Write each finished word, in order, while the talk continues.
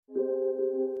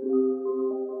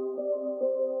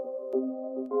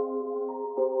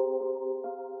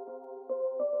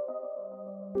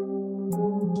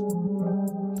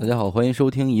大家好，欢迎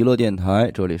收听娱乐电台，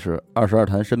这里是22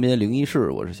谈身边灵异事，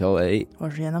我是小伟，我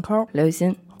是闫德抠，刘雨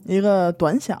欣。一个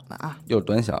短小的啊，又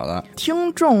短小的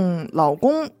听众老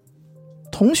公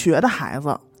同学的孩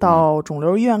子到肿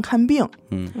瘤医院看病，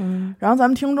然后咱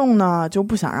们听众呢就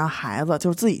不想让孩子，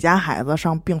就是自己家孩子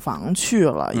上病房去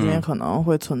了，因为可能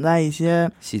会存在一些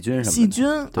细菌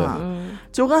对啊，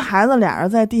就跟孩子俩人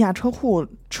在地下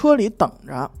车里等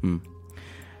着，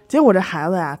结果这孩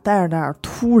子呀待着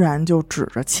突然就指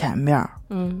着前面，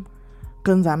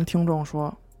跟咱们听众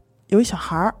说有一小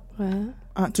孩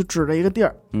儿，就指着一个地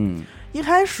儿，一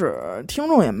开始听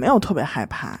众也没有特别害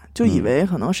怕，就以为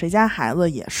可能谁家孩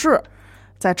子也是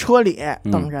在车里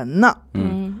等人呢，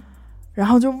然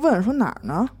后就问说哪儿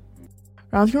呢？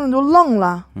然后听众就愣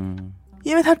了，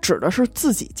因为他指的是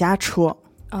自己家车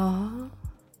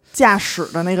驾驶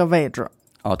的那个位置。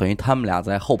哦，等于他们俩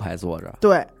在后排坐着，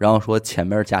对，然后说前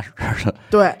面驾驶着的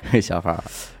对这小孩，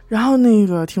然后那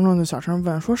个听众就小声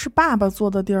问说是爸爸坐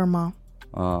的地儿吗？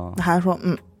那孩子说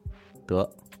得。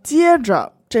接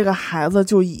着这个孩子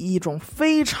就以一种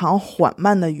非常缓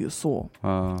慢的语速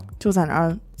就在那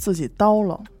儿自己叨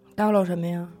唠什么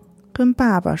呀？跟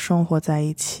爸爸生活在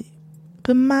一起，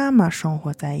跟妈妈生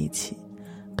活在一起，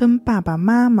跟爸爸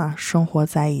妈妈生活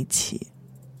在一起，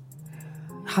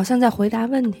好像在回答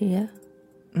问题。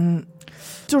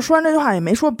就说完这句话也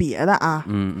没说别的啊，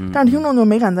但是听众就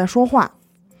没敢再说话。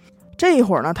这一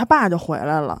会儿呢他爸就回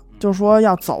来了，就说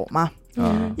要走嘛，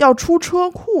要出车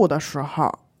库的时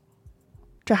候，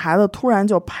这孩子突然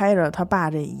就拍着他爸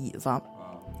这椅子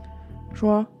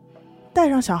说带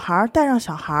上小孩带上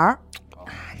小孩，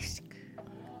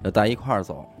要带一块儿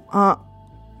走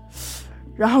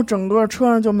然后整个车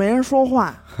上就没人说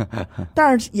话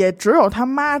但是也只有他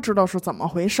妈知道是怎么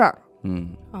回事儿。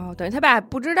等于他爸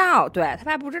不知道，对，他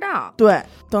爸不知道。对，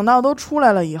等到都出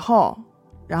来了以后，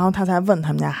然后他才问他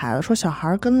们家孩子说小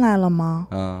孩跟来了吗？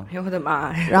哎呦我的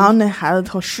妈呀！然后那孩子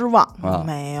特失望，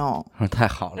没有。太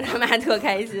好了，他们还特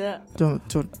开心。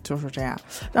就是这样。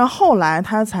然后后来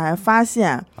他才发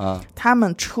现他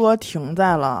们车停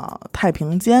在了太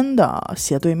平间的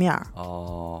斜对面。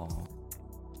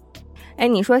哎，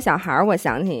你说小孩，我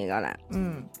想起一个来。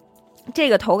这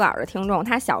个投稿的听众，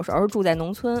他小时候住在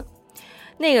农村。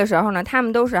那个时候呢，他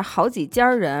们都是好几家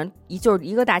人，就是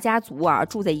一个大家族啊，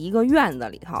住在一个院子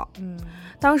里头。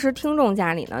当时听众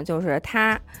家里呢，就是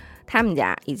他们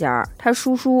家一家，他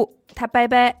叔叔，他伯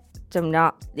伯，这么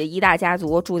着，一大家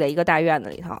族住在一个大院子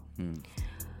里头。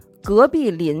隔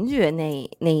壁邻居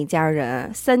那一家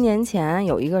人，3年前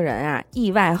有一个人啊，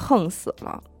意外横死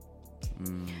了。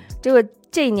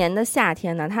这年的夏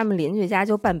天呢，他们邻居家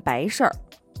就办白事儿，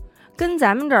跟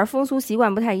咱们这儿风俗习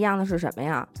惯不太一样的是什么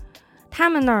呀？他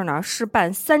们那儿呢是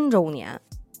办3周年，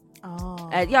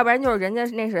要不然就是人家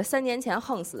那是3年前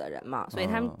横死的人嘛，所以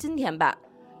他们今天办，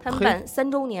他们办3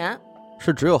周年。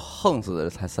是只有横死的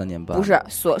才3年半？不是，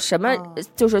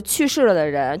就是去世了的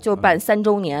人就办3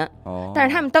周年。但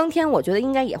是他们当天我觉得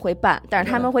应该也会办，但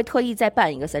是他们会特意再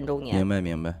办一个3周年。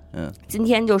明白。今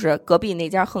天就是隔壁那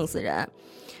家横死人，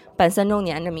办3周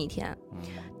年这么一天。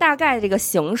大概这个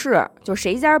形式就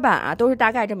谁家办啊，都是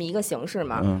大概这么一个形式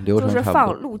嘛，就是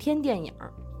放露天电影。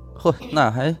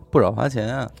那还不少花钱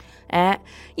啊。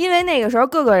因为那个时候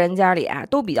各个人家里啊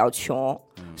都比较穷，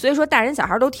所以说大人小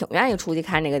孩都挺愿意出去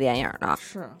看这个电影的。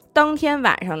是，当天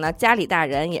晚上呢，家里大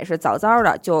人也是早早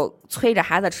的就催着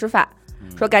孩子吃饭，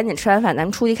说赶紧吃完饭咱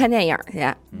们出去看电影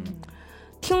去。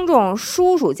听众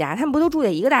叔叔家他们不都住在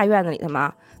一个大院子里头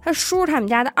吗？他叔他们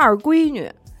家的2闺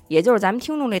女，也就是咱们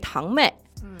听众这堂妹，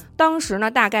当时呢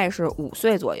大概是5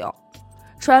岁左右，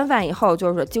吃完饭以后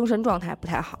就是精神状态不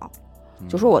太好，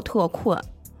就说我特困，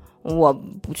我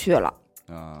不去了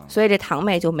所以这堂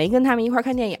妹就没跟他们一块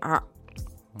看电影。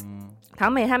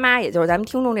堂妹他妈也就是咱们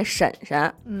听众这婶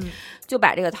婶，就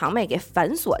把这个堂妹给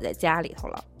反锁在家里头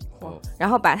了，然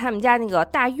后把他们家那个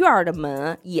大院的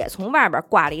门也从外边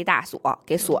挂了一大锁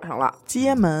给锁上了，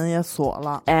街门也锁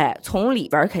了，从里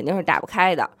边肯定是打不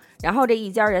开的。然后这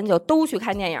一家人就都去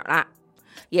看电影了，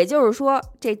也就是说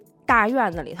这大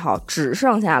院子里头只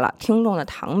剩下了听众的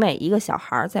堂妹一个小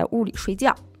孩在屋里睡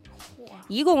觉。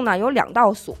一共呢有2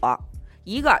道锁，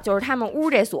一个就是他们屋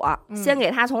这锁，先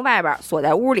给他从外边锁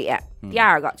在屋里，第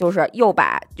二个就是又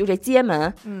把就这街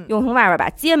门，又从外边把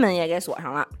街门也给锁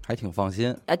上了，还挺放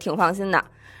心，挺放心的。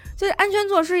就是安全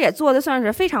措施也做的算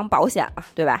是非常保险了，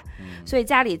对吧？所以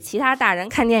家里其他大人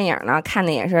看电影呢，看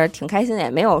的也是挺开心的，也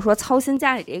没有说操心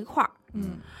家里这一块儿。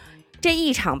这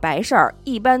一场白事儿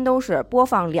一般都是播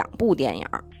放2部电影，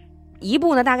一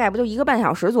部呢大概不就1个半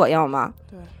小时左右吗？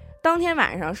对。当天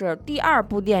晚上是第2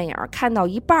部电影看到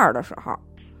一半的时候，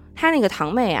他那个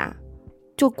堂妹啊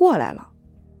就过来了，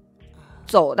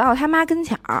走到他妈跟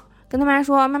前儿，跟他妈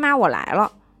说：“妈妈，我来了。”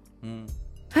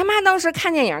他妈当时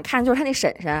看电影看就是他那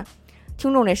婶婶，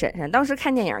听众这婶婶当时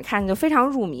看电影看就非常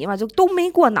入迷嘛，就都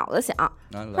没过脑子想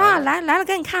说来了赶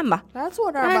紧看吧，来坐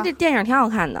这儿吧，这电影挺好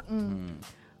看的，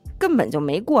根本就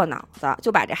没过脑子，就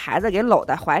把这孩子给搂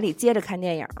在怀里接着看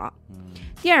电影了。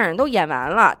电影都演完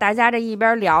了，大家这一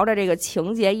边聊着这个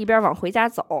情节，一边往回家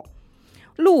走。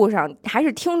路上还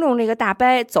是听众这个大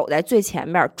伯走在最前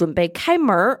面，准备开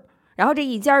门，然后这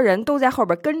一家人都在后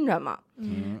边跟着嘛。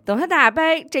等他大伯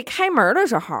这开门的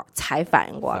时候，才反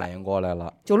应过来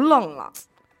了，就愣了，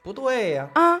不对呀！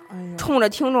冲着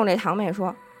听众这堂妹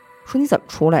说你怎么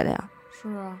出来的呀？是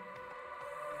啊，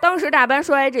当时大伯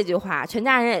说完这句话，全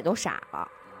家人也都傻了。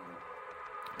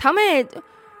堂妹说：“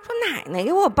奶奶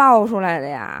给我抱出来的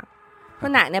呀。”说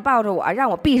奶奶抱着我，让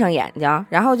我闭上眼睛，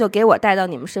然后就给我带到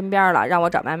你们身边了，让我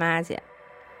找妈妈去。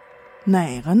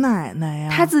哪个奶奶呀？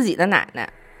他自己的奶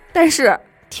奶。但是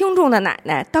听众的奶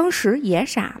奶当时也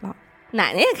傻了，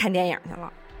奶奶也看电影去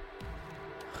了。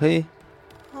嘿，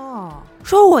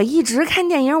说我一直看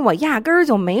电影，我压根儿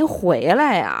就没回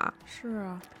来呀。是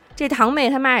啊，这堂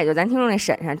妹他妈也就咱听众那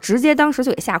婶婶，直接当时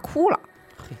就给吓哭了。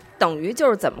等于就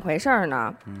是怎么回事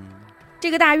呢？这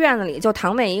个大院子里就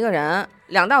堂妹一个人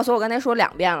，2道锁我刚才说2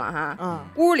遍了哈。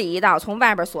屋里1道从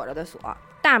外边锁着的锁，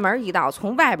大门1道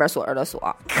从外边锁着的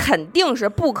锁，肯定是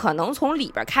不可能从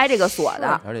里边开这个锁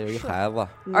的。而且有一孩子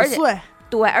，5岁，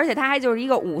对，而且他还就是一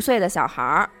个5岁的小孩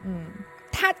儿。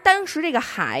他当时这个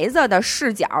孩子的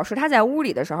视角是他在屋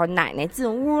里的时候，奶奶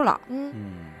进屋了，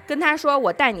跟他说：“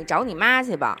我带你找你妈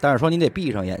去吧。”但是说你得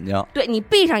闭上眼睛。对，你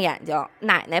闭上眼睛。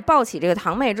奶奶抱起这个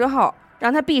堂妹之后，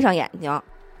让他闭上眼睛。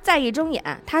再一睁眼，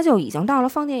他就已经到了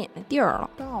放电影的地儿了。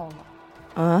到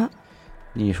了，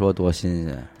你说多新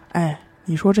鲜！哎，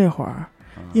你说这会儿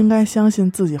应该相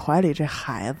信自己怀里这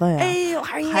孩子呀？哎呦，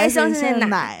还是应该相信那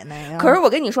奶奶呀。可是我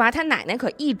跟你说啊，他奶奶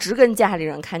可一直跟家里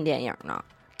人看电影呢。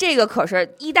这个可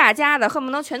是一大家的，恨不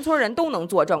能全村人都能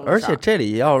作证。而且这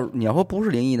里你要说不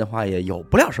是灵异的话，也有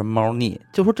不了什么猫腻。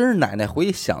就说真是奶奶回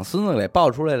去想孙子给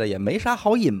抱出来了，也没啥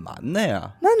好隐瞒的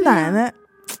呀。那奶奶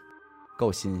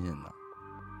够新鲜的。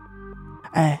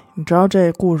哎，你知道这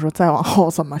故事再往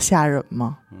后怎么吓人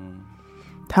吗？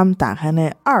他们打开那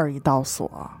2道锁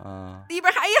里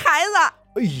边还一孩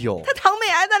子。哎呦，他堂妹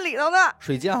还在里头呢，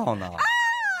睡觉呢。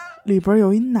里边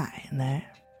有一奶奶。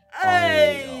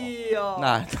哎呦，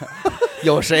那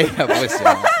有谁也不行。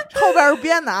后边是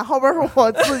编的，后边是我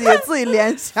自己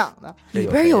联想的。里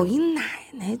边有一奶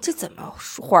奶，这怎么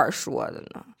话说的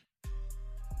呢？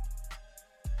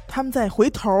他们再回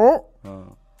头，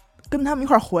跟他们一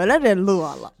块回来，这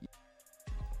乐了。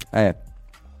哎，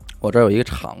我这儿有一个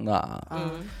长的啊，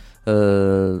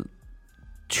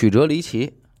曲折离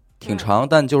奇，挺长，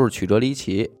但就是曲折离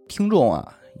奇。听众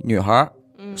啊，女孩，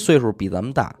岁数比咱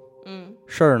们大，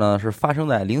事儿呢是发生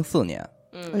在04年，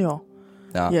哎呦，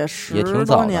啊，也挺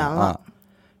早的啊。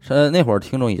那会儿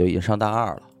听众已经上大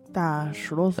2了，大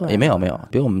10多岁，也没有，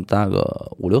比我们大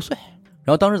个5、6岁。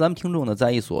然后当时咱们听众呢，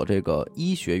在一所这个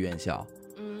医学院校，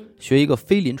学一个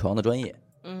非临床的专业，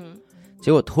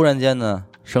结果突然间呢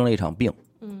生了一场病，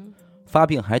发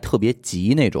病还特别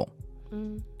急那种，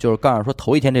就是告诉说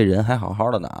头一天这人还好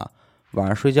好的呢，晚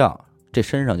上睡觉这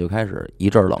身上就开始一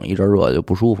阵冷一阵热，就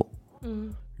不舒服，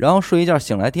然后睡一觉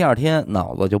醒来，第2天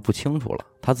脑子就不清楚了，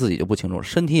他自己就不清楚了，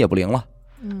身体也不灵了，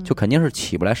就肯定是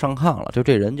起不来上炕了，就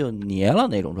这人就捏了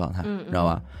那种状态，知道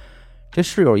吧？这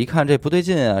室友一看这不对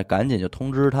劲啊，赶紧就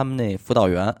通知他们那辅导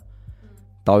员，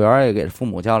导员也给父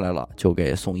母叫来了，就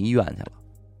给送医院去了。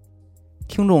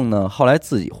听众呢后来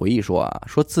自己回忆说啊，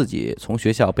说自己从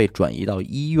学校被转移到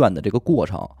医院的这个过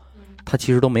程，他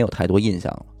其实都没有太多印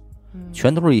象了，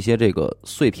全都是一些这个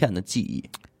碎片的记忆。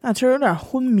那其实有点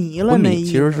昏迷了，昏迷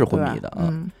其实是昏迷的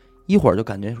啊。一会儿就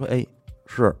感觉说，哎，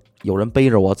是有人背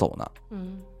着我走呢，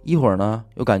一会儿呢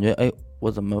又感觉，哎，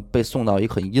我怎么被送到一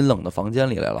个很阴冷的房间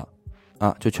里来了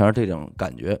啊？就全是这种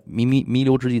感觉，弥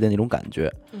留之际的那种感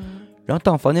觉。然后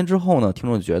到房间之后呢，听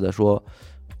众就觉得说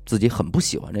自己很不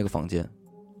喜欢这个房间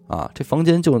啊，这房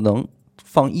间就能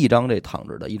放一张这躺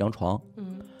着的一张床，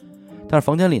但是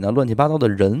房间里呢乱七八糟的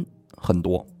人很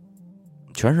多，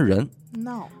全是人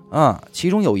啊。其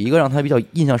中有一个让他比较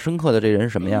印象深刻的，这人是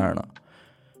什么样呢？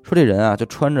说这人啊就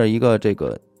穿着一个这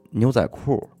个牛仔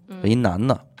裤，一男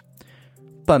的，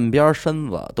半边身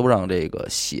子都让这个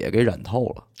血给染透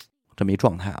了，这么一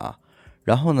状态啊。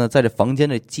然后呢，在这房间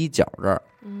这犄角这儿，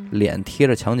脸贴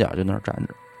着墙角就那儿站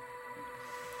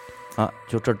着，啊，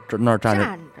就这那儿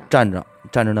站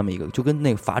着那么一个，就跟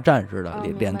那个罚站似的，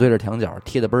脸对着墙角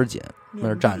贴得倍儿紧，那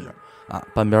儿站着啊，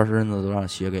半边身子都让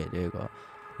血给这个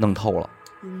弄透了。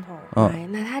阴头。哎，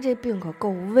那他这病可够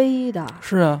危的。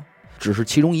是啊，只是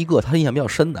其中一个他印象比较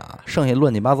深的啊，剩下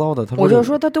乱七八糟的。他说我就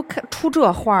说他都看出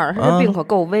这话了，他这病可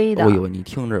够危的。哎呦，你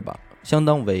听着吧，相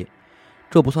当危。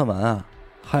这不算完啊，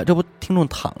这不听众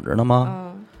躺着呢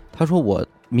吗？他说我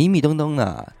迷迷瞪瞪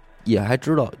的，也还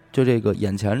知道，就这个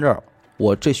眼前这儿，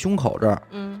我这胸口这儿，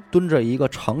蹲着一个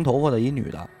长头发的一女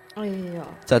的。哎呦，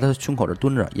在他胸口这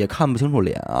蹲着，也看不清楚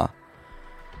脸啊。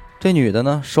这女的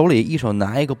呢，手里一手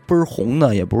拿一个倍儿红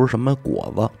的，也不是什么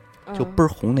果子，就倍儿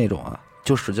红那种啊，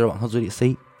就使劲往他嘴里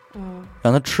塞，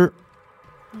让他吃。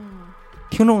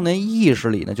听众那意识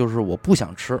里呢，就是我不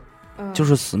想吃，就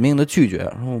是死命的拒绝，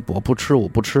说我不吃，我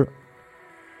不吃。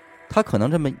他可能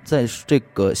这么在这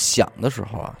个想的时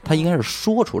候啊，他应该是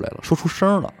说出来了，说出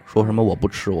声了，说什么我不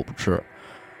吃，我不吃。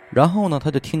然后呢，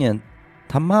他就听见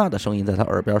他妈的声音在他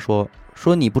耳边说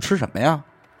你不吃什么呀？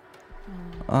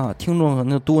啊，听众可能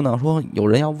就嘟囔说有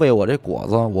人要喂我这果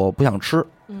子，我不想吃。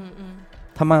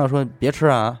他妈要说别吃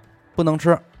啊，不能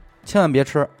吃，千万别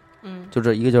吃。就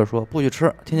这一个劲儿说不许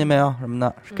吃，听见没有？什么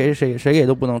的，给谁给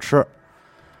都不能吃。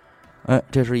哎，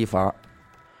这是一法。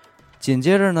紧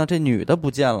接着呢，这女的不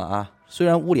见了啊。虽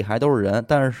然屋里还都是人，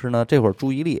但是呢，这会儿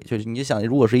注意力就是你就想，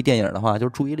如果是一电影的话，就是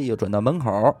注意力就转到门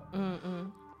口。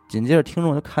紧接着听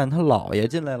众就看他姥爷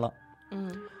进来了。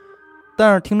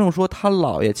但是听众说他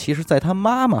姥爷其实在他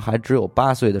妈妈还只有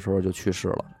8岁的时候就去世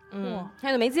了。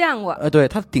他就没见过。对，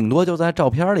他顶多就在照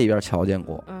片里边瞧见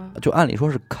过。就按理说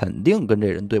是肯定跟这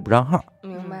人对不上号。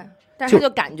明白。但是他就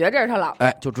感觉这是他姥爷。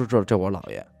哎，就知道这我姥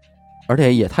爷，而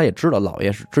且他也知道姥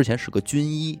爷之前是个军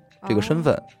医这个身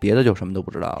份，别的就什么都不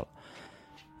知道了。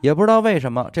也不知道为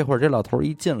什么，这会儿这老头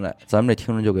一进来，咱们这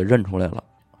听众就给认出来了，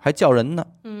还叫人呢。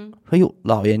说哟，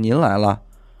老爷您来了。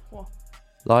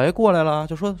老爷过来了，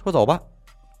就说走吧，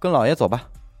跟老爷走吧。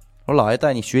说老爷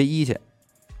带你学医去。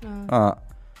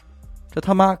这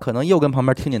他妈可能又跟旁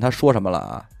边听见他说什么了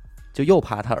啊，就又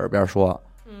趴他耳边说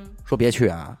别去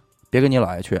啊，别跟你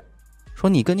姥爷去。说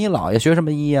你跟你姥爷学什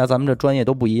么医啊？咱们这专业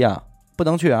都不一样，不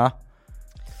能去啊。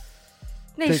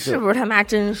那是不是他妈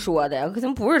真说的呀？可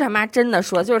能不是他妈真的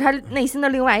说，就是他内心的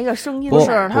另外一个声音。不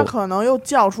是，他可能又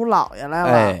叫出姥爷来了。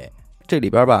哎，这里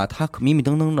边吧，他迷迷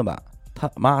瞪瞪的吧，他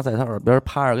妈在他耳边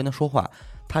趴着跟他说话，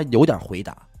他有点回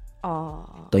答。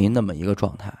等于那么一个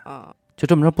状态。就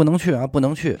这么说不能去啊，不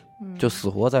能去，就死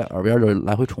活在耳边就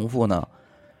来回重复呢。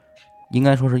应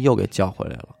该说是又给叫回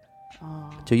来了。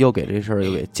就又给这事儿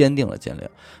又给坚定了。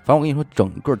反正我跟你说，整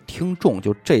个听众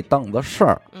就这档子事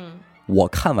儿，我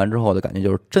看完之后的感觉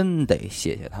就是真得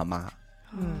谢谢他妈。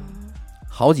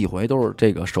好几回都是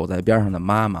这个守在边上的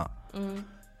妈妈，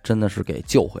真的是给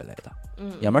救回来的。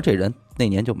要不然这人那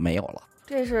年就没有了。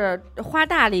这是花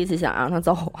大力气想让他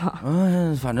走啊。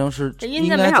反正是这阴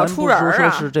间没少出人啊。说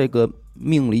是这个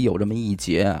命里有这么一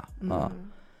劫啊。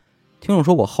听众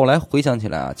说，我后来回想起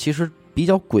来啊，其实比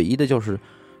较诡异的就是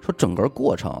说整个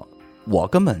过程我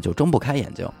根本就睁不开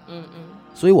眼睛。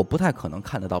所以我不太可能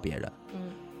看得到别人。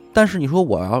但是你说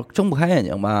我要睁不开眼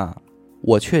睛吧，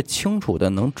我却清楚的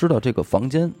能知道这个房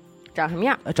间长什么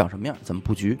样，长什么样，怎么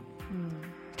布局。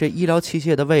这医疗器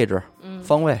械的位置，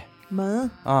方位，门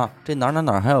啊，这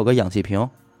哪还有个氧气瓶，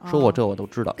说我都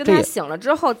知道。跟他醒了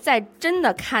之后再真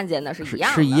的看见的是一样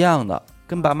的，是一样的，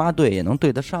跟爸妈对也能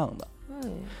对得上的。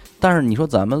但是你说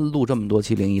咱们录这么多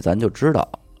期灵异，咱就知道，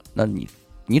那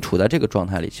你处在这个状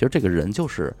态里，其实这个人就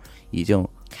是已经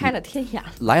开了天眼，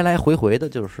来来回回的，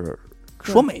就是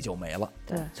说没就没了，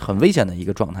对，很危险的一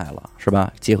个状态了，是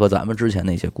吧？结合咱们之前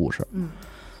那些故事，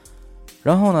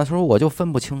然后呢，说我就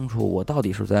分不清楚我到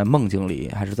底是在梦境里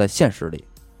还是在现实里，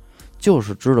就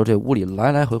是知道这屋里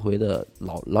来来回回的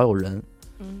老有人，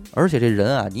而且这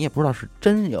人啊，你也不知道是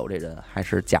真有这人还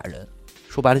是假人，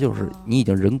说白了就是你已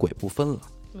经人鬼不分了，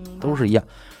都是一样。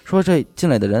说这进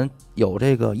来的人有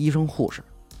这个医生护士，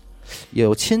也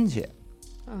有亲戚，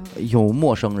有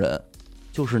陌生人，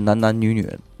就是男男女女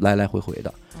来来回回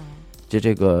的，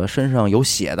这个身上有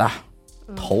血的，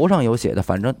头上有血的，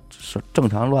反正是正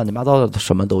常乱七八糟的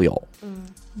什么都有。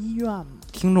医院嘛，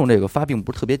听众这个发病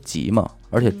不是特别急嘛，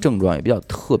而且症状也比较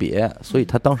特别，所以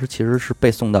他当时其实是被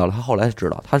送到了，他后来才知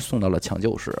道他是送到了抢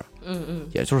救室，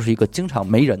也就是一个经常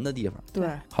没人的地方，对，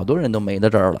好多人都没在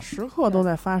这儿了，时刻都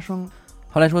在发生。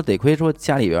后来说得亏说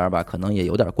家里边吧，可能也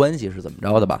有点关系，是怎么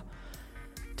着的吧，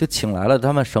就请来了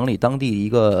他们省里当地一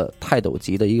个泰斗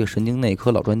级的一个神经内科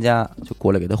老专家，就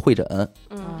过来给他会诊，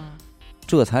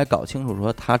这才搞清楚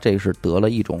说他这是得了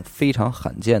一种非常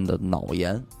罕见的脑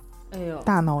炎。哎呦，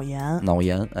大脑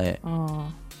炎，哎，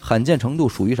罕见程度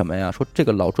属于什么呀？说这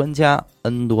个老专家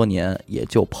N 多年也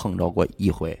就碰着过一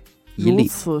回一例，如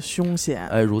此凶险，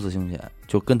如此凶险，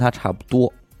就跟他差不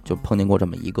多，就碰见过这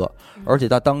么一个，而且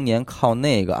他当年靠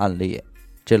那个案例，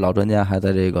这老专家还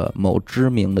在这个某知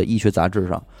名的医学杂志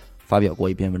上发表过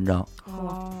一篇文章。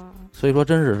所以说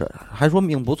真是还说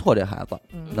命不错，这孩子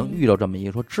能遇到这么一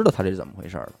个，说知道他这是怎么回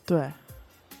事的。对，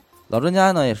老专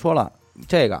家呢也说了，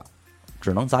这个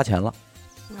只能砸钱了。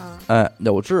哎，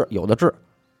有治有的治，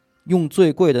用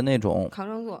最贵的那种抗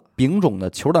生素丙种的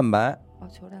球蛋白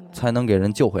才能给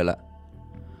人救回来。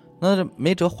那这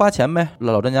没辙，花钱呗。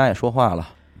老专家也说话了，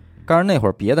但是那会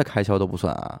儿别的开销都不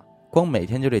算啊，光每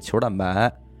天就这球蛋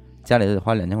白，家里就得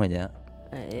花2000块钱。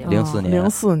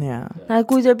04年，那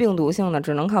估计是病毒性的，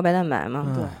只能靠白蛋白嘛。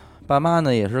对，爸妈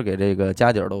呢也是给这个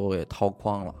家底儿都给掏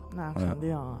光了。那肯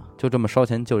定啊，就这么烧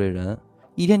钱救这人，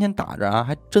一天天打着啊，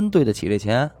还真对得起这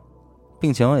钱，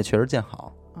病情也确实见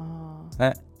好。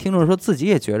哎，听众说自己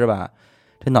也觉着吧，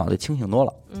这脑袋清醒多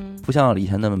了，不像以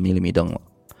前那么迷里迷瞪了。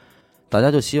大家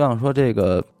就希望说这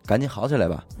个赶紧好起来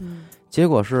吧。结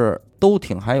果是都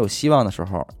挺还有希望的时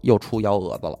候，又出幺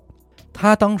蛾子了。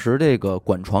他当时这个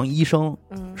管床医生，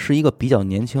是一个比较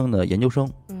年轻的研究生，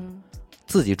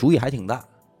自己主意还挺大。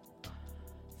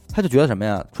他就觉得什么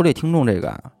呀？说这听众这个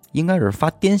啊，应该是发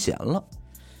癫痫了。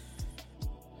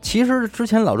其实之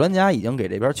前老专家已经给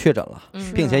这边确诊了，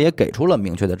并且也给出了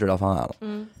明确的治疗方案了。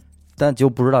但就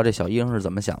不知道这小医生是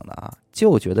怎么想的啊？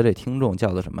就觉得这听众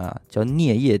叫做什么啊？叫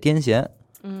颞叶癫痫。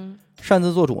擅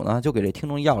自做主呢，就给这听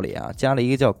众药里啊加了一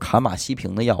个叫卡马西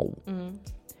平的药物。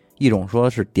一种说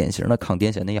是典型的抗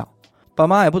癫痫的药。爸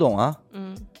妈也不懂啊。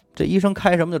这医生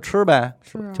开什么就吃呗，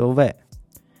就喂。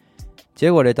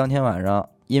结果这当天晚上，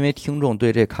因为听众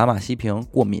对这卡马西平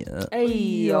过敏，哎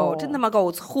呦，真他妈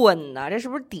够寸的！这是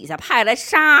不是底下派来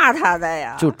杀他的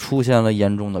呀？就出现了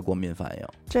严重的过敏反应，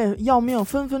这要命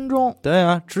分分钟。对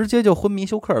啊，直接就昏迷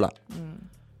休克了。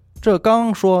这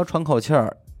刚说喘口气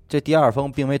儿，这第二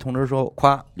封病危通知书，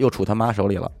咵又杵他妈手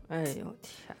里了。哎呦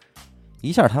天！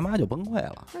一下他妈就崩溃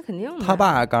了。那肯定的。他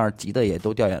爸刚是急的也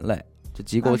都掉眼泪，就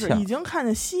急够呛。已经看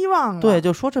见希望了。对，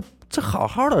就说这好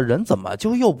好的人怎么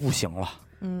就又不行了？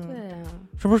对呀，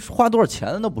是不是花多少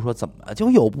钱都不说，怎么就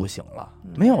又不行了？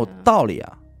没有道理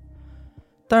啊。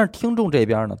但是听众这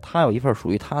边呢，他有一份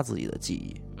属于他自己的记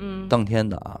忆。当天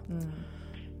的啊。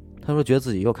他说觉得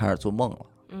自己又开始做梦了。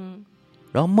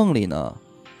然后梦里呢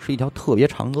是一条特别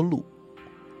长的路，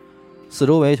四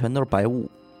周围全都是白雾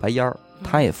白烟儿，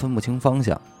他也分不清方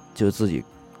向，就自己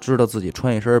知道自己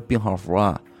穿一身病号服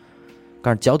啊，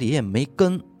但是脚底下也没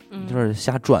跟，就是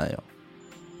瞎转悠。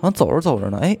然后走着走着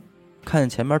呢，哎，看见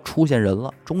前面出现人了，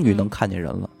终于能看见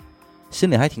人了，心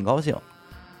里还挺高兴，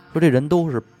说这人都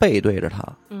是背对着他，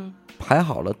排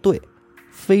好了队，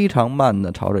非常慢的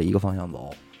朝着一个方向走。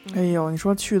哎呦，你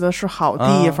说去的是好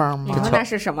地方吗？你说那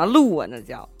是什么路啊？那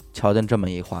叫瞧见这么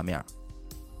一画面，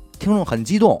听众很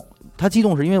激动。他激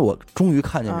动是因为我终于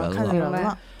看见人了，看见人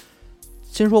了。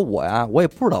心说我呀，我也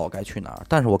不知道我该去哪儿，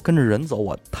但是我跟着人走，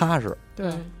我踏实。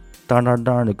对，当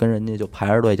然就跟人家就排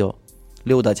着队就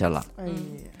溜达去了。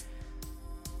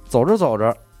走着走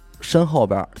着，身后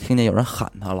边听见有人喊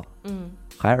他了。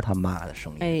还是他妈的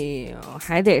声音。哎呦，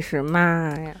还得是妈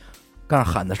呀！但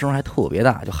是喊的声还特别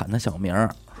大，就喊他小名，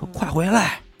说快回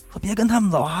来，说别跟他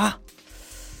们走啊，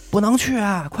不能去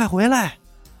啊，快回来。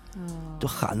就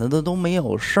喊的都没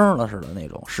有声了似的那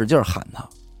种，使劲喊他。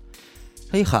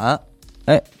他一喊，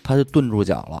哎，他就顿住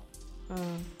脚了。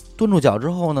顿住脚之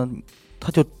后呢，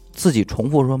他就自己重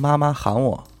复说妈妈喊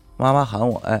我，妈妈喊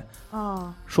我。哎，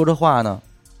说这话呢，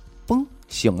嘣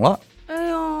醒了。哎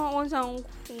呦，我想哭。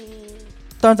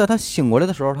但是在他醒过来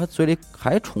的时候，他嘴里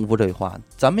还重复这句话。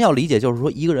咱们要理解，就是说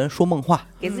一个人说梦话，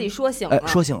给自己说醒了。哎，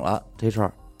说醒了这事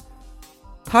儿。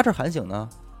他这喊醒呢，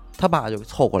他爸就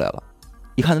凑过来了，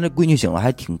一看他这闺女醒了，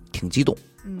还挺激动。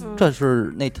这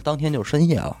是那当天就深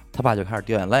夜了，他爸就开始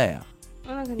掉眼泪啊，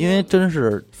因为真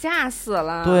是吓死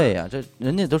了。对呀，这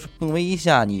人家都是病危一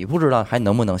下，你不知道还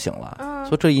能不能醒了。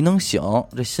所以这一能醒，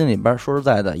这心里边说实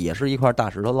在的，也是一块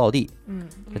大石头落地。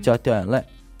叫掉眼泪。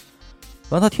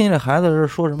然后他听见这孩子是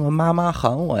说什么妈妈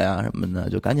喊我呀什么的，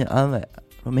就赶紧安慰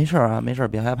说没事啊，没事，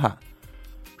别害怕。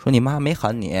说你妈没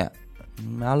喊你，你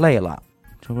妈累了，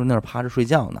这不是那儿趴着睡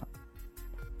觉呢。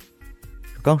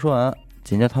刚说完，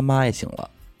紧接着他妈也醒了。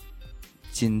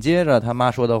紧接着他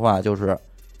妈说的话就是，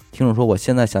听众说我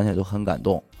现在想起来就很感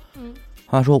动。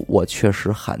他说我确实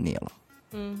喊你了，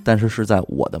但是是在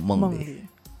我的梦里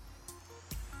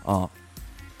啊，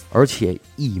而且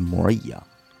一模一样。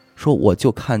说我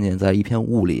就看见在一片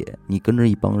雾里，你跟着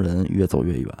一帮人越走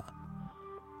越远。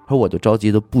说我就着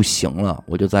急的不行了，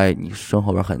我就在你身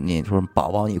后边喊你，说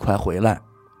宝宝你快回来，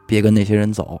别跟那些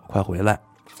人走，快回来。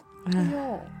哎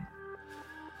呦，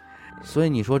所以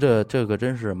你说这个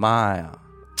真是妈呀，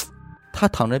他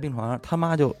躺在病床上，他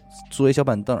妈就坐一小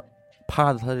板凳，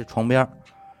趴在他这床边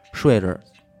睡着，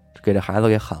给这孩子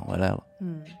给喊回来了。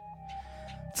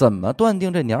怎么断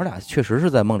定这娘俩确实是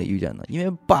在梦里遇见的？因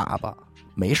为爸爸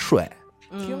没睡，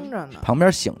听着呢，旁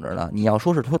边醒着呢。你要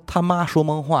说是他妈说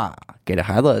梦话给这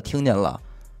孩子听见了，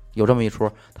有这么一出，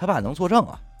他爸能作证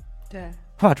啊？对，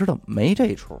他爸知道没这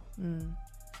一出。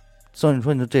所以你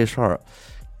说你这事儿，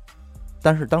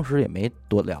但是当时也没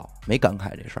多聊，没感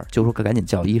慨这事儿，就说赶紧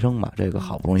叫医生吧，这个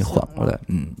好不容易缓过来，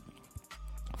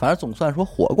反正总算说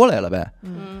活过来了呗。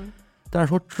但是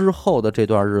说之后的这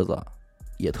段日子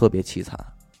也特别凄惨。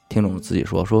听众自己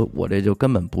说我这就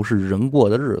根本不是人过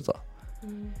的日子。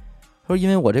说因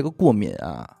为我这个过敏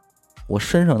啊，我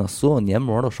身上的所有黏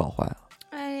膜都烧坏了。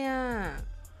哎呀，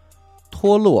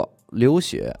脱落、流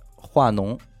血、化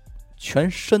脓，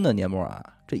全身的黏膜啊，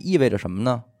这意味着什么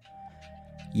呢？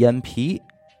眼皮、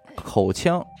口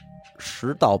腔、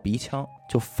食道、鼻腔，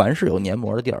就凡是有黏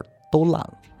膜的地儿都烂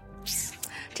了。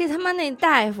这他妈那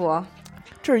大夫，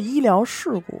这是医疗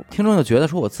事故。听众就觉得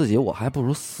说我还不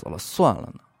如死了算了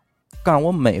呢。但是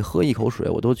我每喝一口水，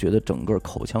我都觉得整个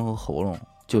口腔和喉咙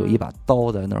就有一把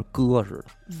刀在那儿割似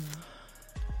的。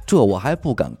这我还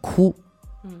不敢哭，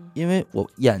因为我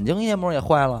眼睛黏膜也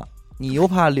坏了，你又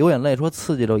怕流眼泪说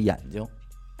刺激着眼睛。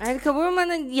哎，可不是嘛，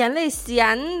那眼泪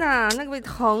咸的，那个被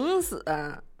疼死。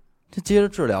就接着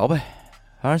治疗呗，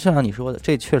反正像你说的，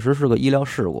这确实是个医疗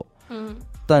事故。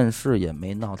但是也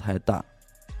没闹太大。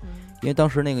因为当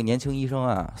时那个年轻医生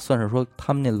啊，算是说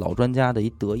他们那老专家的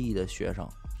一得意的学生。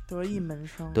得意门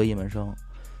生，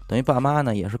等于爸妈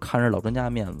呢也是看着老专家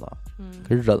面子，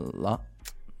给忍了，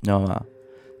你知道吗？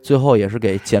最后也是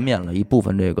给减免了一部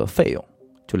分这个费用，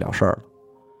就了事儿了，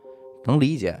能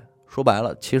理解。说白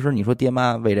了，其实你说爹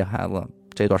妈为这孩子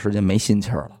这段时间没心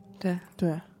气儿了，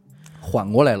对，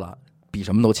缓过来了，比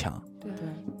什么都强。对，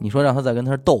你说让他再跟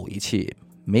他斗一气，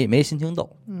没心情斗。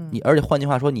你而且换句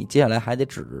话说，你接下来还得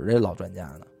指着这老专家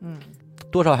呢，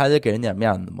多少还得给人点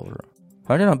面子，不是？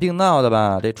反正这场病闹的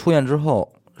吧，这出院之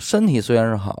后身体虽然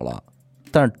是好了，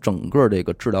但是整个这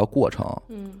个治疗过程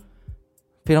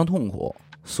非常痛苦，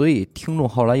所以听众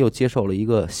后来又接受了一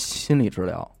个心理治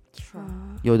疗，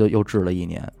又治了1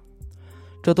年。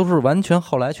这都是完全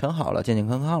后来全好了，健健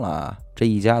康康了啊，这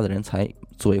一家子人才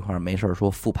坐一块儿没事说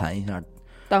复盘一下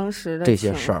当时的这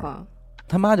些事儿。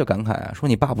他妈就感慨啊，说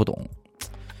你爸不懂，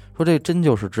说这真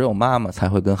就是只有妈妈才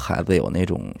会跟孩子有那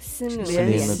种心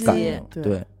灵的感应。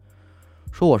对，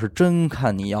说我是真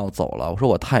看你要走了，我说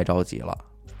我太着急了，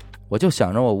我就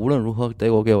想着我无论如何得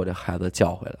给我这孩子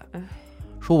叫回来，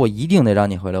说我一定得让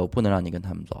你回来，我不能让你跟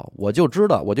他们走，我就知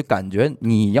道，我就感觉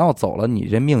你要走了，你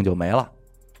这命就没了。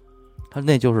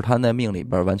那就是他那命里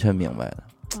边完全明白的。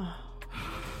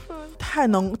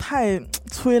太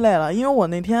催泪了，因为我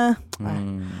那天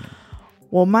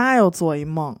我妈又做一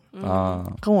梦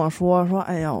跟我说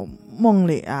哎呦梦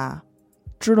里啊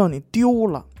知道你丢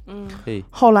了，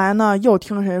后来呢又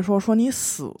听谁说你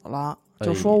死了，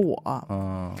就说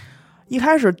我一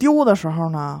开始丢的时候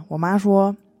呢，我妈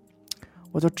说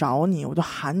我就找你，我就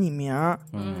喊你名儿，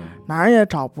哪儿也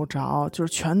找不着，就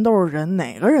是全都是人，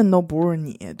哪个人都不是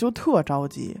你，就特着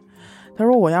急。他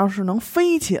说我要是能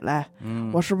飞起来，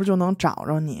我是不是就能找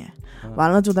着你？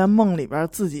完了就在梦里边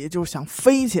自己就想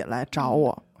飞起来找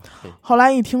我。后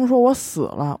来一听说我死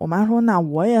了，我妈说那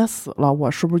我也死了，我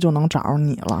是不是就能找着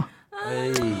你了？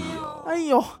哎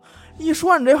呦，一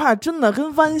说你这话真的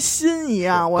跟剜心一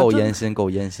样，我够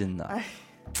烟心的。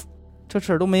这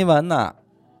事儿都没完呢。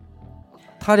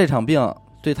他这场病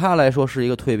对他来说是一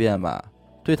个蜕变吧，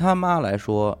对他妈来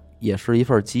说也是一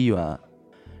份机缘。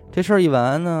这事儿一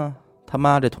完呢，他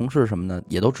妈这同事什么的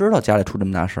也都知道家里出这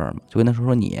么大事儿嘛，就跟他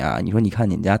说你啊，你说你看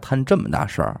你们家摊这么大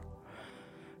事儿，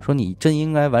说你真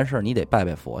应该完事儿你得拜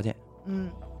拜佛去。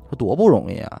说多不容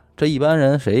易啊，这一般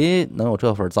人谁能有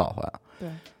这份造化啊？对，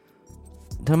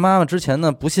他妈妈之前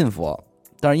呢不信佛，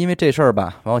但是因为这事儿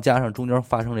吧，然后加上中间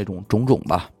发生这种种种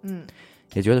吧，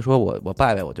也觉得说我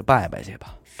拜拜我就拜拜去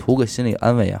吧，图个心理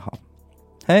安慰也好。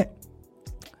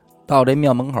到这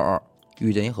庙门口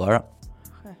遇见一和尚，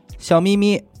笑眯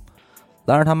眯，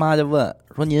拦着他妈就问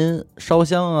说您烧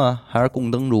香啊还是供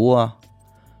灯烛啊？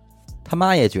他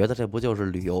妈也觉得这不就是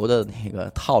旅游的那个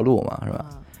套路嘛，是吧？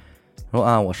说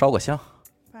啊我烧个香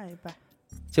拜一拜。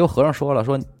结果和尚说了，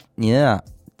说您啊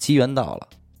机缘到了，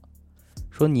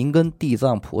说您跟地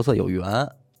藏菩萨有缘，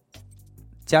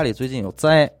家里最近有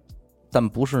灾，但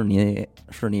不是您，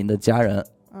是您的家人。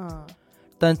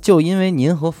但就因为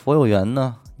您和佛有缘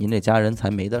呢，您这家人才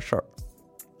没的事儿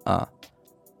啊。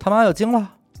他妈又惊了，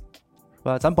是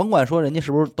吧？咱甭管说人家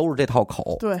是不是都是这套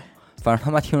口，对，反正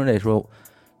他妈听着这说，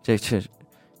这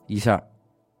一下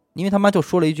因为他妈就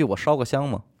说了一句我烧个香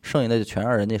嘛，剩下的就全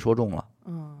让人家说中了。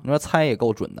你说猜也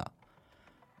够准的。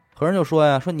和尚就说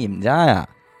呀，说你们家呀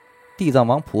地藏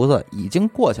王菩萨已经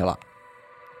过去了，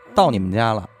到你们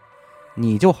家了，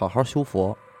你就好好修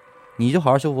佛，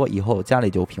以后家里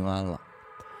就平安了。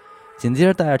紧接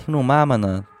着带着听众妈妈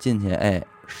呢进去，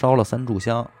烧了3炷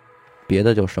香，别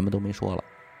的就什么都没说了，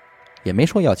也没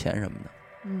说要钱什么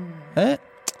的。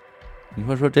你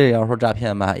说这要说诈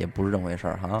骗吧，也不是这么回事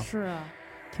儿哈。是啊，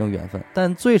挺有缘分。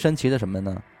但最神奇的什么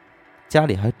呢？家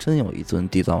里还真有一尊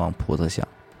地藏王菩萨像。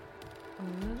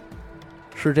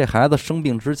是这孩子生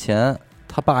病之前，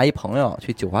他爸一朋友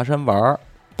去九华山玩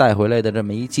带回来的这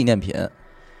么一纪念品，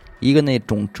一个那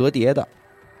种折叠的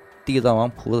地藏王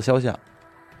菩萨肖像。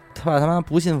他爸他妈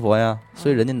不信佛呀，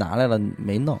所以人家拿来了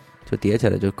没弄，就叠起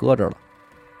来就搁着了。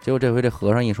结果这回这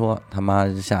和尚一说，他妈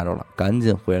就吓着了，赶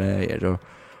紧回来，也就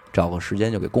找个时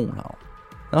间就给供上了。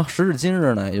然后时至今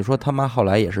日呢，也就说他妈后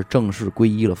来也是正式皈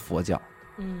依了佛教，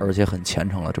而且很虔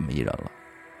诚了这么一人了。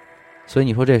所以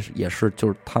你说这也是就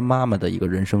是他妈妈的一个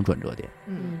人生转折点。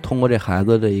通过这孩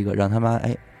子的一个让他妈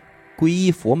皈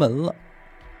依佛门了。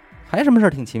还什么事儿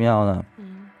挺奇妙呢？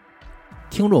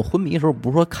听众昏迷的时候不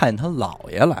是说看见他姥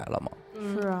爷来了吗？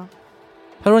是啊。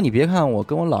他说你别看我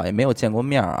跟我姥爷没有见过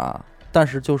面啊，但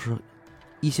是就是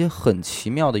一些很奇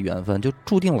妙的缘分，就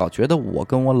注定老觉得我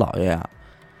跟我姥爷呀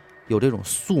有这种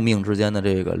宿命之间的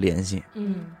这个联系。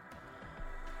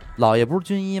姥爷不是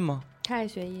军医吗？他也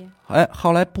学医。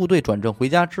后来部队转正回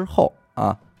家之后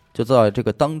啊，就在这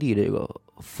个当地这个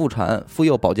妇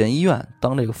幼保健医院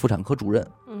当这个妇产科主任。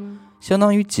相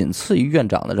当于仅次于院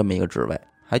长的这么一个职位，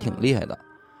还挺厉害的。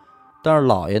但是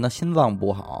姥爷呢心脏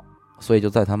不好，所以就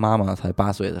在他妈妈才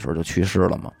8岁的时候就去世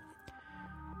了嘛。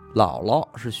姥姥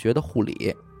是学的护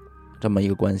理，这么一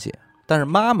个关系，但是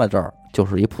妈妈这儿就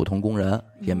是一普通工人，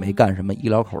也没干什么医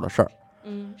疗口的事儿。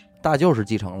大舅是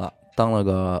继承了，当了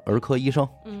个儿科医生。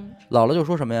姥姥就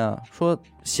说什么呀？说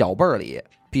小辈儿里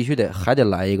必须还得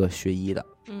来一个学医的，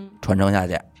传承下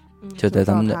去，就在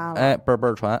咱们辈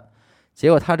儿传。结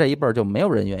果他这一辈儿就没有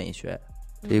人愿意学，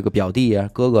这个表弟啊、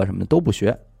哥哥什么的都不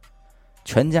学，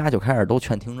全家就开始都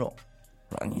劝听众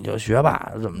说你就学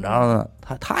吧，怎么着呢？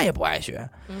他也不爱学，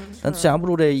但架不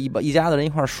住这一家子人一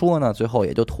块说呢，最后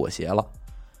也就妥协了。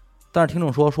但是听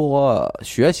众说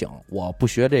学行，我不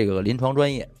学这个临床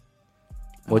专业，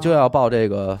我就要报这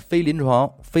个非临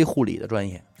床非护理的专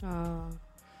业。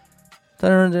但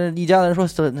是这一家人说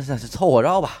那凑合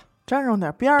着吧，沾上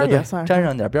点边儿也算是，沾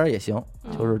上点边儿也行，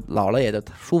就是姥姥也就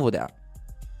舒服点。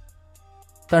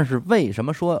但是为什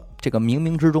么说这个冥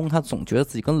冥之中他总觉得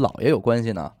自己跟姥爷有关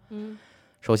系呢？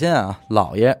首先啊，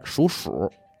姥爷属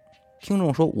鼠，听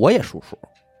众说我也属鼠，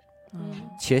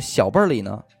且小辈儿里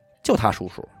呢就他属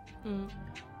鼠。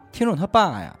听众他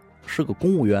爸呀是个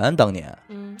公务员，当年，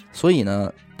所以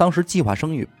呢当时计划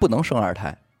生育不能生2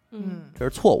胎，这是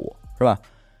错误，是吧？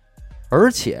而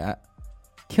且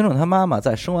听众他妈妈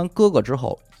在生完哥哥之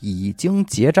后已经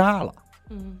结扎了，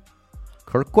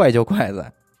可是怪就怪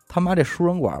在他妈这输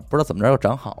卵管不知道怎么着又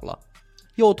长好了，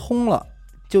又通了，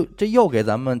这又给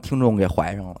咱们听众给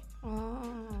怀上了。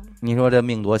你说这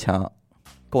命多强，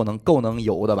够能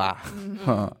游的吧？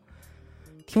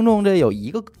听众这有一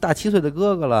个大7岁的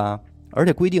哥哥了，而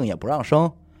且规定也不让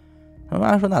生。他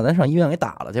妈说那咱上医院给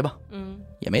打了去吧，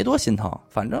也没多心疼，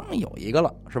反正有一个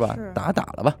了，是吧？打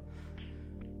了吧。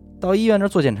到医院这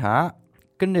做检查，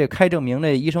跟这开证明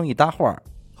这医生一搭话，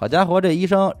好家伙，这医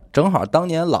生正好当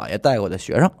年姥爷带过的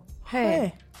学生，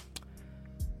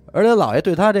而且姥爷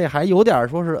对他这还有点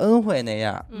说是恩惠那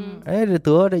样。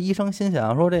这医生心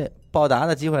想说这报答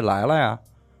的机会来了呀，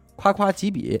夸夸几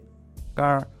笔，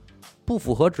告诉不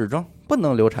符合指征，不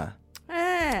能流产。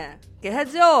给他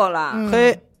救了，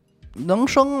能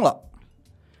生了，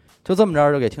就这么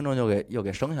着就给听众又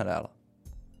给生下来了。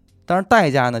但是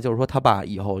代价呢，就是说他爸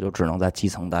以后就只能在基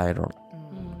层待着了。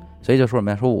所以就说什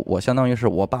么呀？说我相当于是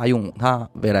我爸用他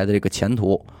未来的这个前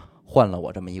途换了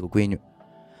我这么一个闺女。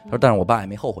他说，但是我爸也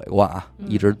没后悔过啊，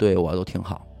一直对我都挺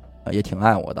好，也挺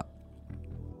爱我的。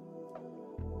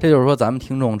这就是说，咱们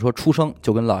听众说出生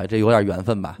就跟姥爷这有点缘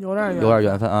分吧？有点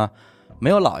缘分啊！没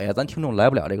有姥爷，咱听众来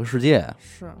不了这个世界。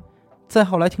是。再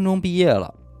后来听众毕业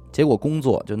了，结果工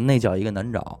作就那叫一个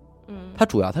难找。他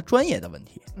主要他专业的问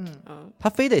题。他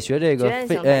非得学这个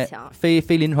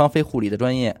非临床非护理的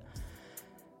专业，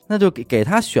那就给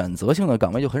他选择性的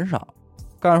岗位就很少。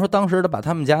告诉说当时他把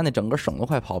他们家那整个省都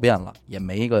快跑遍了，也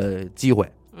没一个机会。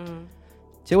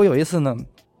结果有一次呢，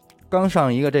刚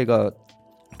上一个这个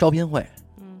招聘会，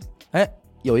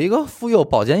有一个妇幼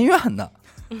保健院的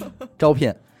招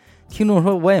聘，听众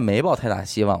说我也没抱太大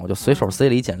希望，我就随手塞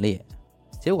了一简历，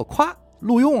结果夸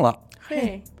录用了。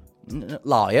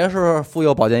姥爷是妇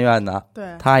幼保健院的，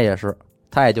对，他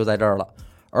也就在这儿了，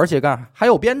而且还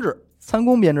有编制，参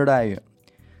公编制待遇。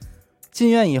进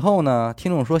院以后呢，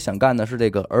听众说想干的是这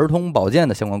个儿童保健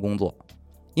的相关工作，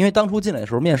因为当初进来的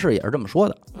时候面试也是这么说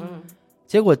的。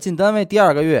结果进单位第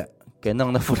2个月给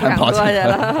弄的妇产保健去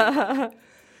了。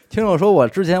听众说我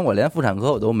之前连妇产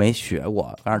科我都没学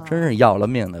过，但是真是要了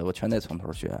命的，我全得从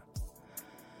头学。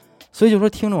所以就说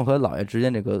听众和姥爷之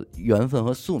间这个缘分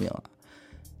和宿命啊，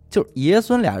就是爷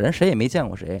孙俩人谁也没见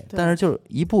过谁，但是就是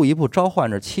一步一步召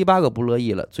唤着7、8个不乐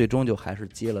意了，最终就还是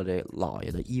接了这姥爷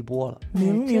的衣钵了。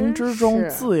冥冥之中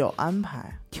自有安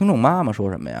排。听众妈妈说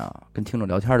什么呀？跟听众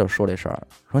聊天就说这事儿，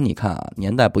说你看啊，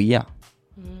年代不一样，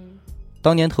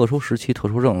当年特殊时期特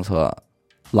殊政策，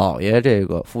姥爷这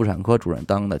个妇产科主任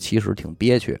当的其实挺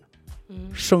憋屈，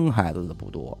生孩子的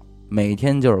不多，每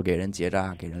天就是给人结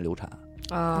扎给人流产。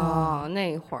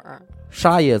那会儿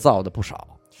杀业造的不少，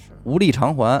无力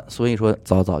偿还，所以说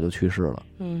早就去世了。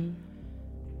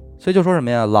所以就说什么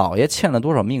呀，姥爷欠了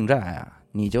多少命债啊，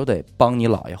你就得帮你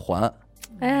姥爷还。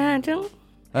还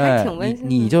挺温馨。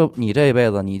你这辈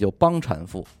子你就帮产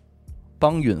妇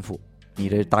帮孕妇，你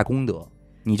这大功德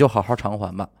你就好好偿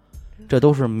还吧，这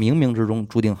都是冥冥之中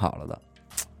注定好了的。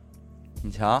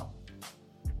你瞧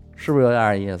是不是有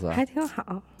点意思？还挺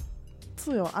好，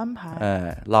自有安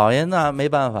排。老爷呢没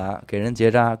办法给人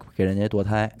结扎给人家堕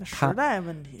胎，时代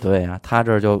问题。对呀，他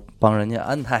这就帮人家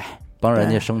安胎，帮人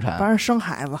家生产，帮人生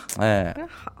孩子。真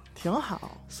好，挺好。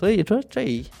所以这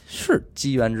是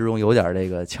机缘之中有点这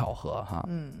个巧合哈。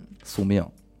宿命。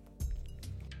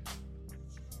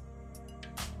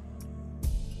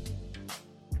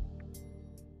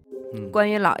关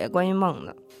于姥爷关于梦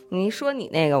的，你一说你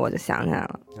那个我就想起来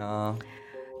了啊。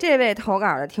这位投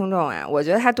稿的听众啊，我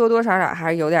觉得他多多少少还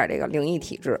是有点这个灵异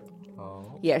体质，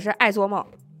也是爱做梦。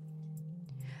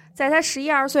在他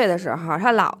11、12岁的时候，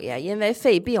他姥爷因为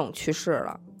肺病去世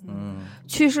了。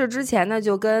去世之前呢，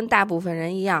就跟大部分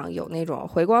人一样，有那种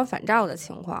回光返照的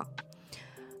情况。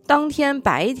当天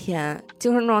白天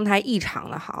精神状态异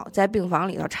常的好，在病房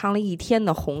里头唱了1天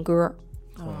的红歌。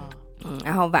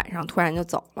然后晚上突然就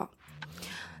走了。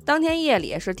当天夜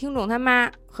里是听众他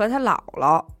妈和他姥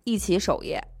姥一起守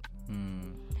夜。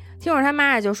听众他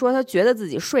妈就说他觉得自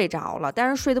己睡着了，但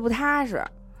是睡得不踏实，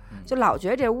就老觉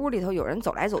得这屋里头有人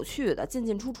走来走去的，进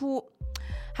进出出，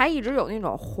还一直有那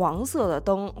种黄色的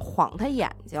灯晃他眼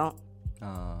睛。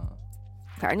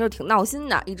反正就挺闹心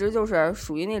的，一直就是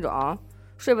属于那种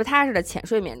睡不踏实的浅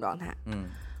睡眠状态。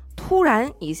突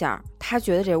然一下他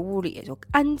觉得这屋里就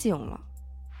安静了。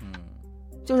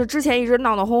就是之前一直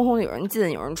闹闹哄哄的，有人进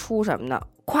有人出什么的，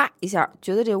咵一下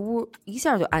觉得这屋一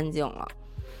下就安静了，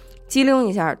机灵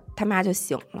一下他妈就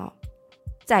醒了，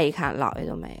再一看姥爷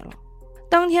就没了。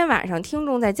当天晚上听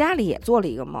众在家里也做了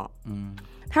一个梦，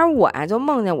他说我啊就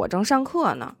梦见我正上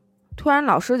课呢，突然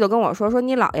老师就跟我说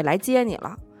你姥爷来接你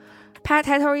了。啪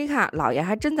抬头一看，姥爷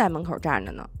还真在门口站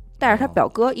着呢，带着他表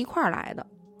哥一块儿来的，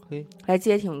来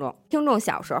接听众。听众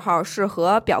小时候是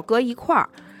和表哥一块儿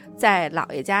在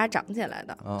姥爷家长起来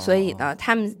的，所以呢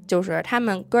他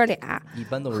们哥俩一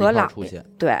般都是和姥出现，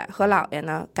对，和姥爷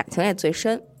呢感情也最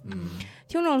深。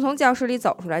听众从教室里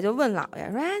走出来就问姥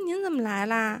爷说您怎么来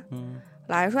啦？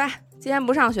姥爷说今天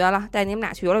不上学了，带你们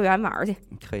俩去游乐园玩去。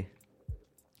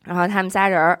然后他们仨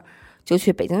人就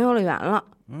去北京游乐园了，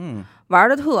玩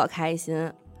得特开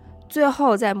心。最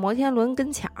后在摩天轮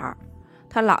跟前儿，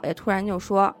他姥爷突然就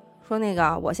说那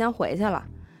个我先回去了，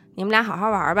你们俩好好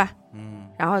玩吧。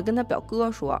然后跟他表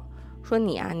哥说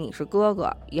你啊，你是哥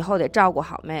哥，以后得照顾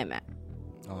好妹妹。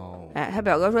他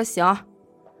表哥说行。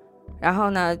然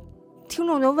后呢，听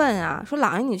众就问啊，说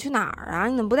姥爷你去哪儿啊？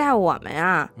你怎么不带我们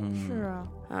呀？是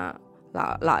啊，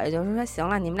姥爷就说行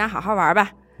了，你们俩好好玩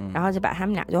吧。然后就把他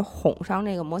们俩就哄上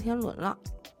这个摩天轮了。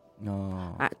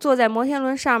坐在摩天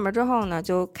轮上面之后呢，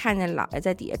就看见姥爷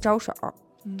在底下招手。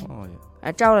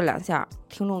招了2下，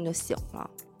听众就醒了。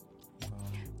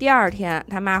第2天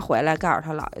他妈回来告诉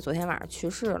他姥爷昨天晚上去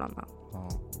世了嘛。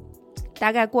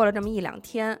大概过了这么1、2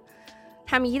天，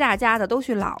他们一大家子都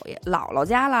去姥姥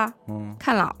家了，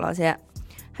看姥姥去。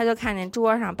他就看见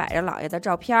桌上摆着姥爷的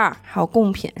照片还有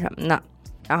贡品什么的。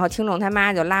然后听众他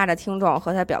妈就拉着听众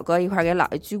和他表哥一块给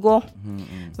姥爷鞠躬。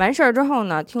完事儿之后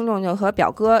呢，听众就和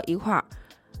表哥一块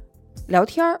聊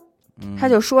天。他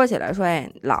就说起来说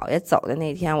姥爷走的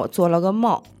那天我做了个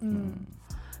梦。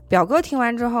表哥听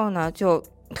完之后呢就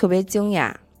特别惊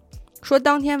讶，说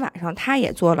当天晚上他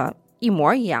也做了一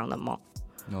模一样的梦。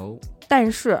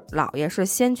但是姥爷是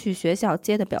先去学校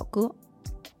接的表哥。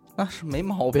那是没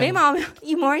毛病，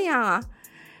一模一样啊。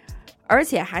而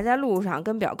且还在路上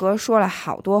跟表哥说了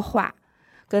好多话，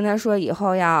跟他说以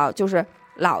后要就是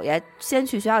姥爷先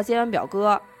去学校接完表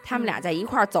哥，他们俩在一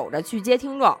块儿走着去接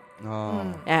听众。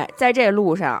在这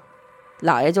路上，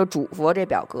姥爷就嘱咐这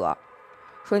表哥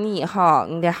说：“你以后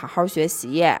你得好好学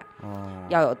习，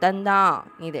要有担当，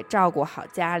你得照顾好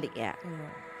家里。”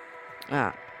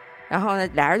然后呢，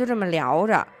俩人就这么聊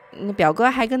着，那表哥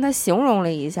还跟他形容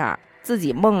了一下自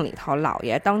己梦里头姥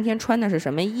爷当天穿的是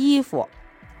什么衣服，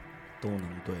都能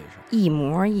对上，一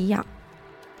模一样。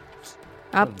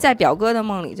然后在表哥的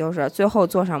梦里，就是最后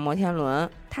坐上摩天轮，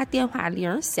他电话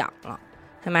铃响了，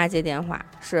他妈接电话，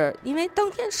是因为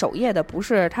当天守夜的不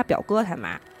是他表哥他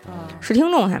妈，是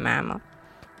听众他妈嘛。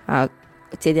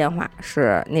接电话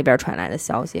是那边传来的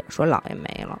消息，说姥爷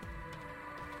没了。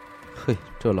嘿，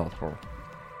这老头儿。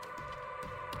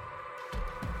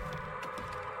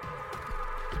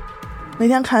那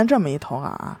天看这么一投稿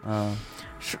啊，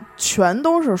是全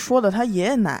都是说的他爷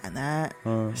爷奶奶，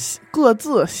各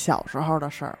自小时候的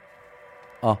事儿。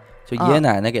哦，就爷爷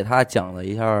奶奶给他讲了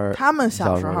一下他们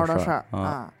小时候的事儿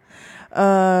啊。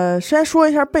先说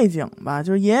一下背景吧，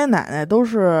就是爷爷奶奶都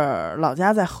是老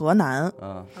家在河南，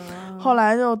后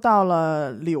来就到了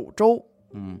柳州，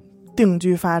定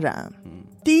居发展。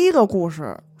第一个故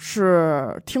事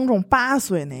是听众8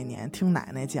岁那年听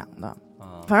奶奶讲的。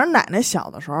反正奶奶小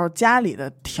的时候家里的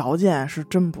条件是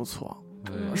真不错，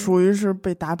属于是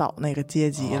被打倒那个阶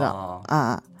级的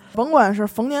甭管是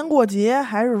逢年过节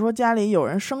还是说家里有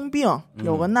人生病，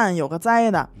有个难有个灾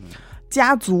的，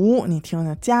家族你听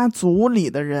听，家族里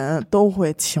的人都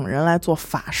会请人来做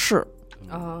法事。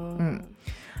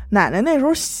奶奶那时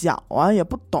候小啊，也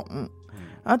不懂，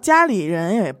然后家里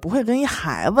人也不会跟一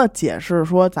孩子解释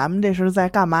说咱们这是在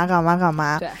干嘛干嘛干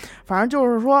嘛，对，反正就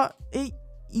是说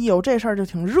一有这事儿就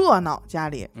挺热闹家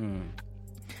里。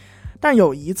但是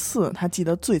有一次他记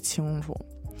得最清楚，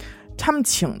他们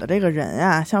请的这个人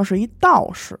啊，像是一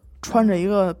道士，穿着一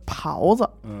个袍子。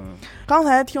刚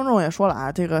才听众也说了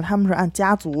啊，这个他们是按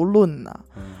家族论的，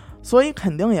所以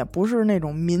肯定也不是那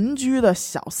种民居的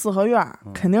小四合院，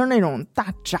肯定是那种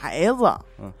大宅子。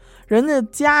人家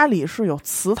家里是有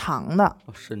祠堂的，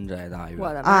深宅大院。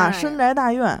我的妈呀，深宅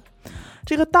大院。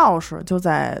这个道士就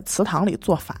在祠堂里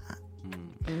做法。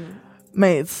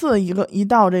每次一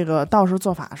到这个道士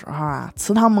做法的时候啊，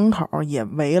祠堂门口也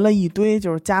围了一堆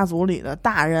就是家族里的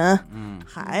大人、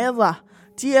孩子、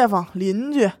街坊、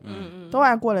邻居，都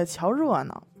爱过来瞧热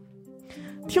闹。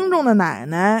听众的奶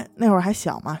奶那会儿还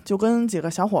小嘛，就跟几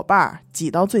个小伙伴挤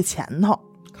到最前头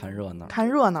看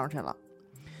热闹去了。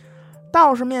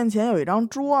道士面前有一张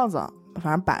桌子，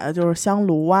反正摆的就是香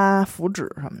炉啊、符纸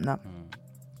什么的。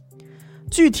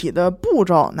具体的步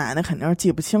骤奶奶肯定是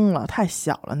记不清了，太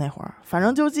小了那会儿，反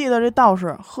正就记得这道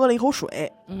士喝了一口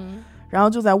水，然后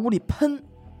就在屋里喷，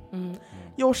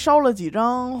又烧了几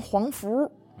张黄符，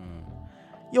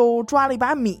又抓了一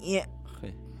把米，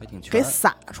还挺全，给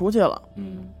撒出去了，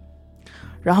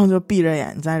然后就闭着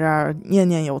眼在这儿念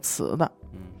念有词的。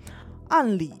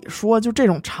按理说就这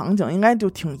种场景应该就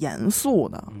挺严肃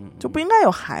的，就不应该有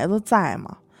孩子在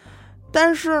嘛。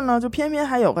但是呢，就偏偏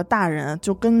还有个大人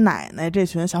就跟奶奶这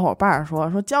群小伙伴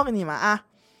说教给你们啊，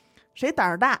谁胆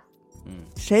儿大，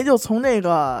谁就从这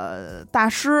个大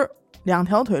师2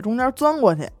条腿中间钻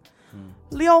过去，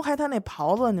撩开他那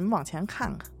袍子，你们往前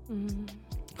看看。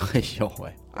哎呦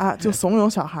喂啊，就怂恿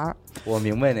小孩。我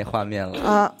明白那画面了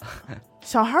啊，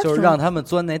小孩就是让他们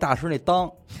钻那大师那裆，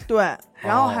对，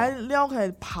然后还撩开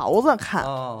袍子看。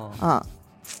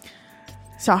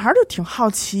小孩就挺好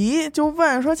奇，就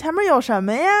问说前面有什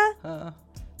么呀？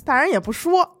大人也不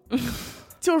说，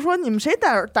就是说你们谁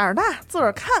胆儿大，自个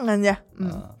儿看看去。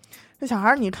这小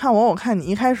孩你看我，我看你，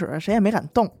一开始谁也没敢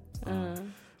动。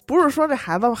不是说这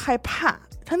孩子害怕，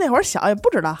他那会儿小也不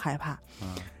知道害怕，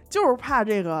就是怕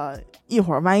这个一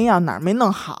会儿万一要哪儿没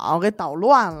弄好给捣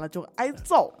乱了就挨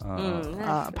揍。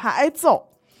怕挨揍。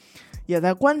也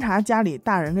在观察家里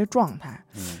大人这状态，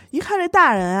一看这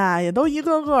大人啊，也都一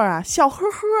个个啊笑呵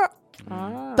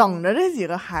呵，等着这几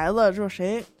个孩子就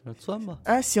谁钻吧，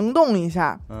行动一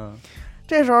下。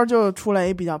这时候就出来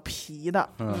一比较皮的，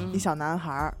一小男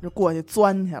孩就过去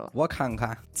钻去了，我看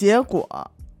看。结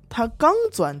果他刚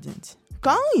钻进去，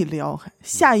刚一撩开，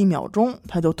下一秒钟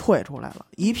他就退出来了，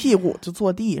一屁股就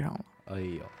坐地上了。哎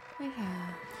呦，为啥？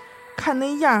看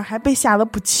那样还被吓得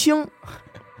不轻。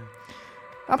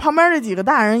然后旁边这几个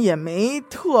大人也没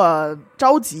特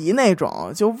着急那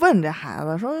种，就问这孩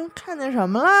子说看见什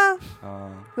么了？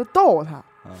就逗他。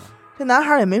这男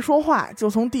孩也没说话，就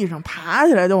从地上爬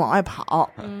起来就往外跑。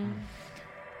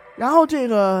然后这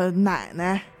个奶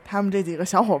奶他们这几个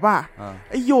小伙伴，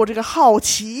哎呦这个好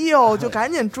奇哟，就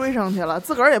赶紧追上去了，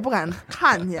自个儿也不敢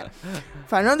看去，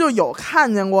反正就有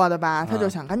看见过的吧，他就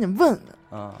想赶紧问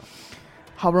问。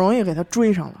好不容易给他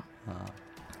追上了，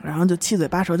然后就七嘴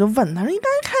八舌就问他说：“你刚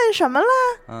才看见什么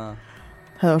了？”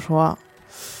他就说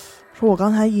我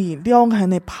刚才一撩开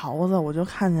那袍子，我就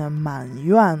看见满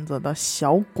院子的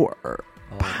小鬼儿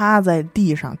趴在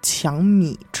地上抢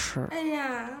米吃。哎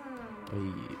呀，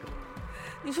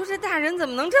你说这大人怎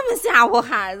么能这么吓唬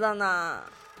孩子呢？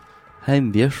哎，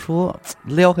你别说，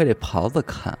撩开这袍子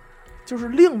看，就是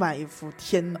另外一幅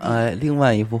天地，另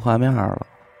外一幅画面了。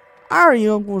二一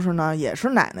个故事呢，也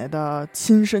是奶奶的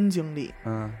亲身经历，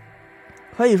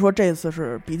可以说这次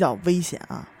是比较危险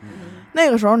啊。那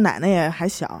个时候奶奶也还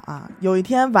小啊，有一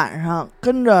天晚上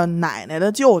跟着奶奶的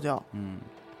舅舅，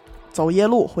走夜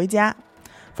路回家，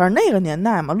反正那个年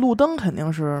代嘛，路灯肯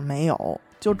定是没有，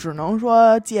就只能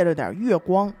说借着点月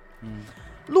光，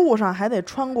路上还得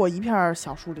穿过一片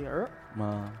小树林儿，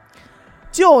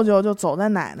舅舅就走在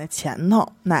奶奶前头，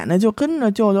奶奶就跟着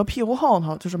舅舅屁股后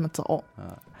头就这么走。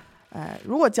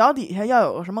如果脚底下要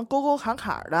有个什么沟沟坎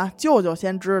坎的，舅舅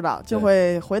先知道，就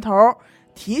会回头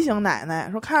提醒奶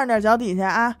奶说看着点脚底下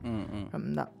啊，什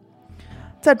么的。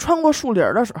在穿过树林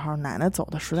的时候，奶奶走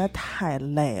的实在太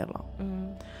累了，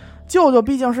舅舅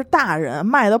毕竟是大人，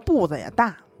迈的步子也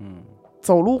大，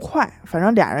走路快，反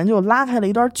正俩人就拉开了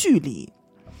一段距离。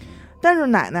但是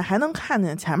奶奶还能看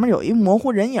见前面有一模糊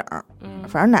人影，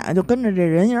反正奶奶就跟着这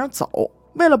人影走。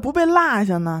为了不被落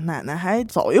下呢，奶奶还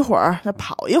走一会儿，再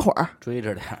跑一会儿，追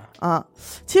着点啊。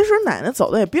其实奶奶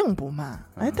走的也并不慢，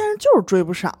但是就是追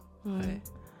不上。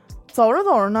走着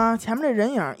走着呢，前面这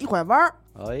人影一拐弯，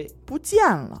不见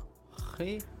了。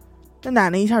这奶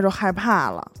奶一下就害怕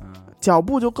了，脚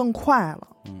步就更快了。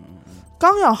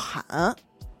刚要喊，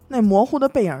那模糊的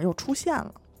背影又出现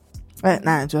了。奶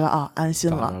奶觉得安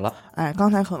心了。刚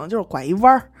才可能就是拐一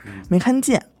弯，没看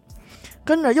见，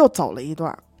跟着又走了一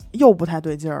段。又不太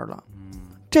对劲儿了，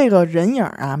这个人影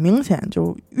啊，明显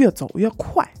就越走越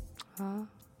快啊。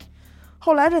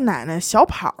后来这奶奶小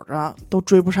跑着都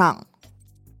追不上，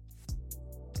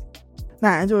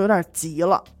奶奶就有点急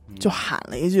了，就喊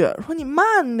了一句说：“你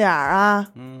慢点啊！”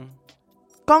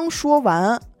刚说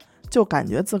完，就感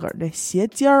觉自个儿这鞋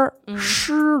尖儿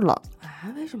湿了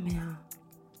为什么呀？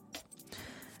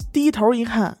低头一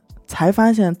看，才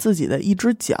发现自己的一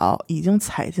只脚已经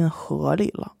踩进河里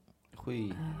了。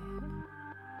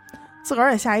自个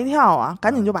儿也吓一跳啊，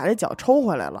赶紧就把这脚抽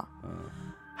回来了。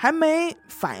还没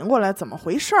反应过来怎么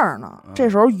回事呢，这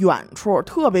时候远处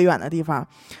特别远的地方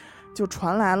就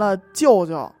传来了舅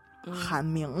舅喊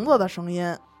名字的声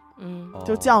音，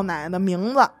就叫奶奶的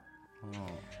名字，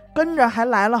跟着还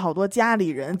来了好多家里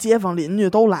人、街坊邻居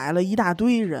都来了一大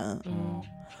堆人。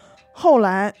后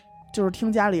来就是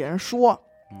听家里人说，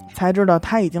才知道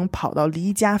他已经跑到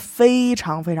离家非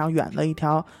常非常远的一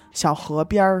条小河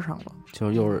边上了，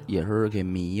就是也是给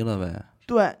迷了呗。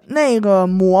对，那个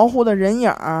模糊的人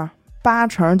影八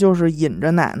成就是引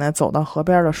着奶奶走到河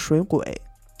边的水鬼。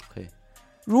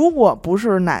如果不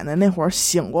是奶奶那会儿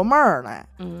醒过闷儿来，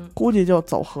估计就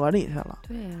走河里去了。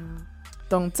对呀，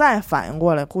等再反应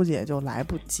过来，估计也就来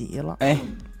不及了。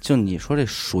就你说这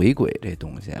水鬼这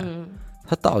东西，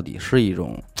它到底是一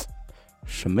种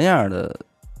什么样的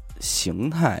形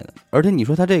态的？而且你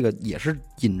说它这个也是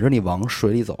引着你往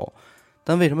水里走，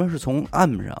但为什么是从岸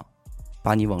上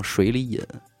把你往水里引？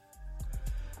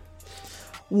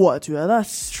我觉得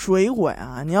水鬼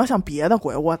啊，你要像别的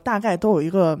鬼，我大概都有一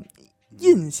个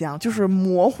印象，就是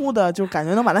模糊的，就感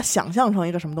觉能把它想象成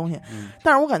一个什么东西。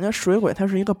但是我感觉水鬼它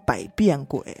是一个百变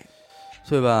鬼，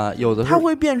对吧？有的它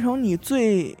会变成你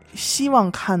最希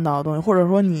望看到的东西，或者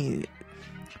说你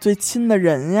最亲的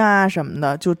人呀什么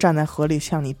的，就站在河里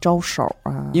向你招手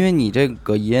啊。因为你这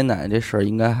个爷爷奶奶这事儿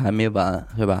应该还没完，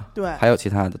对吧？对，还有其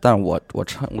他的。但是我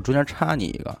中间插你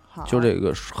一个，就这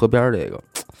个河边这个，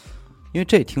因为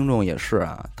这听众也是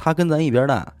啊，他跟咱一边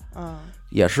大，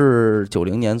也是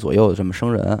90年左右的这么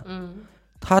生人，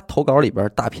他投稿里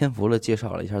边大篇幅的介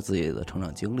绍了一下自己的成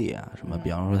长经历啊，什么，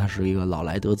比方说他是一个老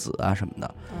来得子啊什么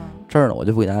的。这儿呢，我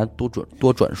就不给大家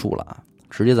多转述了啊。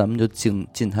直接咱们就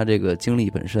进他这个经历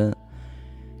本身。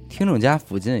听众家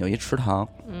附近有一池塘，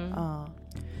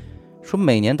说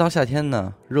每年到夏天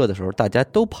呢，热的时候大家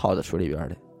都泡在水里边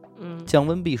去，降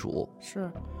温避暑。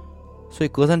是，所以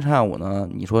隔三差五呢，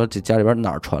你说这家里边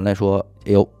哪儿传来说，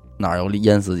哎呦哪儿又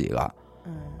淹死几个，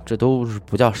这都是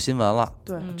不叫新闻了。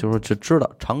对，就是这知道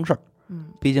常事儿。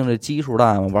毕竟这基数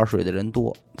大嘛，玩水的人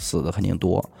多，死的肯定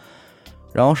多。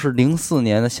然后是04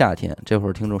年的夏天，这会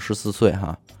儿听众14岁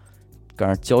哈。赶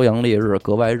上骄阳烈日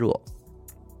格外热，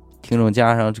听众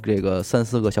加上这个3、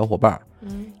4个小伙伴，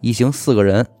一行4个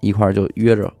人一块就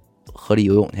约着河里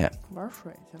游泳去玩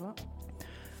水去了。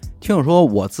听我说，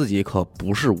我自己可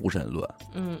不是无神论，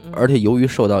而且由于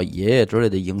受到爷爷之类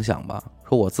的影响吧，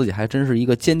说我自己还真是一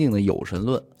个坚定的有神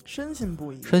论，深信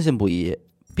不疑，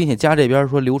并且家这边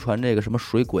说流传这个什么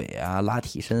水鬼啊、拉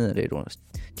替身啊这种，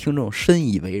听众深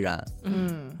以为然，知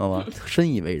道吗？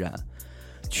深以为然。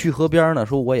去河边呢，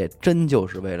说我也真就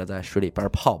是为了在水里边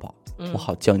泡泡，我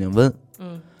好降降温，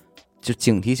就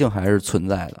警惕性还是存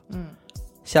在的。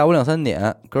下午2、3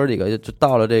点，哥几个就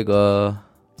到了这个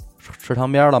池塘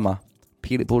边了嘛，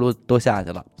噼里扑噜都下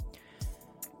去了。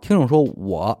听众说，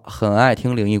我很爱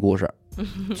听灵异故事，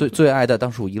最爱的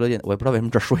当属娱乐电台，我也不知道为什么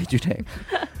这说一句这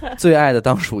个，最爱的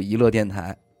当属娱乐电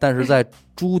台。但是在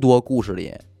诸多故事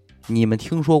里，你们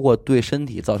听说过对身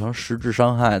体造成实质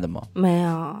伤害的吗？没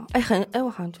有。我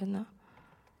好像真的，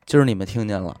今儿你们听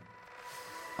见了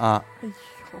啊！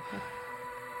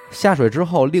下水之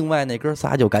后，另外那哥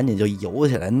仨就赶紧就游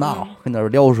起来闹，跟那儿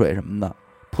撩水什么的，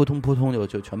扑通扑通就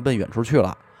全奔远处去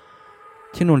了。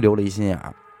听众留了一心眼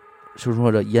儿，就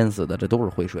说这淹死的这都是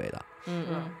会水的。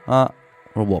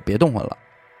我说我别动换了，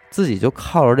自己就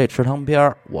靠着这池塘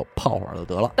边我泡会儿就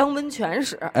得了，当温泉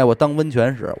使。我当温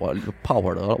泉使，我泡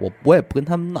会儿得了，我也不跟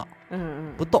他们闹，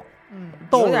不斗，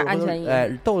斗有点安全意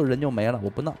识，斗人就没了，我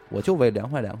不闹，我就为凉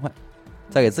快，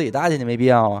再给自己搭进去没必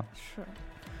要啊。是，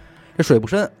这水不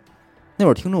深。那会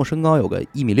儿听众身高有个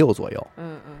1.6米左右，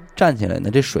站起来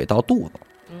呢，这水到肚子，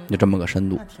就这么个深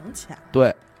度，那挺浅。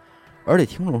对，而且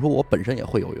听众说我本身也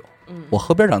会游泳，我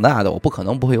河边长大的，我不可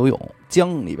能不会游泳，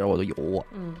江里边我都游过。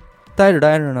待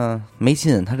着呢，没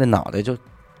劲，他这脑袋就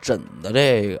枕在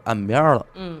这个岸边了，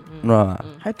你知道吧？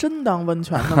还真当温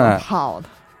泉那么泡的，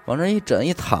往这一枕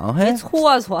一躺，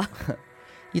搓搓。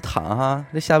一躺哈，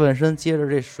这下半身接着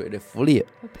这水这浮力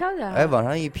飘起来，往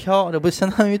上一飘，这不相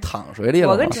当于躺水里了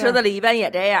吗？我跟池子里一般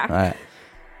也这样，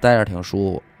待着挺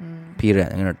舒服，闭着眼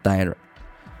睛在那待着。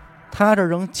他这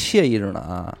正惬意着呢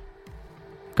啊，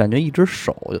感觉一只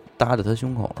手就搭在他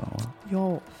胸口上了，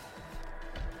哟，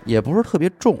也不是特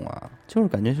别重啊，就是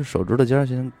感觉就手指头尖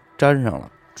先粘上了，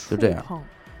就这样。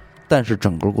但是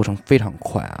整个过程非常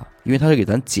快啊，因为他是给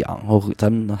咱讲，他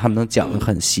们能讲得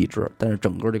很细致，但是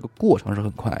整个这个过程是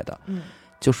很快的。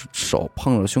就是手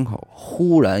碰着胸口，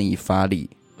忽然一发力，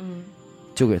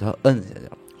就给他摁下去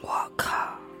了。我靠，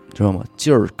知道吗？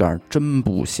劲儿感真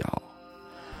不小。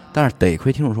但是得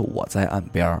亏听众说我在岸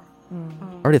边，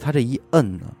而且他这一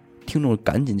摁呢，听众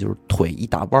赶紧就是腿一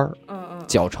大弯，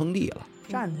脚撑地了，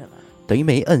站起来。等于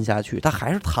没摁下去，他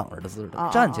还是躺着的姿势，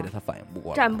站起来他反应不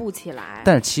过来，站不起来。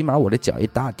但是起码我这脚一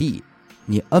打地，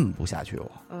你摁不下去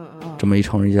我，这么一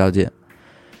撑一较劲，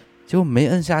结果没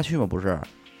摁下去嘛，不是，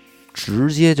直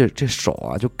接这手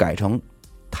啊就改成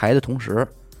抬的同时，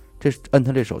这摁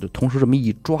他这手就同时这么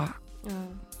一抓，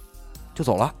就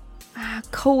走了啊，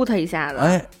抠他一下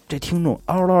子，这听众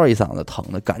嗷嗷一嗓子疼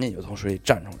的，赶紧就从水里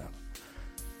站出来了。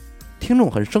听众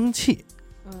很生气，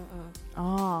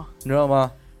你知道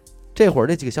吗？这会儿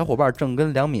这几个小伙伴正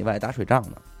跟2米外打水仗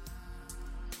呢，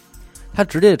他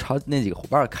直接朝那几个伙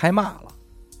伴开骂了，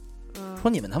说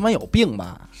你们他妈有病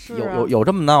吧？有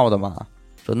这么闹的吗？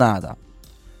说那的，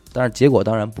但是结果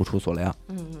当然不出所料，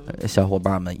小伙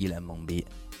伴们一脸懵逼，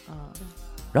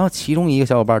然后其中一个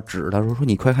小伙伴指着他说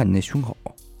你快看你那胸口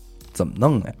怎么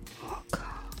弄的呀？我靠！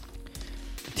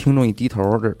听众一低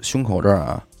头，这胸口这儿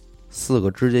啊4个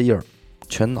指甲印儿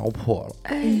全挠破了，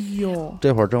哎呦！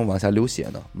这会儿正往下流血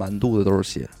呢，满肚子都是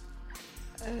血，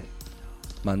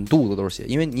满肚子都是血。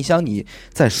因为你想你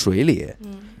在水里，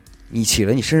你起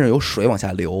来你身上有水往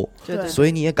下流，所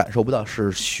以你也感受不到是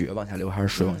血往下流还是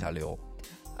水往下流。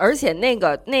而且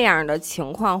那样的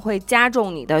情况会加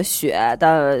重你的血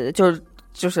的，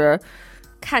就是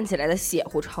看起来的血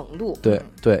乎程度。对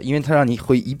对，因为它让你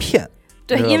会一片。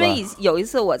对，因为有一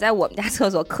次我在我们家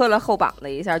厕所磕了后膀子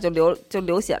一下，就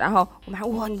流血，然后我妈说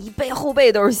哇，你后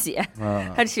背都是血。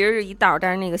它其实是一道，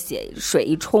但是那个水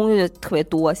一冲就特别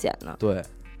多，显得。对，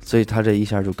所以他这一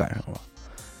下就赶上了。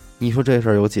你说这事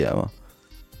儿有解吗？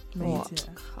没解，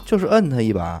就是摁他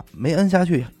一把，没摁下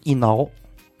去，一挠。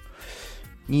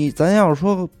咱要是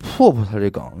说破他这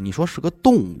梗，你说是个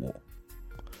动物，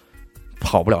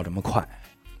跑不了这么快，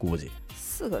估计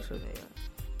4个是这个。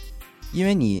因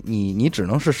为你只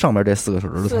能是上面这4个手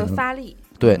指头才能发力，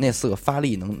对，那4个发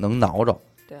力能挠着。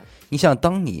对，你像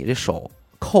当你这手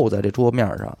扣在这桌面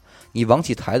上，你往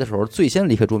起抬的时候，最先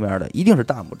离开桌面的一定是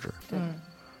大拇指。对，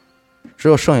只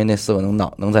有剩下那4个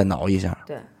能再挠一下。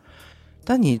对，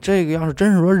但你这个要是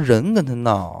真是说人跟他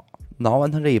挠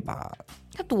完他这一把，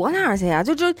他躲哪儿去呀？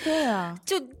对呀，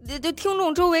就听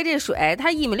众周围这水，他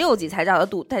1.6米几才造的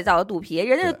肚皮，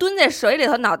人家蹲在水里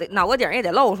头，脑瓜顶也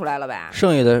得露出来了呗。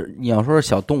剩下的你要说是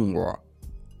小动物，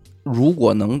如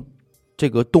果能这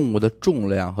个动物的重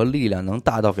量和力量能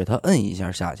大到给它摁一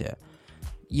下下去，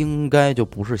应该就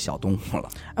不是小动物了。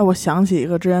哎，我想起一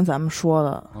个之前咱们说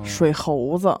的水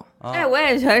猴子。哎，我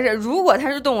也觉得是，如果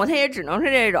它是动物，它也只能是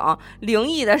这种灵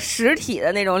异的实体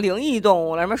的那种灵异动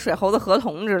物了，什么水猴子、河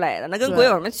童之类的，那跟鬼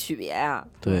有什么区别啊？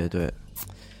对对，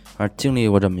反正经历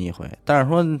过这么一回，但是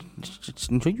说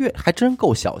你说还真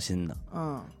够小心的。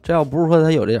这要不是说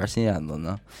他有这点心眼子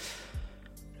呢，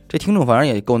这听众反正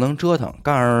也够能折腾。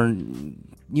告诉，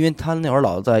因为他那会儿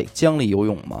老在江里游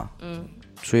泳嘛，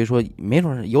所以说没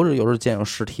准有时见有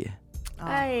尸体，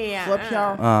哎呀，河漂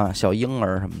啊，小婴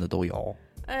儿什么的都有。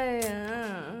哎呀，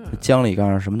江里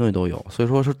干什么东西都有，所以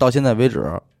说是到现在为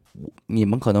止，你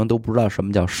们可能都不知道什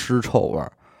么叫尸臭味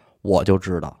儿，我就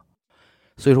知道。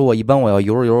所以说我一般我要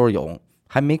游着泳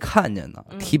还没看见呢，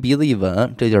提鼻子一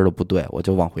闻，这劲儿就不对，我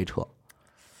就往回撤。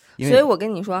所以我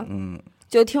跟你说，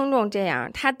就听众这样，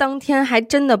他当天还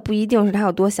真的不一定是他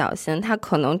有多小心，他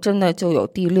可能真的就有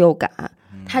第六感。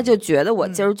他就觉得我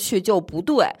今儿去就不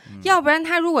对，要不然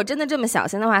他如果真的这么小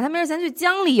心的话，他没事咱去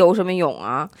江里游什么泳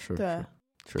啊？是，对，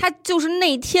他就是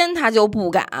那天他就不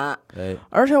敢。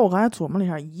而且我刚才琢磨了一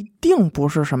下，一定不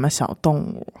是什么小动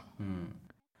物。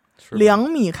2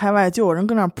米开外就有人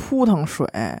跟那扑腾水。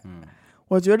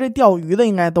我觉得这钓鱼的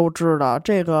应该都知道，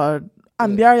这个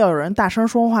岸边要有人大声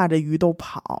说话，这鱼都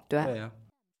跑。对呀。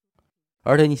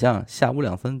而且你想想，下午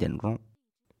2、3点钟，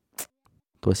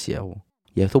多邪乎。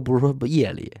也都不是说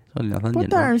夜里，就2、3点钟。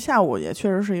但是下午也确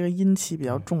实是一个阴气比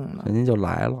较重的，人家就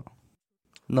来了，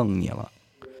弄你了。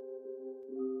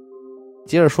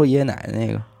接着说爷爷奶奶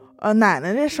那个，奶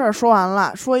奶这事儿说完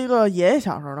了，说一个爷爷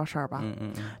小时候的事儿吧。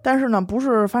但是呢，不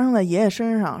是发生在爷爷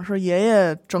身上，是爷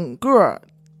爷整个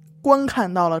观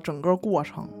看到了整个过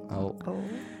程。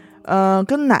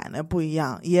跟奶奶不一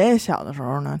样，爷爷小的时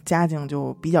候呢，家境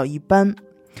就比较一般，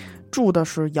住的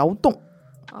是窑洞。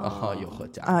有何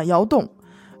家窑洞。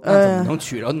那怎么能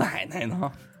娶着奶奶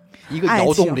呢？一个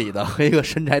窑洞里的和一个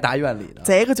深宅大院里的，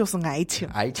这个就是爱情。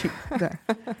对，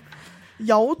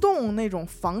窑洞那种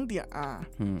房顶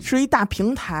是一大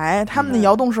平台，他们的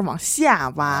窑洞是往下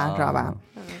挖，知道吧？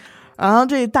然后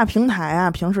这大平台啊，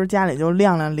平时家里就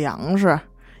晾晾粮食、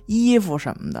衣服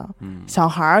什么的，小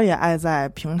孩也爱在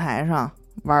平台上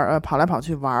玩，跑来跑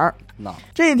去玩。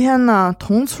这一天呢，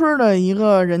同村的一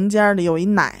个人家里有一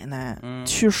奶奶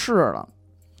去世了，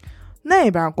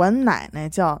那边管奶奶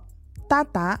叫达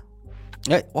达。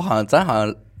哎，咱好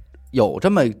像有这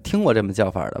么听过这么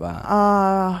叫法的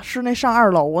吧？是那上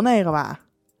2楼那个吧？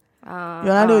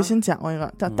原来刘雨欣讲过一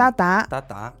个叫达达。达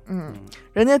达，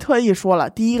人家特意说了，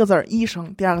第一个字1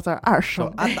声，第2个字2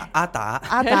声。阿达。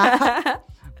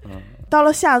到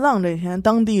了下葬这天，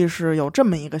当地是有这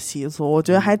么一个习俗，我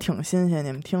觉得还挺新鲜，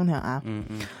你们听听啊。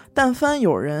但凡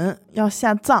有人要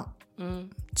下葬，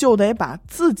就得把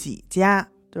自己家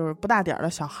就是不大点的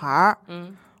小孩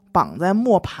绑在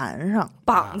磨盘上，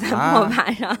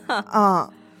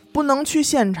不能去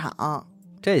现场。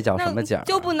这叫什么讲？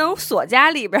就不能锁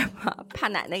家里边吗？怕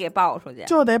奶奶给抱出去，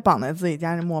就得绑在自己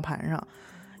家这磨盘上。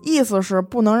意思是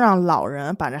不能让老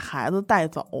人把这孩子带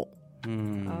走。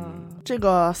这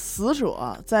个死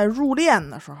者在入殓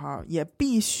的时候也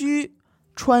必须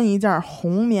穿一件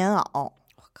红棉袄，我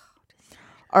靠，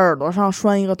耳朵上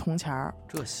拴一个铜钱儿。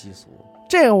这习俗，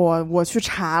这个我去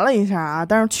查了一下啊，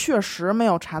但是确实没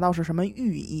有查到是什么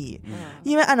寓意。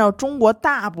因为按照中国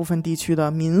大部分地区的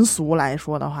民俗来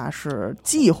说的话，是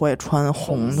忌讳穿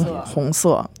红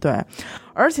色，对。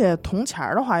而且铜钱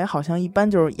儿的话，也好像一般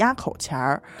就是压口钱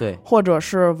儿，对，或者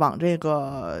是往这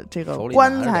个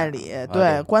棺材里，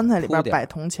对，棺材里边摆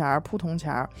铜钱儿、铺铜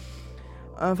钱儿。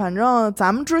反正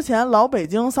咱们之前老北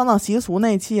京丧葬习俗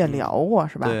那期也聊过，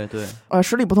是吧？对对。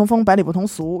十里不同风，百里不同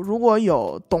俗。如果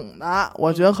有懂的，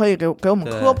我觉得可以给我们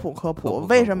科普，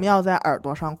为什么要在耳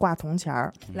朵上挂铜钱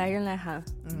儿？来人来函。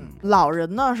老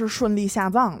人呢是顺利下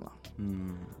葬了。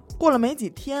过了没几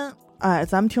天，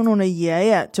咱们听众这爷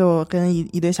爷就跟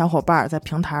一堆小伙伴在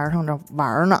平台上这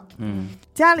玩呢。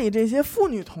家里这些妇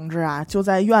女同志啊，就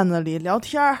在院子里聊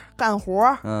天干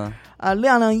活。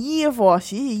晾晾衣服，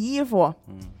洗洗衣服。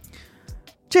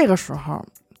这个时候，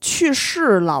去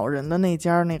世老人的那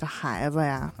家那个孩子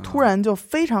呀，突然就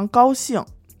非常高兴，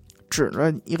指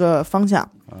着一个方向，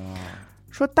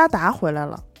说：“达达回来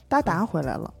了，达达回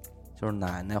来了。”就是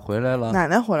奶奶回来了。奶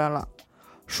奶回来了。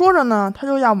说着呢，他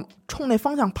就要冲那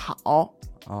方向跑。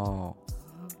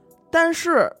但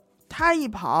是他一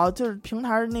跑，就是平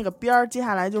台那个边儿，接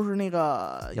下来就是那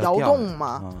个窑洞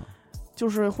嘛。就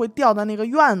是会掉到那个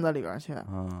院子里边去，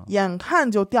眼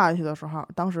看就掉下去的时候，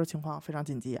当时情况非常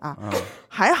紧急啊，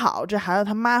还好这孩子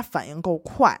他妈反应够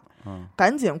快，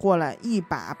赶紧过来一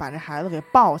把把这孩子给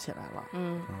抱起来了，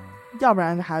要不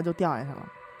然这孩子就掉下去了。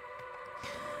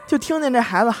就听见这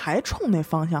孩子还冲那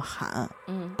方向喊，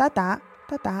哒哒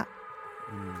哒哒。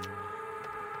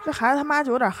这孩子他妈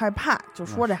就有点害怕，就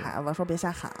说这孩子说别瞎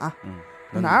喊啊，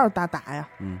哪有哒哒呀？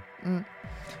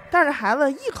但是这孩子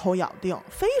一口咬定，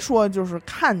非说就是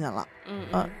看见了，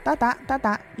哒哒哒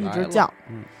哒一直叫。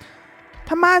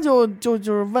他妈就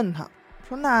是问他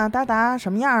说那哒哒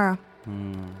什么样啊？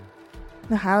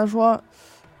那孩子说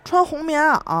穿红棉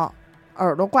袄，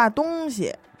耳朵挂东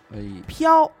西，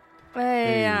飘。哎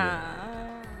呀，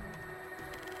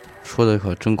说的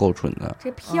可真够准的。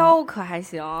这飘可还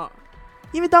行，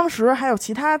因为当时还有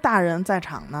其他大人在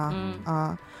场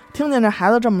呢。听见这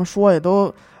孩子这么说，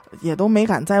也都没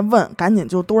敢再问，赶紧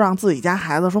就都让自己家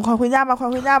孩子说快回家吧，快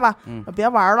回家吧，别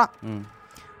玩了。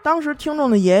当时听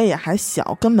众的爷爷也还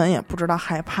小，根本也不知道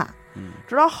害怕。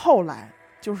直到后来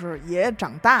就是爷爷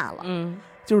长大了，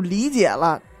就是理解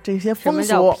了这些风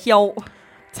俗，飘，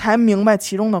才明白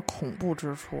其中的恐怖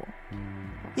之处。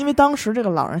因为当时这个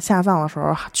老人下葬的时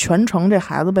候，全程这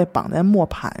孩子被绑在磨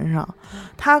盘上，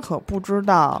他可不知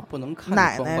道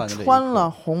奶奶穿了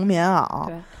红棉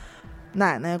袄，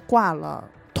奶奶挂了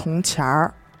铜钱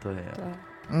儿。对，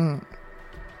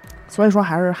所以说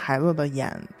还是孩子的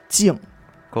眼睛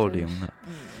够灵的。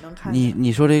能看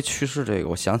你说这去世这个，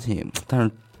我想起，但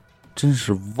是真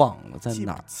是忘了在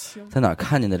哪儿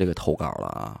看见的这个投稿了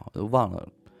啊，我都忘了，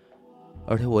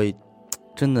而且我也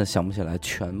真的想不起来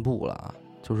全部了啊。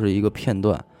就是一个片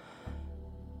段，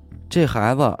这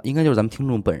孩子应该就是咱们听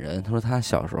众本人。他说他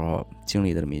小时候经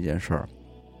历的这么一件事儿，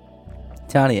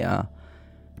家里啊，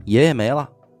爷爷没了，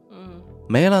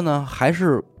没了呢，还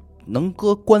是能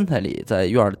搁棺材里在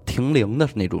院儿停灵的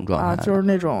那种状态就是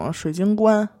那种水晶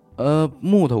棺，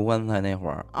木头棺材那会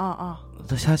儿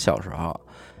他小时候，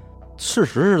事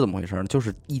实是怎么回事呢？就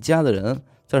是一家子人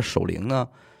在守灵呢，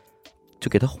就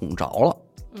给他哄着了，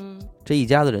这一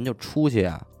家子人就出去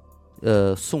啊。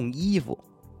送衣服，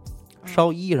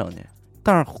烧衣裳去，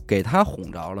但是给他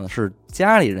哄着了，是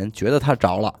家里人觉得他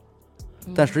着了，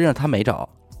但实际上他没着，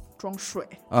装睡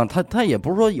啊，他也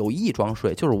不是说有意装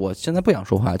睡，就是我现在不想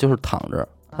说话，就是躺着，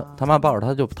他妈抱着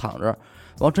他就躺着，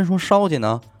然后真说烧去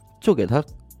呢，就给他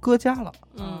搁家了，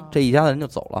这一家子人就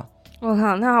走了。我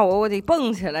靠，那我得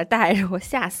蹦起来带着，我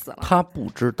吓死了。他不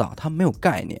知道，他没有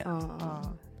概念，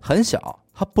很小，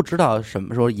他不知道什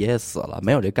么时候爷爷死了，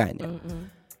没有这概念。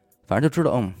反正就知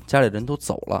道，家里人都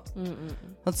走了。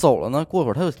他走了呢，过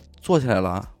会儿他就坐起来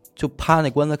了，就趴那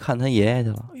棺材看他爷爷去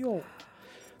了。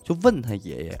就问他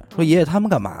爷爷说：“爷爷，他们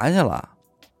干嘛去了？”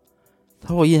他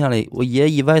说：“我印象里，我爷爷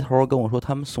一歪头跟我说，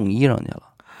他们送衣裳去了。”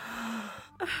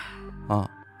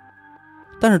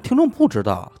但是听众不知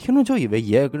道，听众就以为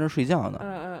爷爷跟着睡觉呢。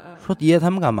说爷爷他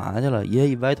们干嘛去了？爷爷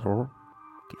一歪头，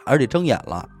而且睁眼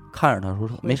了，看着他说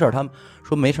没事，他们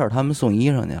说没事，他们送衣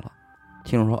裳去了。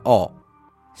听众说：“哦。”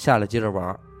下来接着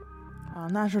玩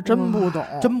那是真不懂，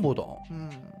真不懂。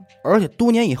而且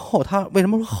多年以后，他为什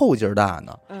么说后劲儿大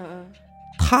呢？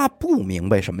他不明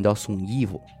白什么叫送衣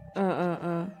服。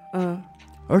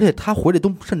而且他回来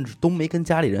甚至都没跟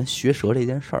家里人学舌这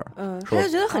件事儿。他就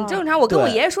觉得很正常。我跟我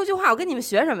爷爷说句话，我跟你们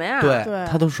学什么呀？对，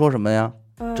他都说什么呀？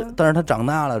但是他长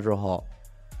大了之后，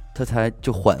他才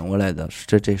就缓过来的。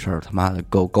这事儿他妈的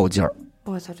够劲儿。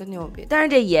我操，真牛逼！但是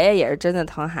这爷爷也是真的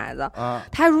疼孩子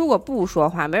他如果不说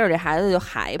话，没准这孩子就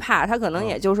害怕，他可能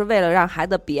也就是为了让孩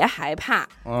子别害怕。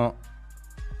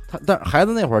但是孩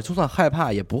子那会儿就算害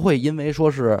怕，也不会因为说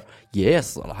是爷爷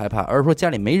死了害怕，而是说家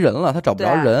里没人了，他找不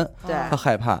着人，他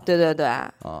害怕。对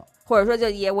或者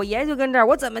说我爷爷就跟这儿，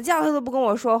我怎么叫他都不跟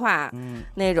我说话，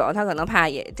那种他可能怕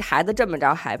孩子这么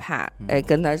着害怕，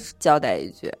跟他交代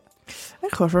一句。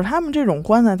可是他们这种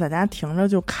棺材在家停着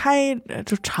就开着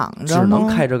就敞着，只能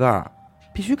开着盖，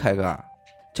必须开盖。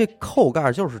这扣盖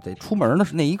就是得出门的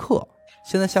那一刻，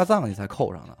现在下葬你才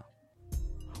扣上的。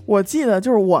我记得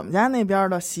就是我们家那边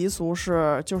的习俗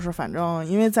是，就是反正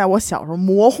因为在我小时候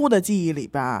模糊的记忆里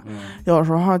边，有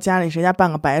时候家里谁家办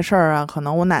个白事儿啊，可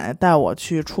能我奶奶带我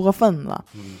去出个份子，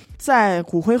在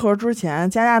骨灰盒之前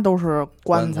家家都是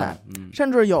棺材，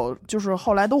甚至有就是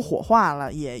后来都火化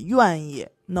了也愿意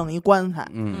弄一棺材，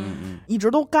一直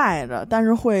都盖着，但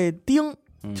是会钉，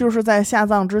就是在下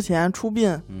葬之前出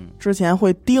殡之前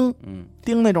会钉，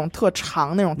钉那种特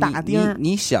长那种大钉。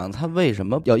你想他为什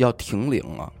么要停灵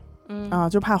啊？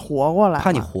就怕活过来，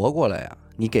怕你活过来呀！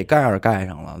你给盖儿盖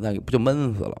上了，那不就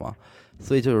闷死了吗？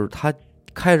所以就是他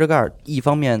开着盖儿，一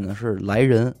方面呢是来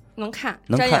人能看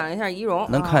瞻仰一下仪容，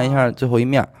能看一下最后一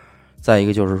面；再一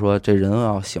个就是说这人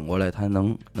要醒过来，他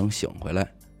能醒回来。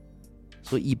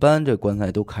所以一般这棺材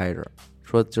都开着，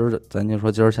说咱就说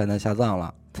今儿现在下葬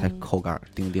了才扣杆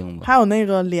钉钉子。还有那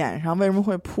个脸上为什么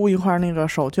会铺一块那个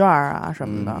手绢啊什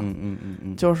么的？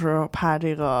就是怕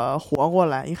这个活过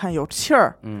来，一看有气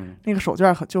儿，那个手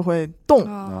绢就会动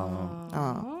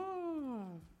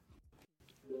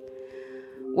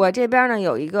我这边呢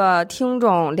有一个听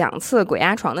众2次鬼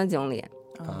压床的经历。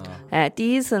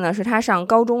第一次呢是他上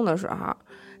高中的时候，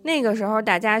那个时候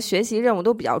大家学习任务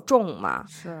都比较重嘛，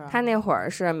是他那会儿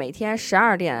是每天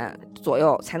12点左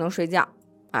右才能睡觉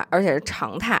而且是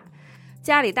常态。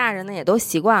家里大人呢也都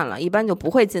习惯了，一般就不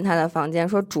会进他的房间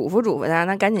说嘱咐他，让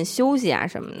他赶紧休息啊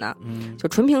什么的，就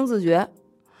纯凭自觉。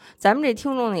咱们这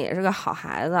听众呢也是个好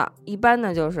孩子，一般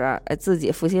呢就是自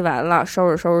己复习完了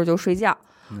收拾就睡觉，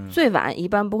最晚一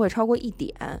般不会超过1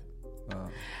点。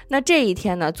那这一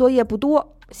天呢作业不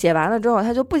多，写完了之后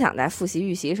他就不想再复习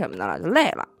预习什么的了，就累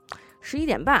了。11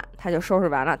点半他就收拾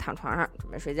完了，躺床上准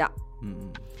备睡觉。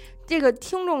这个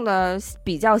听众的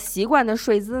比较习惯的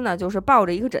睡姿呢，就是抱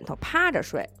着一个枕头趴着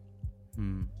睡。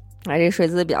这睡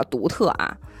姿比较独特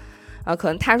啊。可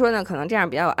能他说呢，可能这样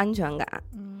比较有安全感。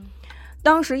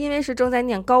当时因为是正在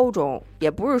念高中，也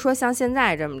不是说像现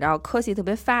在这么着科技特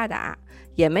别发达，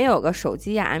也没有个手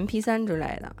机MP3 之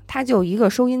类的，他就一个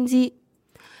收音机。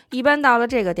一般到了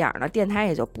这个点呢，电台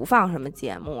也就不放什么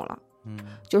节目了，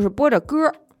就是播着歌。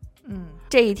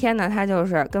这一天呢，他就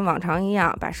是跟往常一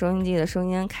样，把收音机的声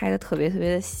音开得特别特别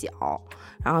的小，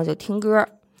然后就听歌。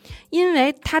因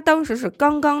为他当时是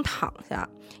刚刚躺下，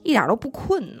一点都不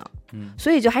困呢，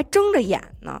所以就还睁着眼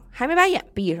呢，还没把眼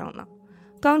闭上呢。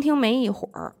刚听没一会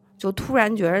儿，就突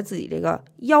然觉得自己这个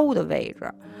腰的位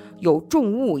置有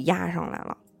重物压上来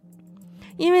了。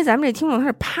因为咱们这听众他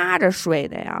是趴着睡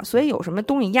的呀，所以有什么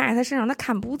东西压在他身上他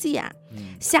看不见，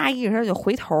下意识他就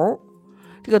回头，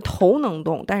这个头能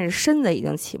动，但是身子已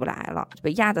经起不来了，就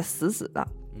被压得死死的。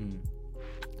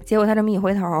结果他这么一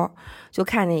回头，就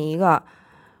看见一个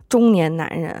中年男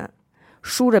人，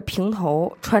梳着平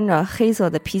头，穿着黑色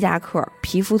的皮夹克，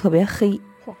皮肤特别黑，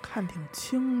我看挺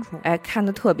清楚，看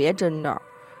得特别真正。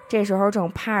这时候正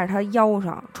趴着他腰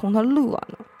上冲他乐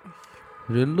呢。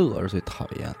这乐是最讨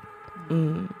厌的。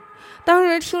当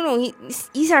时听众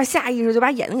一下下意识就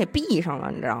把眼睛给闭上了，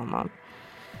你知道吗？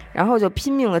然后就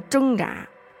拼命的挣扎。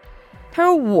他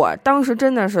说我当时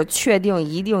真的是确定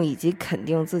一定以及肯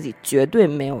定自己绝对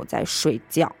没有在睡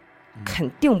觉，肯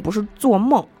定不是做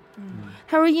梦。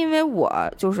他说因为我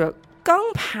就是刚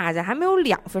趴下还没有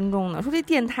2分钟呢，说这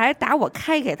电台打我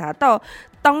开给他，到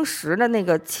当时的那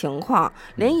个情况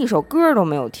连一首歌都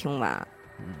没有听完。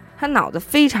他脑子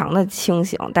非常的清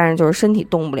醒，但是就是身体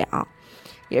动不了，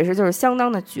也是就是相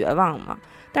当的绝望嘛。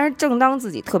但是正当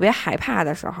自己特别害怕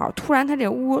的时候，突然他这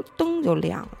屋灯就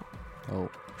亮了。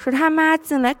是他妈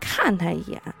进来看他一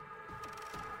眼，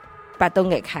把灯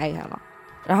给开了，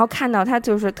然后看到他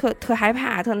就是特害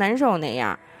怕特难受那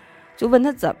样，就问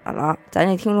他怎么了。咱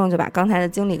这听众就把刚才的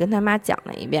经历跟他妈讲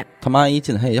了一遍。他妈一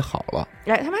进来也好了，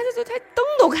他妈就他灯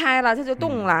都开了，他就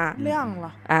动了，亮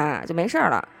了就没事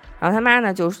了。然后他妈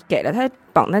呢就给了他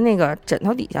绑在那个枕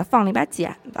头底下放了一把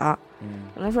剪子，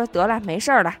跟他说得了没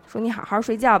事了，说你好好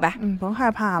睡觉吧，甭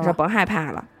害怕了，说甭害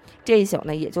怕了。这一宿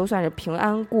呢也就算是平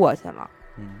安过去了。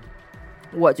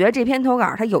我觉得这篇投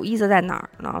稿它有意思在哪儿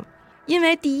呢？因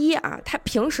为第一他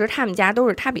平时他们家都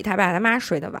是他比他爸他妈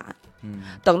睡得晚，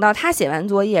等到他写完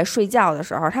作业睡觉的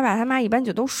时候，他爸他妈一般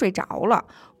就都睡着了，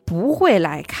不会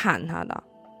来看他的。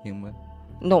明白？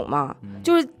你懂吗？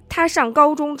就是他上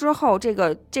高中之后，这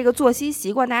个作息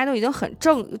习惯大家都已经很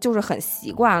就是很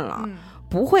习惯了，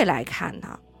不会来看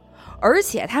他。而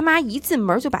且他妈一进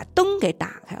门就把灯给打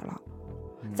开了。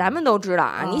咱们都知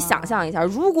道你想象一下，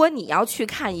如果你要去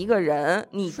看一个人，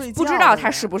你不知道他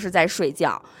是不是在睡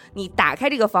觉，你打开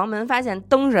这个房门发现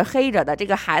灯是黑着的，这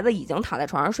个孩子已经躺在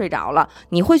床上睡着了，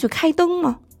你会去开灯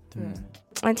吗？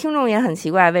听众也很奇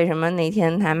怪，为什么那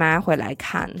天他妈会来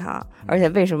看他，而且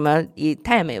为什么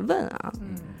他也没问啊。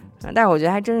但是我觉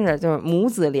得还真是就是母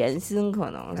子连心，可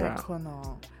能是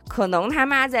可能他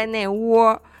妈在那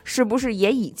屋是不是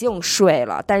也已经睡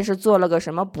了，但是做了个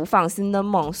什么不放心的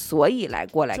梦，所以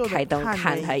过来开灯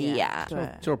看他一眼。对，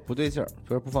就是不对劲儿，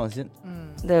就是不放心。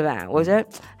对吧？我觉得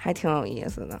还挺有意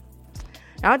思的。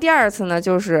然后第二次呢，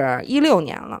就是16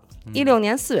年了，16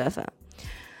年4月份，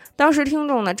当时听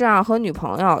众呢正要和女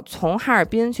朋友从哈尔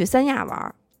滨去三亚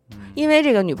玩，因为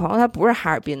这个女朋友她不是哈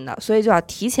尔滨的，所以就要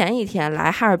提前1天来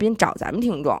哈尔滨找咱们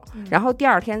听众，然后第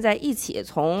2天再一起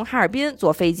从哈尔滨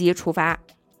坐飞机出发。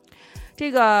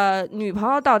这个女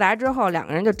朋友到达之后，2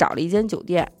个人就找了一间酒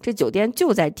店，这酒店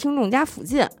就在听众家附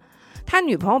近。他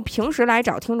女朋友平时来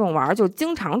找听众玩，就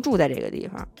经常住在这个地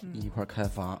方，一块开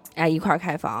房。一块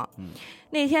开房。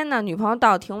那天呢，女朋友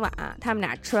到挺晚，他们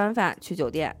俩吃完饭去酒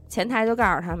店，前台就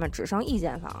告诉他们只剩1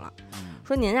间房了，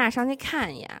说您啊上去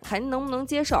看一眼，看您能不能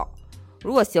接受。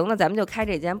如果行了，咱们就开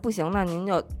这间；不行呢，您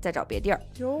就再找别地儿。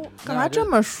哟，干嘛这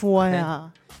么说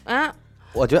呀？啊，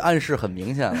我觉得暗示很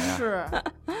明显了呀。是，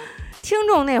听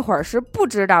众那会儿是不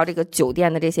知道这个酒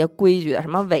店的这些规矩的，什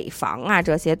么尾房啊，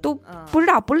这些都不知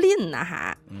道，不吝呢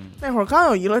还。那会儿刚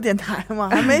有娱乐电台嘛，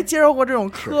还没接受过这种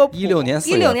科普。16年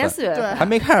4月份，还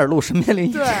没开始录《神秘灵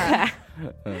异事件》。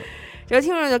这个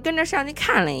听众就跟着上去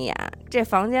看了一眼，这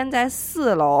房间在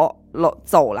4楼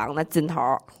走廊的尽头，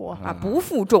啊，不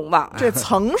负众望，这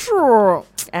层数，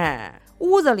哎，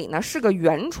屋子里呢是个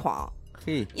圆床。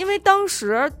因为当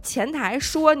时前台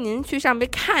说您去上边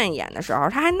看一眼的时候，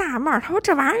他还纳闷，他说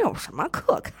这玩意儿有什么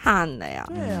可看的呀？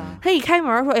对呀，他一开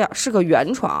门说，哎呀，是个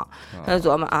圆床，他就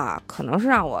琢磨啊，可能是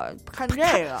让我看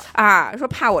这个啊，说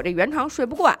怕我这圆床睡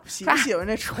不惯，喜不喜欢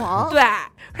这床？对，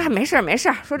说没事没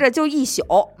事，说这就一宿，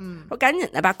说赶紧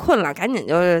的吧，困了赶紧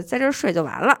就在这睡就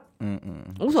完了，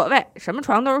无所谓，什么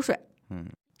床都是睡，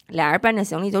俩人搬着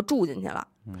行李就住进去了。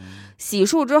洗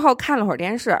漱之后看了会儿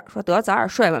电视，说得早点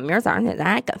睡吧，明儿早上起来咱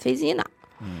还赶飞机呢。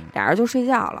俩人就睡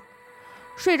觉了。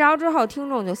睡着之后，听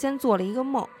众就先做了一个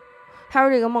梦，他说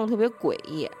这个梦特别诡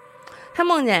异。他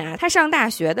梦见啊，他上大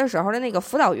学的时候的那个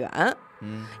辅导员，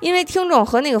因为听众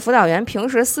和那个辅导员平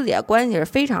时私底下关系是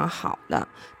非常好的，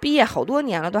毕业好多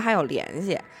年了都还有联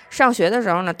系。上学的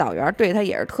时候呢，导员对他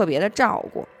也是特别的照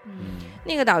顾。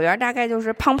那个导员大概就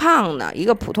是胖胖的一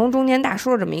个普通中年大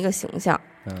叔这么一个形象。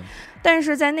但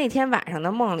是在那天晚上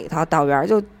的梦里头，导员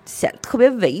就显特别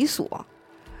猥琐。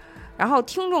然后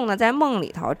听众呢，在梦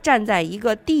里头站在一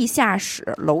个地下室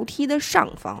楼梯的上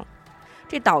方，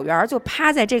这导员就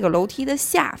趴在这个楼梯的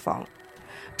下方，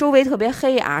周围特别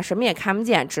黑啊，什么也看不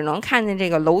见，只能看见这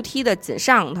个楼梯的紧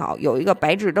上头有一个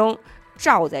白炽灯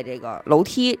照在这个楼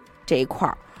梯这一块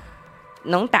儿，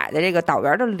能打在这个导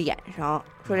员的脸上。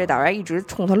说这导员一直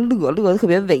冲他乐得特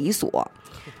别猥琐，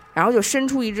然后就伸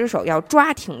出一只手要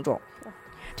抓听众。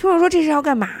听众说这是要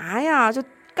干嘛呀？就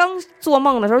刚做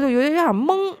梦的时候就有点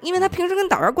懵，因为他平时跟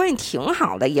导员关系挺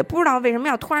好的，也不知道为什么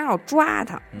要突然要抓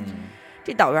他。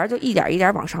这导员就一点一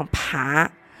点往上爬，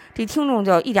这听众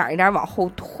就一点一点往后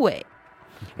退，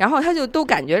然后他就都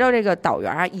感觉到这个导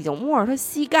员已经摸着他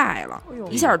膝盖了，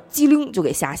一下机灵就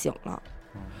给吓醒了。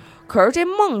可是这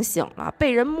梦醒了，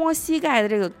被人摸膝盖的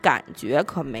这个感觉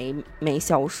可没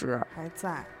消失，还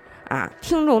在啊！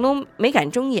听众都没敢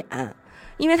睁眼，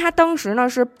因为他当时呢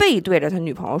是背对着他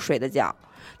女朋友睡的觉，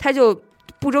他就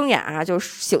不睁眼啊，就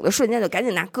醒的瞬间就赶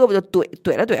紧拿胳膊就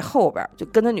怼了怼后边，就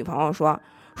跟他女朋友说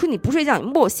你不睡觉你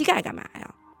摸我膝盖干嘛呀？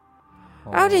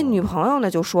然后这女朋友呢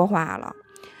就说话了。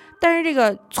但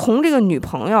是从这个女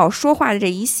朋友说话的这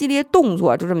一系列动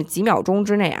作，就这么几秒钟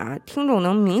之内啊，听众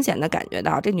能明显的感觉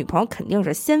到，这女朋友肯定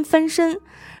是先翻身，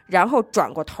然后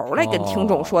转过头来跟听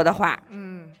众说的话，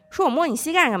说我摸你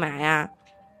膝盖干嘛呀？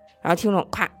然后听众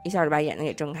咵一下就把眼睛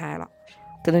给睁开了，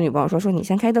跟他女朋友说你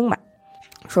先开灯吧，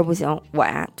说不行，我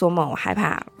呀做梦我害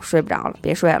怕了，睡不着了，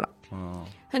别睡了。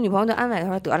他女朋友就安慰他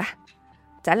说得了，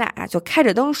咱俩呀就开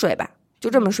着灯睡吧，就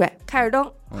这么睡，开着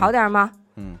灯好点吗？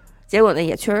结果呢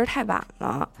也确实太晚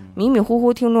了，迷迷糊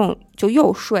糊听众就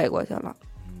又睡过去了。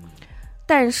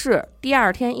但是第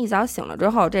二天一早醒了之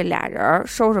后，这俩人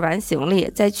收拾完行李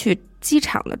再去机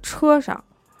场的车上，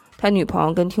他女朋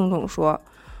友跟听众说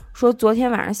昨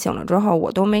天晚上醒了之后我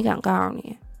都没敢告诉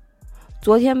你，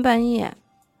昨天半夜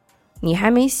你还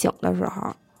没醒的时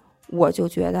候，我就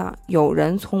觉得有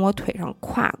人从我腿上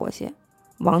跨过去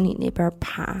往你那边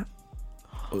爬。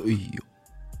哎呦，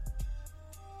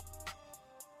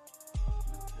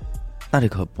那这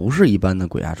可不是一般的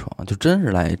鬼压床，就真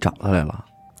是来找他来了。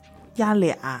压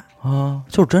俩啊，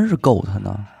就真是够他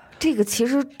呢。这个其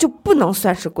实就不能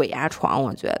算是鬼压床，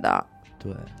我觉得。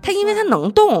对，他因为他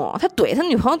能动，他怼他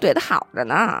女朋友怼得好着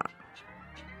呢，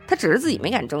他只是自己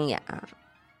没敢睁眼。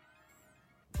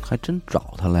还真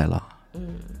找他来了。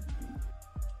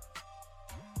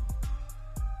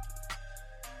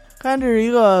刚才这是一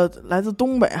个来自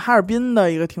东北哈尔滨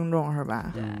的一个听众是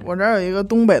吧？我这儿有一个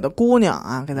东北的姑娘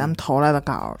啊，给咱们投来的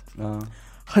稿，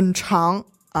很长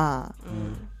啊。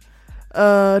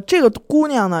这个姑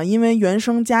娘呢，因为原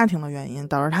生家庭的原因，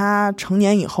导致她成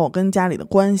年以后跟家里的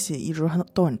关系一直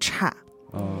都很差。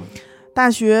大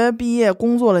学毕业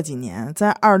工作了几年，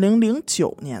在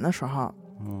2009年的时候，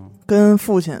跟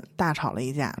父亲大吵了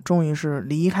一架，终于是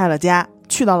离开了家，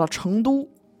去到了成都。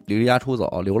离家出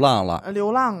走，流浪了。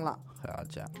好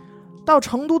家伙！到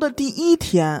成都的第一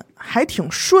天还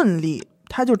挺顺利，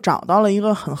他就找到了一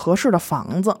个很合适的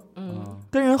房子，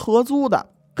跟人合租的。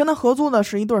跟他合租的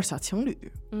是一对小情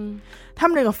侣，他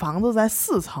们这个房子在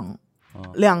4层，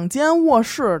 2间卧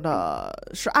室的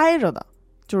是挨着的，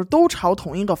就是都朝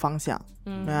同一个方向，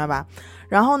明白吧？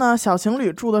然后呢，小情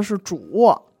侣住的是主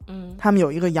卧，他们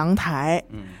有一个阳台，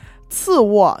次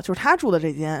卧就是他住的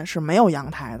这间是没有阳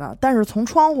台的，但是从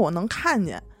窗户能看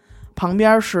见旁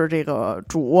边是这个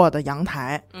主卧的阳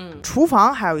台，厨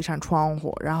房还有一扇窗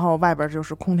户，然后外边就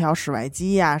是空调室外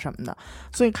机呀什么的，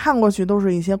所以看过去都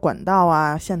是一些管道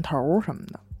啊线头什么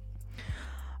的。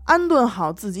安顿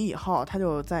好自己以后，他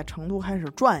就在成都开始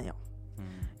转悠，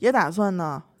也打算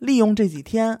呢利用这几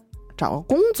天找个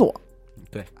工作。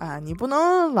对，你不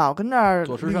能老跟这儿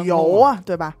旅游啊，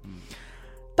对吧？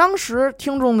当时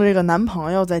听众的这个男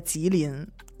朋友在吉林，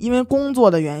因为工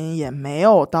作的原因也没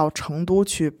有到成都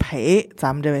去陪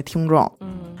咱们这位听众，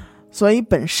所以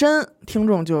本身听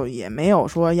众就也没有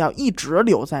说要一直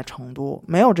留在成都，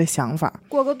没有这想法，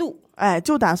过个渡，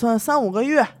就打算3-5个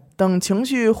月。等情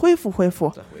绪恢复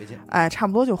再回去，差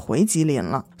不多就回吉林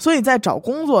了。所以在找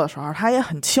工作的时候，他也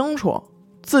很清楚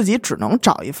自己只能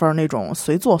找一份那种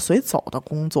随做随走的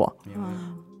工作，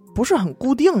不是很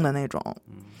固定的那种。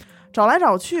找来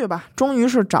找去吧，终于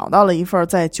是找到了一份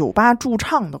在酒吧驻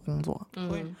唱的工作。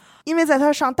因为在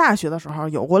他上大学的时候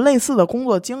有过类似的工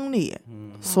作经历，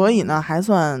所以呢还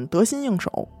算得心应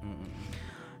手。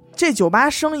这酒吧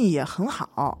生意也很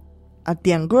好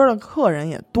点歌的客人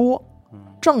也多，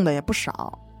挣的也不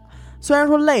少，虽然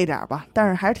说累点吧，但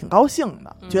是还是挺高兴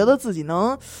的，觉得自己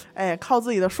能靠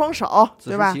自己的双手，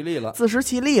对吧？自食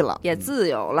其力了，也自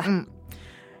由了。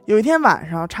有一天晚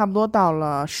上差不多到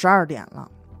了12点了，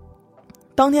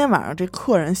当天晚上这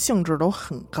客人兴致都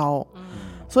很高，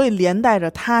所以连带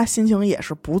着他心情也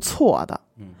是不错的。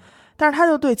但是他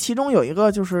就对其中有一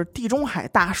个就是地中海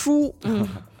大叔，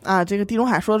这个地中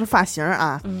海说的是发型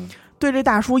啊，对这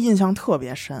大叔印象特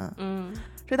别深。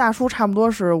这大叔差不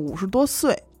多是50多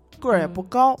岁，个儿也不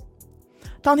高。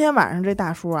当天晚上这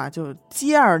大叔就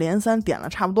接二连三点了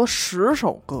差不多10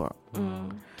首歌。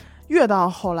越到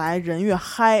后来人越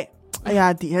嗨，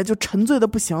底下就沉醉的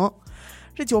不行。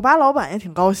这酒吧老板也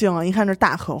挺高兴一看这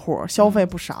大客户消费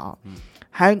不少，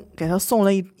还给他送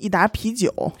了一打啤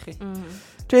酒。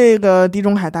这个地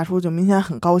中海大叔就明显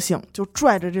很高兴，就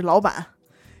拽着这老板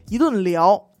一顿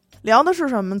聊。聊的是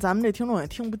什么咱们这听众也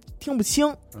听不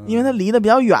清，因为他离得比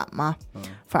较远嘛。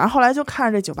反正后来就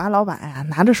看着这酒吧老板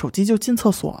拿着手机就进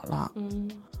厕所了。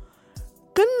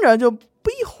跟着就不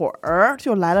一会儿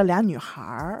就来了俩女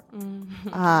孩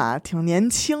挺年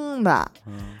轻的，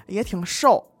也挺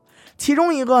瘦。其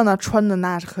中一个呢穿的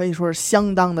那可以说是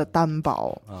相当的单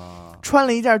薄穿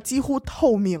了一件几乎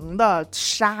透明的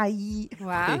纱衣，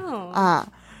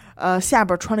下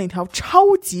边穿了一条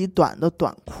超级短的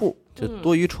短裤，就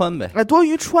多余穿呗，多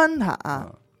余穿它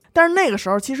但是那个时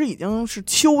候其实已经是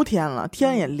秋天了，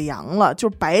天也凉了，就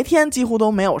是白天几乎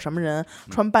都没有什么人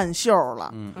穿半袖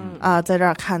了。在这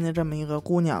儿看见这么一个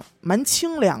姑娘，蛮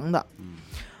清凉的。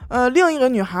另一个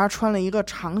女孩穿了一个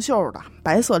长袖的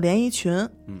白色连衣裙，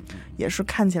也是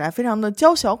看起来非常的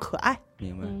娇小可爱。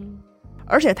明白。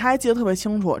而且她还记得特别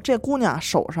清楚，这姑娘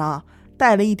手上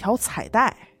戴了一条彩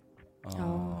带。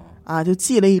就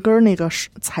系了一根那个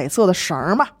彩色的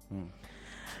绳嘛。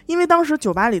因为当时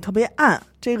酒吧里特别暗，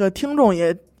这个听众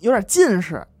也有点近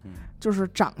视，就是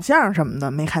长相什么的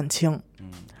没看清。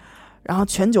然后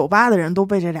全酒吧的人都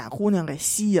被这俩姑娘给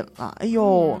吸引了。哎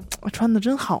呦，穿的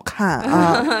真好看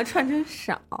穿真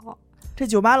少。这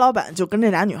酒吧老板就跟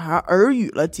这俩女孩耳语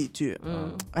了几句，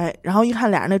然后一看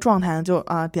俩人那状态就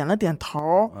点了点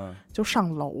头，就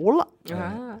上楼了。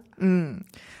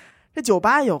这酒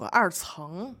吧有个2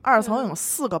层，2层有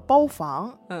4个包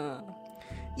房。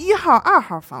1号、2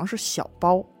号房是小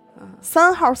包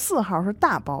，3号、4号是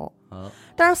大包。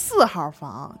但是4号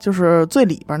房就是最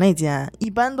里边那间，一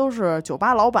般都是酒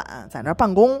吧老板在那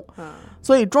办公，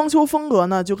所以装修风格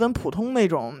呢就跟普通那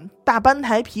种大班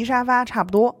台皮沙发差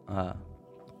不多。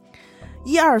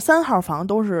1、2、3号房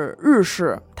都是日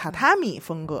式榻榻米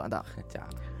风格的。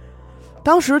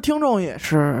当时听众也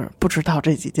是不知道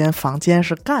这几间房间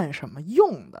是干什么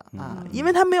用的因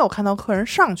为他没有看到客人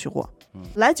上去过。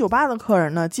来酒吧的客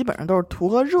人呢，基本上都是图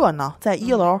个热闹，在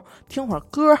1楼听会儿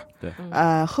歌，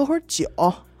喝会儿酒。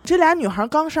这俩女孩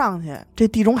刚上去，这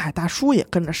地中海大叔也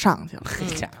跟着上去了。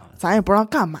咱也不知道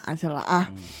干嘛去了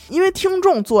因为听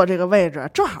众坐这个位置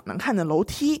正好能看见楼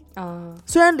梯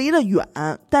虽然离得远，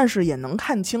但是也能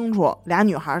看清楚俩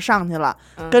女孩上去了，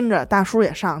跟着大叔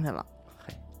也上去了。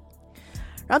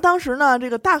然后当时呢，这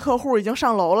个大客户已经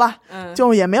上楼了，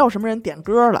就也没有什么人点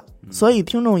歌了，所以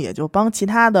听众也就帮其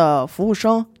他的服务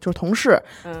生，就是同事，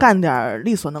干点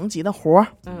力所能及的活，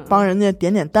帮人家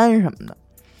点点单什么的。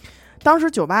当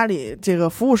时酒吧里这个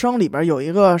服务生里边有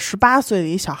一个18岁的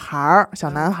一小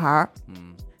男孩，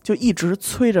就一直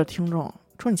催着听众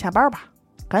说：“你下班吧，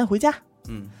赶紧回家，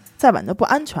再晚就不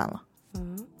安全了。”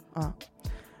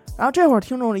然后这会儿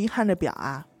听众一看这表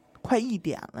啊，快1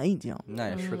点了已经，那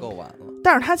也是够晚了。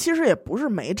但是他其实也不是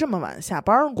没这么晚下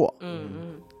班过，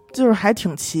就是还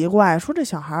挺奇怪，说这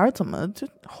小孩怎么就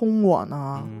轰我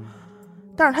呢？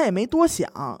但是他也没多想，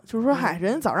就是说，嗨，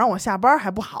人家早让我下班还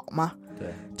不好吗？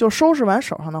对，就收拾完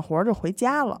手上的活就回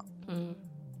家了。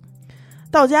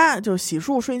到家就洗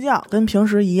漱睡觉，跟平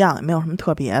时一样，也没有什么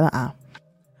特别的啊。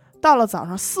到了早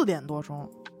上4点多钟，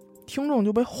听众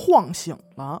就被晃醒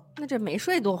了。那这没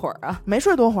睡多会儿啊？没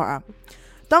睡多会儿，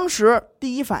当时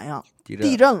第一反应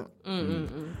地震了。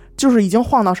就是已经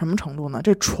晃到什么程度呢？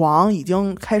这床已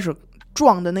经开始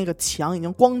撞的那个墙已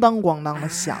经咣当咣当的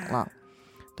响了。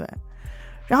对，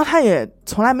然后他也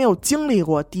从来没有经历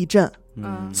过地震，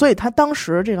所以他当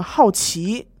时这个好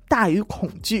奇大于恐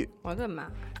惧。我的妈！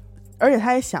而且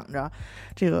他也想着，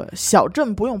这个小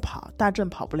震不用跑，大震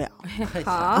跑不了。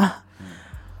好，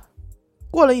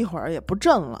过了一会儿也不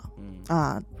震了，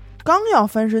刚要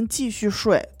翻身继续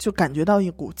睡，就感觉到一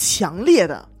股强烈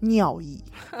的尿意，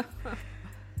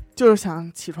就是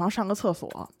想起床上个厕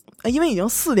所。因为已经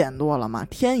4点多了嘛，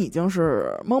天已经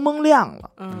是蒙蒙亮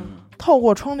了。透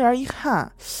过窗帘一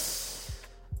看，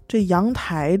这阳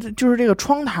台就是这个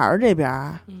窗台这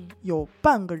边，有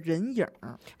半个人影。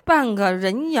半个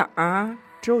人影儿，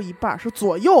只有一半，是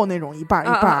左右那种一半一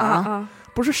半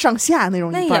不是上下那种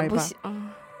一半一半。那也不行。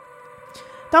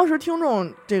当时听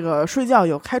众这个睡觉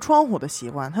有开窗户的习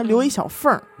惯，他留一小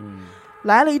缝，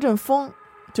来了一阵风，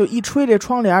就一吹这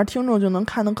窗帘，听众就能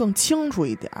看得更清楚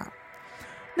一点。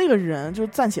那个人就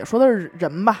暂且说的是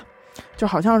人吧，就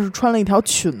好像是穿了一条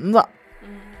裙子，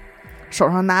手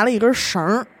上拿了一根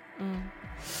绳，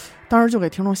当时就给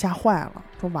听众吓坏了，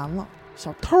说完了，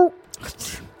小偷，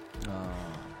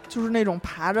就是那种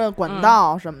爬着管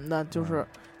道什么的，就是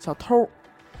小偷。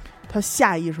他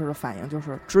下意识的反应就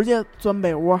是直接钻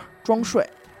被窝装睡，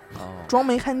装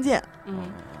没看见。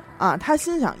他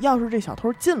心想，要是这小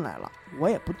偷进来了，我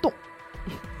也不动。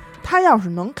他要是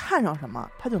能看上什么，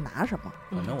他就拿什么。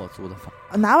反正我租的房，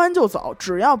拿完就走，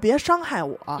只要别伤害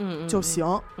我就行。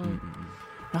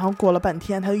然后过了半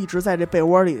天，他就一直在这被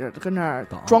窝里跟那儿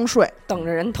装睡，等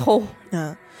着人偷。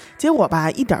结果吧，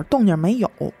一点动静没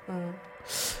有。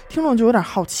听众就有点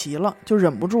好奇了，就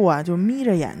忍不住啊，就眯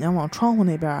着眼睛往窗户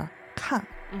那边看。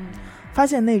发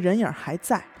现那人影还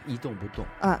在，一动不动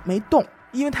没动，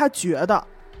因为他觉得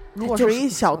如果是一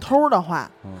小偷的话，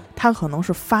他可能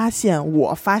是发现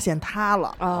他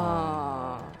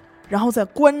了然后再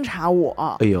观察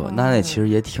我。哎呦，那其实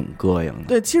也挺膈应的。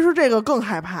对，其实这个更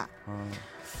害怕。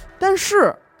但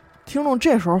是听众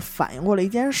这时候反应过来一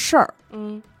件事儿，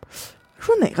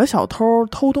说哪个小偷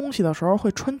偷东西的时候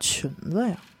会穿裙子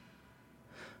呀？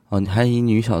你还一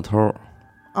女小偷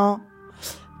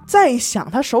再一想，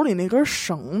他手里那根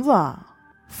绳子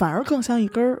反而更像一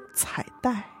根彩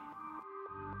带。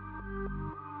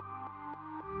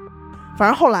反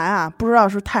正后来啊，不知道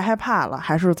是太害怕了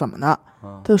还是怎么的，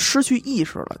他就失去意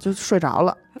识了，就睡着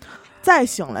了。再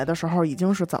醒来的时候已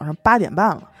经是早上8点半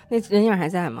了。那人影还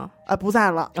在吗？不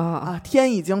在了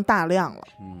天已经大亮了。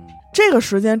这个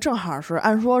时间正好是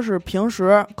按说是平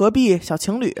时隔壁小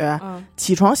情侣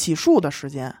起床洗漱的时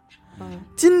间。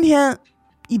今天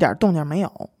一点动静没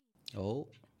有。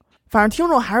反正听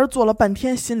众还是做了半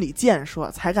天心理建设，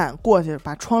才敢过去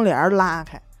把窗帘拉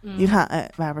开。一看，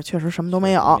外边确实什么都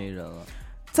没有，没人了。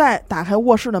再打开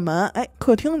卧室的门，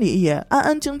客厅里也安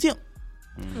安静静。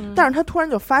但是他突然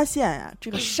就发现呀，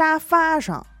这个沙发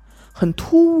上很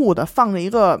突兀的放着一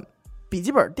个笔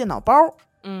记本电脑包。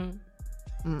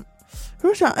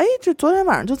就想，这昨天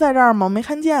晚上就在这儿吗？没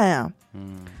看见呀。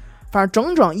反正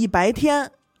整整一白天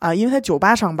啊，因为他酒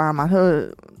吧上班嘛，他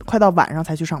快到晚上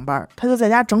才去上班，他就在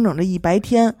家整整这一白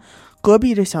天，隔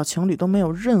壁这小情侣都没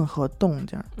有任何动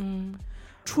静。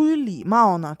出于礼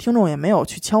貌呢，听众也没有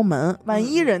去敲门，万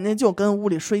一人家就跟屋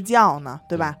里睡觉呢，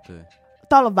对吧？对。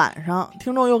到了晚上，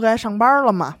听众又该上班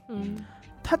了嘛。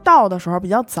他到的时候比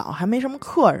较早，还没什么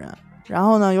客人。然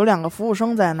后呢，有2个服务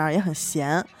生在那儿也很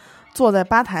闲，坐在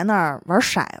吧台那儿玩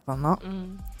骰子呢。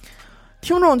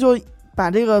听众就把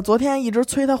这个昨天一直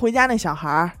催他回家那小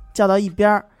孩叫到一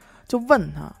边，就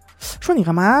问他说：“你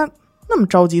干嘛那么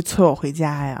着急催我回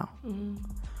家呀？”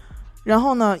然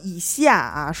后呢，以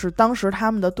下是当时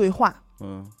他们的对话。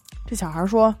这小孩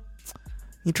说：“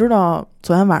你知道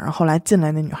昨天晚上后来进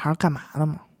来那女孩干嘛的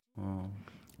吗？”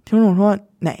听众说：“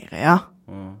哪个呀？”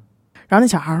然后那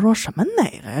小孩说：“什么哪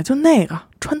个呀？就那个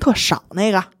穿特少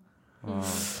那个。”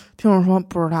听众说：“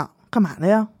不知道，干嘛的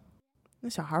呀？”那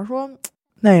小孩说：“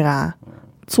那个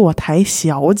坐台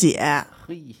小姐。”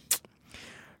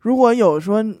如果有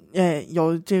说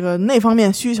有这个那方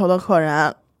面需求的客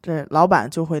人，这老板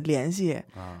就会联系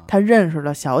他认识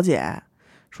的小姐，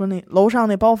说那楼上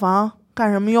那包房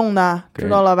干什么用的，知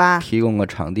道了吧？提供个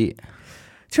场地。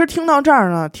其实听到这儿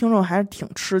呢，听众还是挺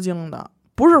吃惊的，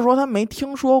不是说他没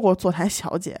听说过坐台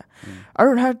小姐，而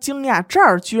是他惊讶这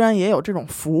儿居然也有这种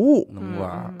服务，能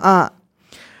玩啊。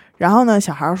然后呢，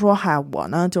小孩说：“嗨，我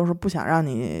呢就是不想让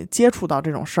你接触到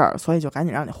这种事儿，所以就赶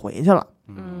紧让你回去了。”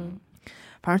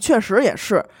反正确实也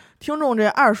是，听众这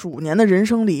25年的人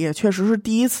生里，也确实是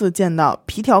第一次见到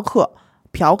皮条客、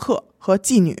嫖客和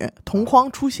妓女同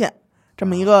框出现这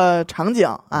么一个场景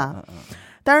啊。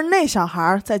但是那小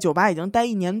孩在酒吧已经待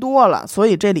1年多了，所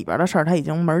以这里边的事儿他已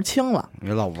经门清了。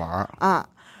你老玩啊，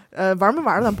玩没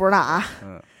玩咱不知道啊。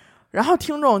然后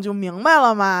听众就明白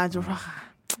了嘛，就说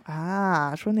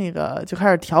说那个就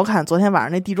开始调侃昨天晚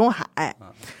上那地中海，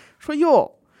说哟，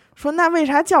说那为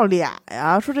啥叫俩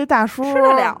呀？说这大叔吃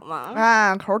得了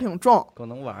吗？口挺重，够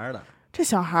能玩的。这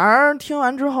小孩听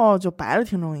完之后就白了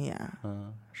听众一眼，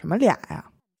什么俩呀？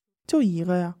就一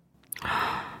个呀。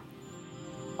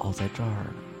在这儿呢。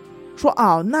说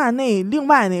那另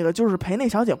外那个就是陪那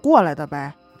小姐过来的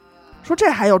呗。说这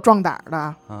还有壮胆的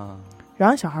啊。然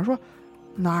后小孩说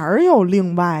哪儿有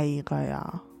另外一个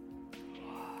呀？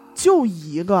就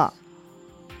一个。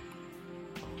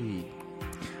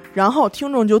然后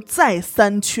听众就再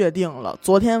三确定了，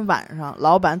昨天晚上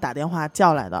老板打电话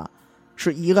叫来的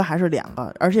是一个还是2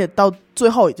个，而且到最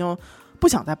后已经不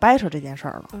想再掰扯这件事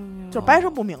儿了，就掰扯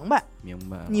不明白。明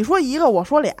白了。你说一个，我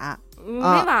说俩，没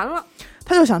完了。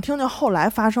他就想听听后来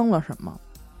发生了什么。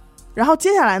然后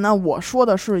接下来呢，我说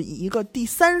的是以一个第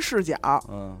3视角。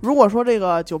如果说这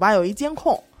个酒吧有一监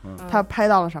控，他拍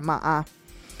到了什么啊？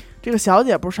这个小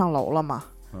姐不是上楼了吗？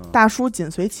大叔紧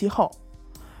随其后。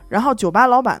然后酒吧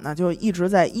老板呢就一直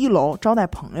在1楼招待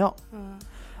朋友。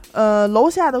楼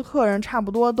下的客人差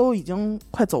不多都已经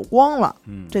快走光了。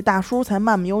这大叔才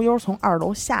慢慢悠悠从2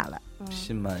楼下来，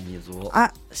心满意足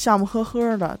笑么呵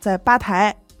呵的在吧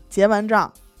台结完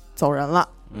账走人了。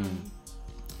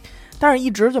但是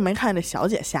一直就没看见这小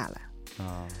姐下来。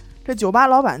这酒吧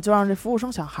老板就让这服务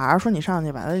生小孩说：“你上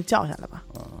去把他叫下来吧。”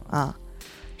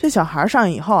这小孩上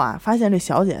去以后发现这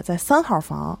小姐在3号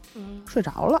房睡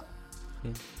着了，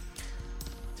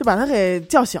就把他给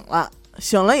叫醒了。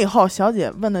醒了以后，小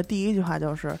姐问的第一句话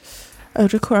就是：“哎呦，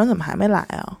这客人怎么还没来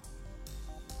啊？”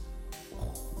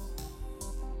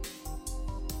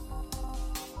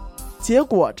结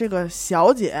果这个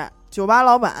小姐、酒吧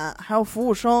老板还有服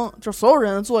务生，就所有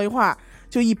人坐一块儿，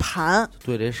就一盘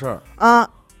对这事儿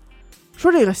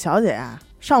说这个小姐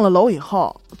上了楼以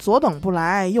后，左等不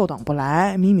来，右等不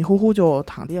来，迷迷糊糊就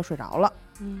躺地下睡着了。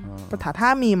不是榻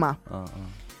榻米吗？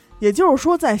也就是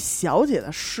说，在小姐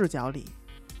的视角里，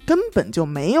根本就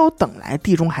没有等来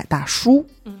地中海大叔。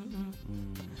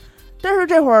但是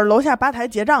这会儿楼下吧台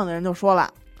结账的人就说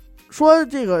了，说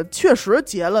这个确实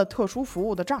结了特殊服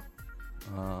务的账。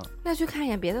那去看一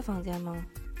眼别的房间吗？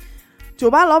酒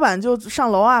吧老板就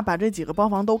上楼把这几个包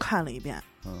房都看了一遍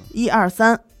，1、2、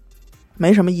3，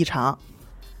没什么异常。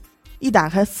一打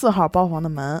开4号包房的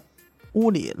门，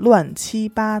屋里乱七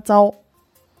八糟。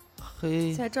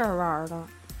在这儿玩的。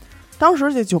当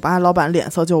时这酒吧老板脸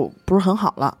色就不是很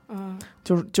好了，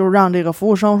就是让这个服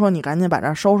务生说：“你赶紧把这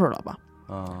儿收拾了吧。”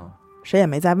谁也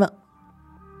没再问。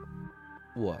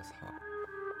我操！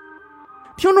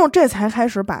听众这才开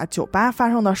始把酒吧发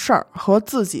生的事儿和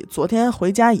自己昨天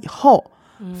回家以后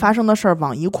发生的事儿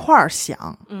往一块儿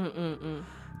想。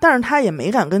但是他也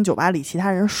没敢跟酒吧里其他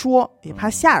人说，也怕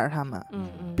吓着他们。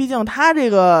毕竟他这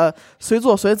个随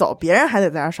做随走，别人还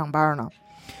得在这上班呢。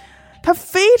他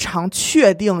非常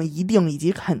确定、一定以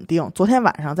及肯定，昨天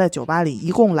晚上在酒吧里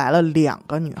一共来了2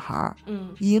个女孩，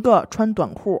一个穿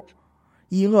短裤，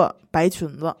一个白裙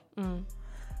子。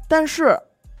但是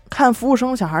看服务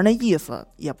生小孩那意思，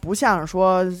也不像是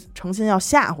说诚心要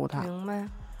吓唬他。明白。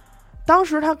当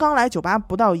时他刚来酒吧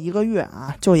不到1个月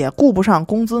就也顾不上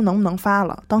工资能不能发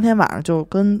了，当天晚上就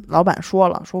跟老板说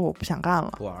了，说我不想干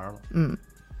了，不玩了。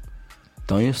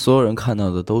等于所有人看到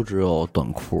的都只有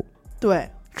短裤。对。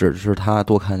只是他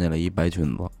多看见了一白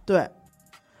裙子。对。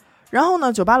然后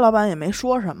呢，酒吧老板也没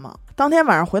说什么。当天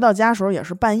晚上回到家的时候也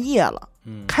是半夜了。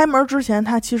开门之前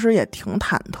他其实也挺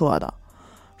忐忑的，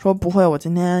说不会我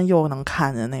今天又能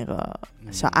看见那个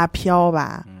小阿飘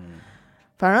吧。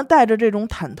反正带着这种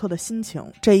忐忑的心情，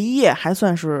这一夜还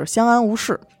算是相安无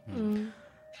事。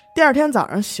第二天早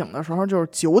上醒的时候就是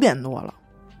9点多了，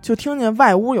就听见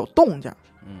外屋有动静。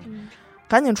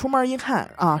赶紧出门一看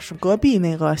是隔壁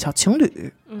那个小情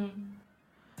侣。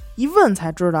一问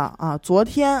才知道啊，昨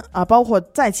天啊，包括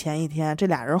再前一天，这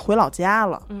俩人回老家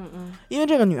了。因为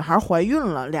这个女孩怀孕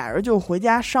了，俩人就回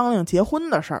家商量结婚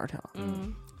的事儿去了。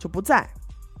就不在。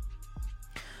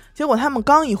结果他们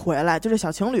刚一回来，就这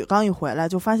小情侣刚一回来，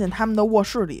就发现他们的卧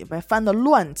室里被翻得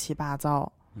乱七八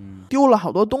糟，丢了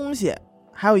好多东西，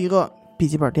还有一个笔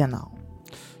记本电脑。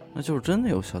那就是真的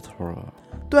有小偷啊。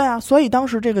对啊，所以当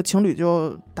时这个情侣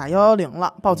就打110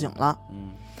了，报警了。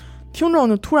听众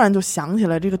就突然就想起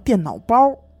来这个电脑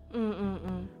包，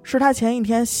是他前一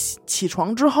天起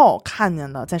床之后看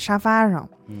见的，在沙发上。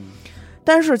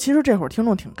但是其实这会儿听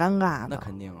众挺尴尬的。那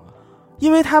肯定啊，因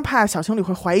为他怕小情侣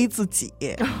会怀疑自己，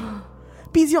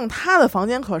毕竟他的房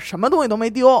间可什么东西都没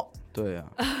丢。对呀。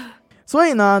所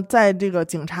以呢，在这个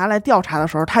警察来调查的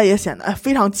时候，他也显得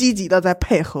非常积极的在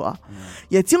配合，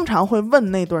也经常会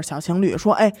问那对小情侣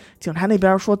说：“哎，警察那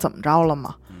边说怎么着了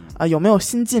吗？有没有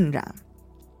新进展？”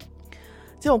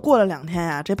结果过了2天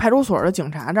呀，这派出所的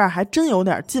警察这儿还真有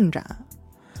点进展，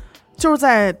就是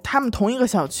在他们同一个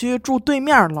小区住对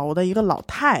面楼的一个老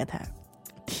太太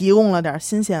提供了点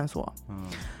新线索。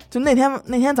就那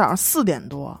天早上4点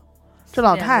多，这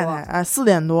老太太4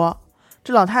点多，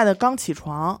这老太太刚起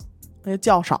床，那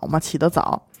觉少嘛，起得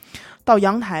早，到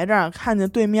阳台这儿看见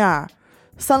对面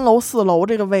3楼4楼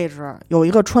这个位置有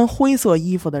一个穿灰色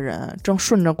衣服的人正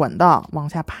顺着管道往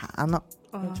下爬呢。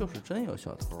就是真有小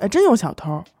偷。真有小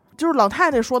偷。就是老太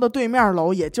太说的对面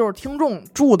楼，也就是听众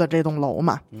住的这栋楼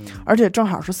嘛，而且正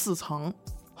好是4层。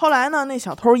后来呢，那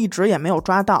小偷一直也没有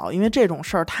抓到，因为这种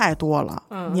事儿太多了，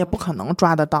你也不可能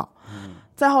抓得到。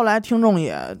再后来，听众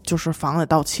也就是房也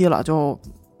到期了，就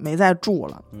没再住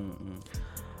了。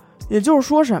也就是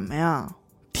说什么呀？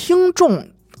听众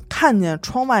看见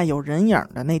窗外有人影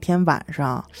的那天晚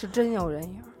上，是真有人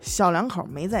影。小两口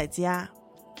没在家。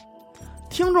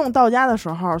听众到家的时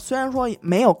候，虽然说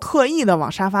没有刻意的往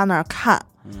沙发那儿看，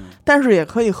但是也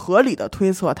可以合理的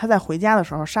推测，他在回家的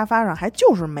时候，沙发上还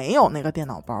就是没有那个电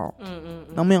脑包。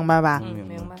能明白吧？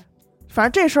明白。反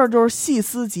正这事儿就是细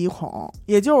思极恐，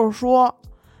也就是说，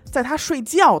在他睡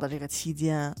觉的这个期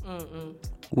间，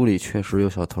屋里确实有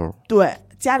小偷。对，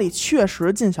家里确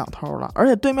实进小偷了，而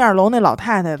且对面楼那老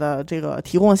太太的这个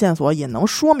提供线索也能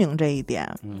说明这一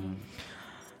点。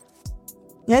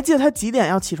你还记得他几点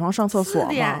要起床上厕所吗？4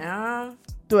点啊。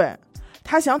对，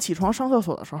他想起床上厕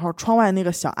所的时候，窗外那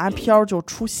个小阿飘就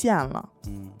出现了。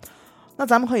那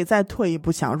咱们可以再退一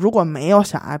步想，如果没有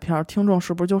小阿飘，听众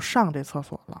是不是就上这厕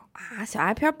所了啊？小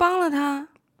阿飘帮了他，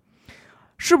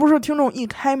是不是听众一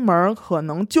开门可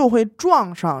能就会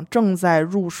撞上正在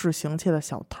入室行窃的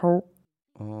小偷？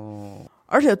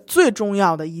而且最重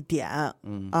要的一点，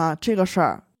这个事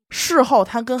儿事后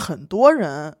他跟很多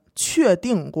人确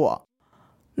定过，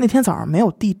那天早上没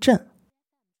有地震。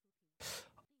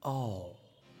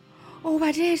我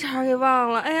把这茬给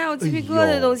忘了，哎呀，我鸡皮疙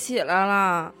瘩都起来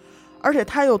了。而且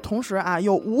他又同时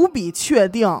又无比确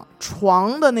定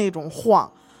床的那种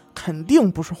晃肯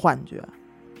定不是幻觉。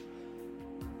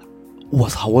我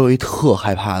操，我有一特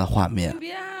害怕的画面。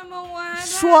别害怕我害怕。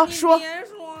说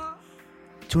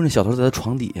就是那小偷在他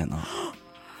床底下呢，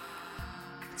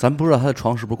咱不知道他的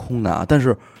床是不是空的啊，但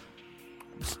是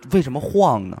为什么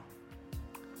晃呢？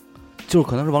就是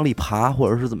可能是往里爬，或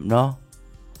者是怎么着，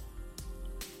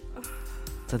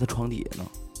在他床底下呢。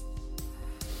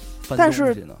但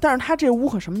是他这屋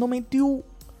可什么都没丢。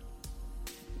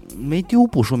没丢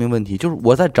不说明问题，就是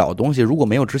我在找东西，如果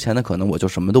没有之前的，可能我就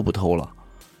什么都不偷了。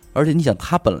而且你想，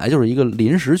他本来就是一个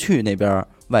临时去那边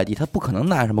外地，他不可能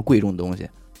拿什么贵重的东西。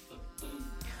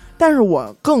但是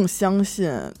我更相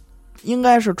信应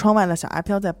该是窗外的小阿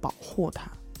飘在保护他，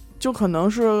就可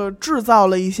能是制造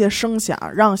了一些声响，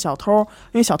让小偷，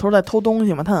因为小偷在偷东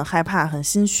西嘛，他很害怕很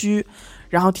心虚，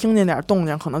然后听见点动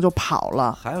静可能就跑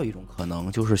了。还有一种可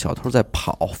能就是小偷在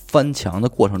跑翻墙的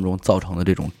过程中造成的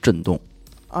这种震动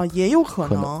也有可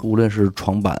能无论是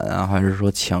床板啊，还是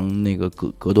说墙那个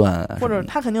隔断啊，或者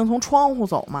他肯定从窗户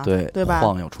走嘛，对吧？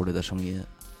晃悠出来的声音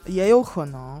也有可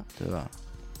能，对吧？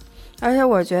而且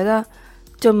我觉得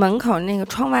就门口那个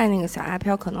窗外那个小阿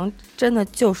飘可能真的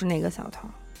就是那个小偷。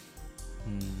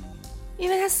因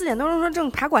为他4点多钟说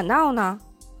正爬管道呢，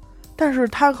但是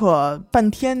他可半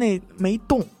天那没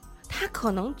动，他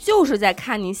可能就是在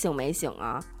看你醒没醒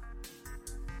啊，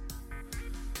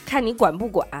看你管不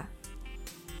管。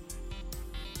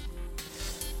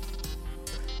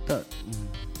但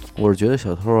我是觉得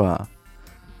小偷啊，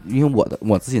因为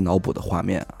我自己脑补的画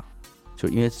面啊，就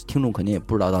是因为听众肯定也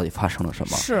不知道到底发生了什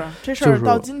么，是这事儿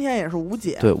到今天也是无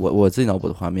解。对，我自己脑补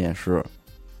的画面是，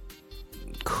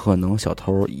可能小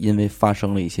偷因为发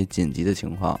生了一些紧急的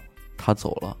情况，他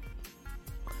走了，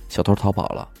小偷逃跑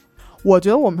了。我觉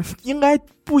得我们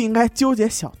不应该纠结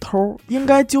小偷，应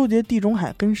该纠结地中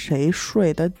海跟谁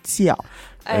睡的觉。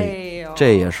哎呦，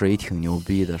这也是一挺牛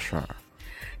逼的事儿。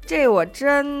这我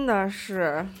真的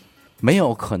是没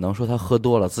有可能说他喝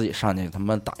多了自己上去他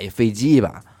妈打一飞机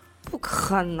吧？不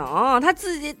可能，他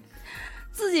自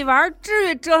己玩，至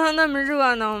于折腾那么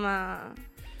热闹吗？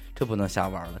这不能瞎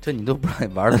玩了，这你都不知道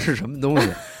你玩的是什么东西，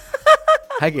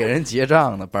还给人结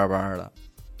账呢，巴巴的。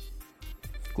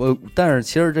但是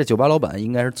其实这酒吧老板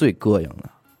应该是最膈应的，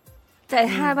在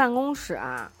他的办公室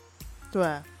啊，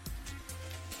对，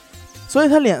所以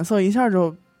他脸色一下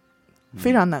就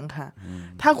非常难看。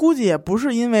他估计也不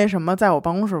是因为什么在我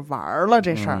办公室玩了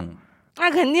这事儿，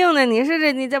那肯定的，你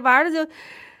这玩的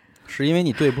是因为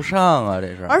你对不上啊，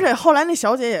这是。而且后来那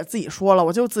小姐也自己说了，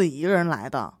我就自己一个人来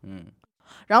的。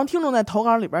然后听众在投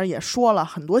稿里边也说了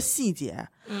很多细节，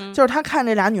就是他看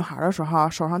这俩女孩的时候，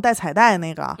手上戴彩带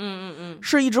那个，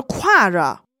是一直挎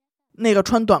着那个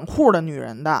穿短裤的女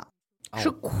人的，是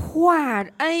挎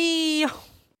着，哎呦，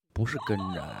不是跟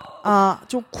着呀，啊，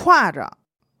就挎着。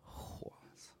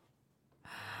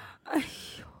哎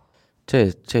呦，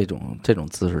这种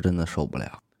姿势真的受不了。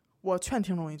我劝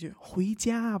听众一句，回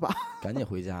家吧，赶紧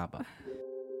回家吧。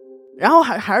然后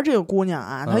还是这个姑娘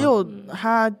啊，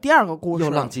她第二个故事又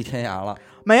浪迹天涯了。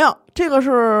没有，这个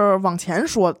是往前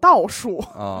说倒数。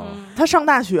她上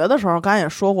大学的时候，刚才也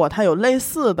说过，她有类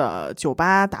似的酒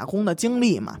吧打工的经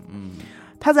历嘛。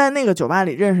她在那个酒吧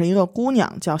里认识一个姑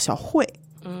娘叫小慧。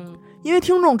因为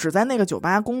听众只在那个酒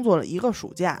吧工作了1个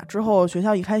暑假，之后学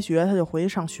校一开学，她就回去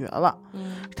上学了。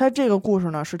她这个故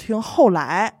事呢，是听后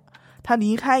来她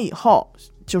离开以后，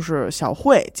就是小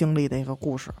慧经历的一个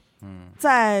故事。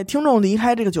在听众离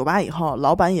开这个酒吧以后，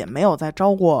老板也没有再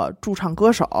招过驻唱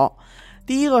歌手。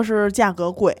第一个是价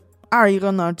格贵，二一个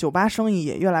呢，酒吧生意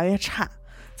也越来越差，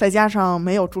再加上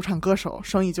没有驻唱歌手，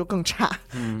生意就更差。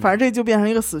反正这就变成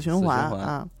一个死循环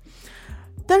啊。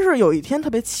但是有一天特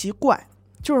别奇怪，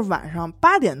就是晚上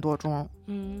8点多钟，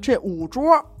这5桌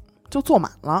就坐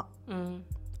满了。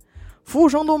服务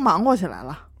生都忙活起来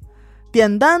了，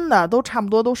点单的都差不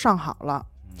多都上好了。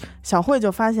小慧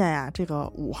就发现呀，这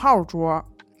个5号桌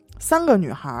3个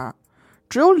女孩，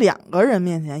只有2个人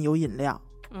面前有饮料。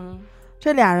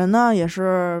这俩人呢也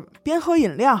是边喝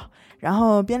饮料，然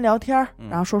后边聊天，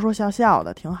然后说说笑笑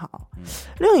的，挺好。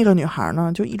另一个女孩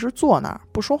呢就一直坐那儿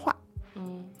不说话。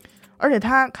而且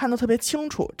她看得特别清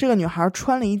楚，这个女孩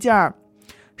穿了一件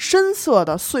深色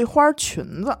的碎花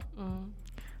裙子，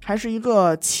还是一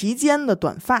个齐肩的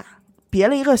短发，别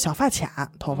了一个小发卡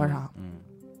头发上。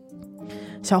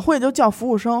小慧就叫服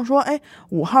务生说，哎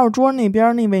，5号桌那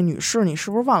边那位女士，你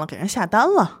是不是忘了给人下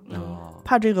单了？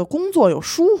怕这个工作有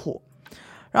疏忽。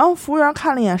然后服务员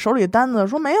看了一眼手里的单子，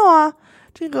说没有啊，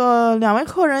这个2位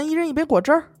客人一人1杯果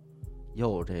汁儿，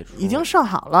已经上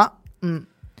好了。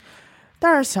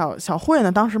但是小慧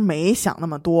呢，当时没想那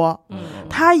么多，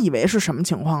她以为是什么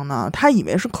情况呢？她以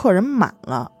为是客人满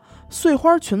了，碎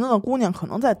花裙子的姑娘可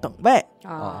能在等位，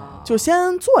就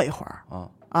先坐一会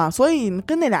儿所以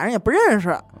跟那俩人也不认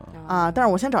识但是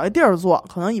我先找一地儿坐，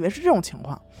可能以为是这种情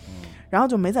况，然后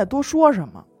就没再多说什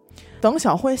么。等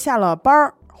小慧下了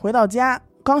班回到家，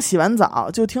刚洗完澡，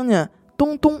就听见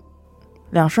咚咚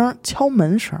2声敲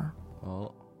门声。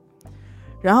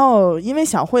然后因为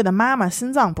小慧的妈妈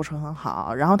心脏不是很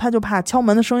好，然后她就怕敲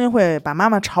门的声音会把妈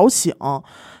妈吵醒，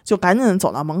就赶紧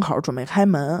走到门口准备开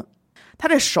门。她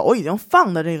这手已经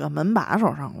放在这个门把手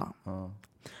上了，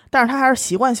但是她还是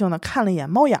习惯性的看了一眼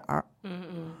猫眼儿。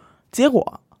结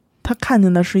果她看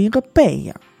见的是一个背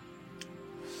影。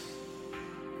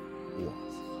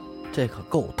这可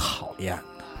够讨厌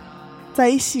的。再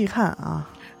一细看啊，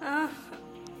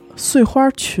碎花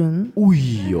裙，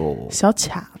哎呦，小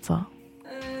卡子。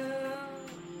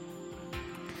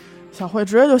小慧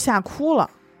直接就吓哭了，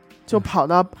就跑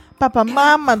到爸爸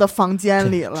妈妈的房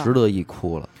间里了，值得一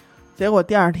哭了。结果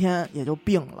第2天也就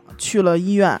病了，去了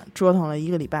医院，折腾了1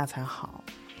个礼拜才好。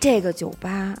这个酒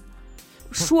吧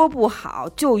说不好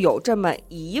就有这么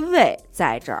一位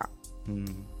在这儿，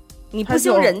你不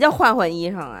行人家换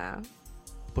衣裳啊？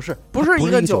不是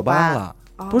一个酒吧了，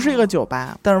不是一个酒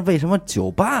吧。但是为什么酒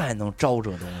吧还能招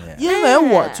这东西？因为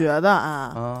我觉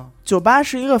得酒吧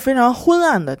是一个非常昏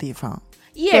暗的地方。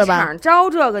夜场招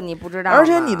这个你不知道吗？而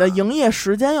且你的营业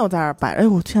时间又在这儿摆。哎，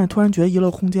我现在突然觉得娱乐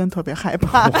空间特别害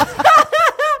怕。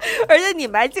而且你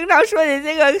们还经常说这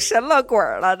些个神了鬼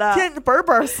了的，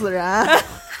本死人。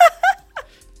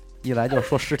一来就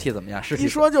说尸体怎么样，尸体一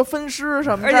说就分尸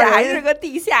什么的，而且还是个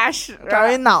地下室，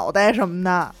找一脑袋什么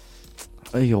的。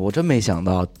哎呦，我真没想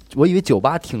到，我以为酒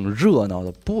吧挺热闹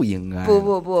的，不应该。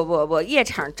不，夜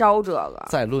场招这个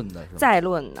再论的是吧？再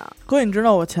论的。哥，你知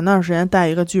道我前段时间带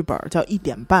一个剧本叫1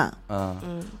点半，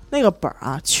那个本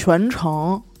啊，全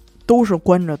程都是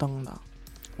关着灯的。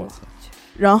我操！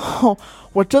然后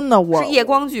我真的是夜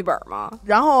光剧本吗？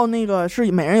然后那个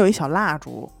是每人有一小蜡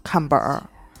烛看本儿，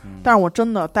但是我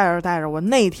真的带着，我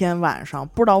那天晚上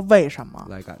不知道为什么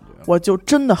来感觉，我就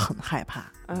真的很害怕。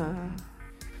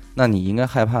那你应该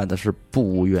害怕的是不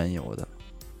无缘由的，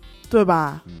对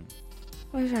吧？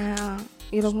为啥呀？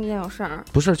娱乐空间有事儿？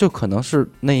不是，就可能是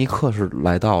那一刻是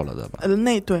来到了的吧？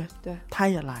对，他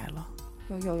也来了。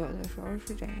有的时候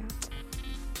是这样。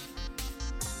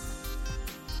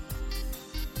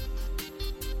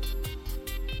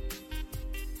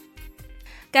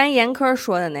刚严科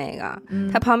说的那个，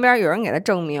他旁边有人给他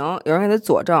证明，有人给他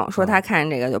佐证，说他看见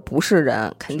这个就不是人，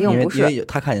肯定不是。因为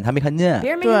他看见，他没看见，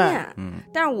别人没看见。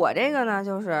但是我这个呢，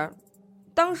就是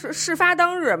当时事发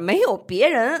当日没有别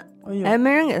人，没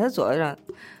人给他佐证，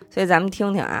所以咱们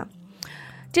听听啊。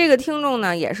这个听众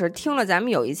呢，也是听了咱们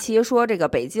有一期说，这个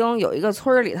北京有一个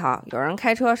村里头有人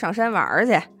开车上山玩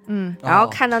去，然后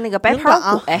看到那个白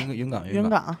袍鬼，云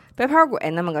岗白袍鬼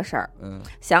那么个事儿，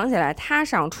想起来他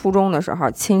上初中的时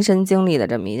候亲身经历的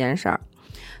这么一件事儿，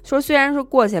说虽然是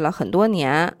过去了很多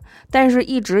年，但是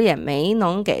一直也没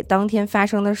能给当天发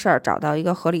生的事儿找到一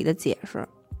个合理的解释。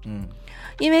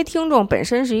因为听众本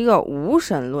身是一个无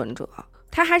神论者，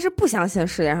他还是不相信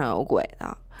世界上有鬼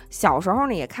的。小时候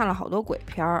呢也看了好多鬼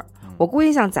片儿，我估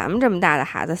计像咱们这么大的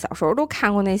孩子，小时候都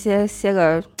看过那些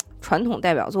个传统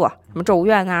代表作，什么《咒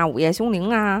怨》啊、《午夜凶铃》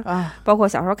啊，包括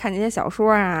小时候看那些小说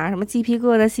啊，什么鸡皮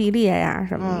疙瘩系列呀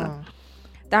什么的。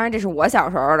当然这是我小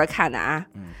时候的看的啊。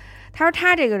他说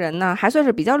他这个人呢还算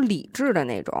是比较理智的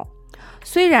那种，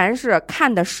虽然是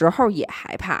看的时候也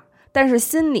害怕，但是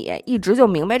心里一直就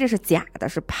明白这是假的，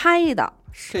是拍的。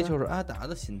这就是阿达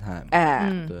的心态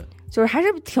嘛。对，就是还是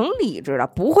挺理智的，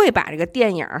不会把这个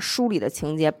电影书里的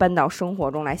情节搬到生活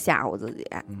中来吓唬自己。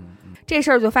这事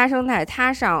儿就发生在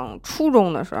他上初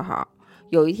中的时候，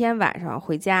有一天晚上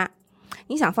回家，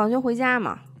你想放学回家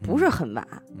嘛，不是很晚，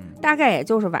大概也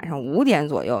就是晚上5点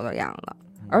左右的样子，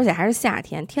而且还是夏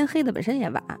天，天黑的本身也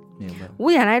晚，5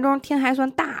点来钟天还算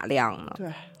大亮呢。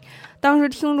对，当时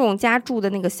听众家住的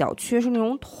那个小区是那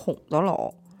种筒子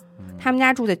楼，他们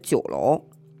家住在9楼。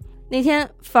那天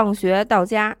放学到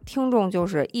家，听众就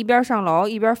是一边上楼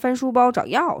一边翻书包找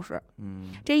钥匙。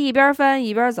这一边翻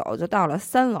一边走，就到了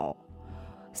3楼。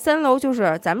3楼就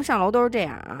是咱们上楼都是这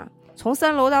样啊，从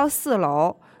3楼到4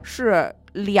楼是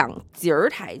2节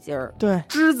台阶儿，对，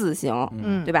之字形，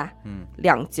对吧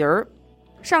？2节儿，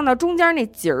上到中间那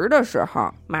节儿的时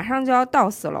候，马上就要到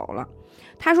4楼了。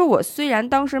他说我虽然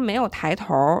当时没有抬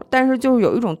头，但是就是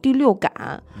有一种第六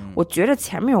感，我觉得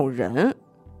前面有人。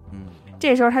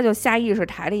这时候他就下意识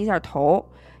抬了一下头，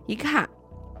一看，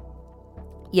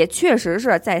也确实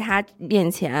是在他面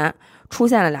前出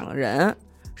现了2个人，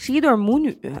是一对母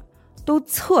女，都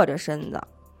侧着身子。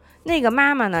那个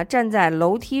妈妈呢站在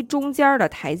楼梯中间的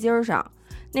台阶上，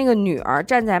那个女儿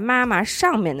站在妈妈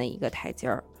上面的一个台阶，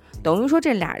等于说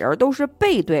这俩人都是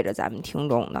背对着咱们听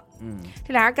众的。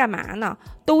这俩人干嘛呢？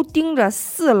都盯着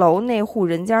4楼那户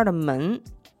人家的门。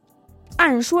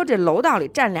按说这楼道里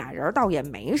站俩人倒也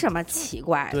没什么奇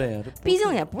怪的，对，毕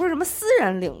竟也不是什么私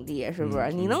人领地，是不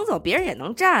是？你能走，别人也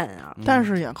能站啊。但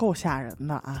是也够吓人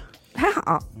的啊，还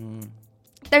好。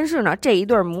但是呢，这一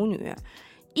对母女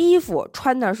衣服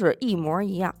穿的是一模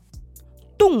一样，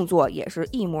动作也是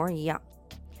一模一样，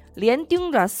连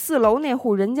盯着4楼那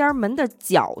户人家门的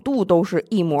角度都是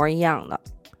一模一样的。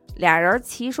俩人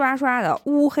齐刷刷的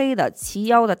乌黑的齐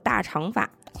腰的大长发，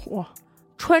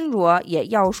穿着也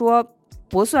要说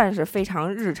不算是非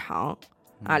常日常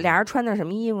啊。俩人穿的什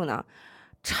么衣服呢？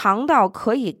长到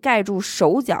可以盖住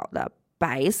手脚的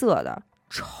白色的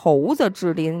绸子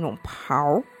质地的那种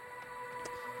袍。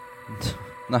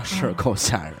那是够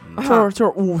吓人的，就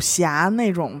是武侠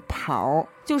那种袍，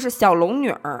就是小龙女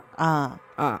儿啊，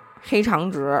黑长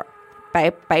直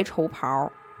白绸袍。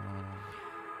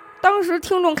当时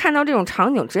听众看到这种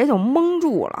场景直接就懵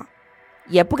住了，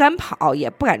也不敢跑，也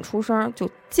不敢出声，就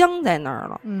僵在那儿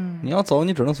了。你要走，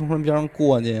你只能从人边上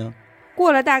过去呀。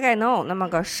过了大概能有那么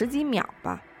个10几秒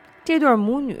吧，这对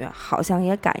母女好像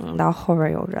也感应到后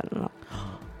边有人了。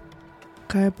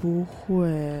该不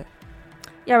会？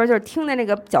要不然就是听见那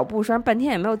个脚步声，半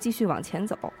天也没有继续往前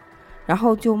走，然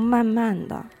后就慢慢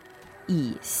的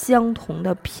以相同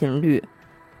的频率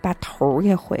把头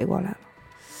给回过来了。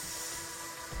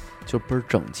就倍儿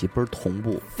整齐，倍儿同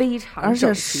步，非常而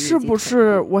且是不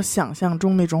是我想象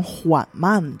中那种缓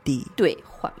慢地？对，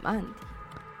缓慢地。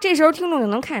这时候听众就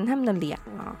能看见他们的脸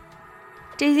了。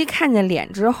这一看见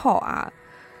脸之后啊，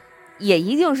也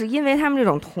一定是因为他们这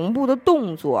种同步的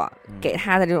动作给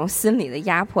他的这种心理的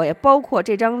压迫，也包括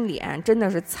这张脸真的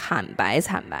是惨白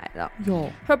的。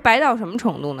他说白到什么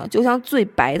程度呢？就像最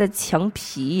白的墙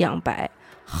皮一样白，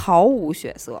毫无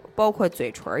血色，包括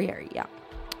嘴唇也是一样。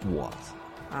我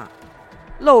操啊！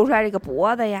露出来这个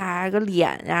脖子呀，这个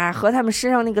脸呀，和他们身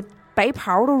上那个白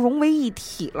袍都融为一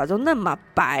体了，就那么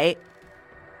白。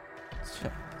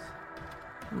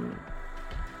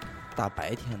大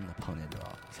白天的碰见这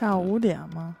下午5点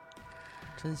吗？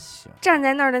真行。站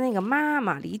在那儿的那个妈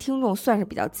妈离听众算是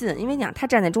比较近，因为你想她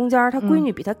站在中间，她闺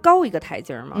女比她高一个台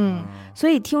阶嘛，所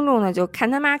以听众呢就看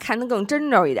他妈看得更真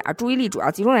着一点，注意力主要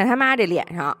集中在他妈这脸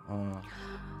上。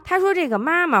他说这个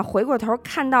妈妈回过头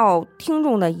看到听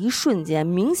众的一瞬间，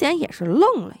明显也是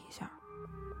愣了一下。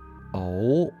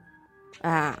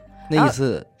那意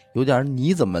思有点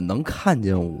你怎么能看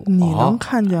见我？你能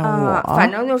看见我？反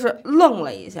正就是愣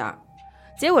了一下。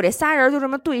结果这仨人就这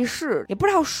么对视，也不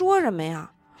知道说什么呀。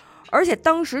而且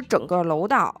当时整个楼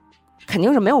道肯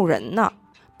定是没有人的，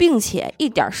并且一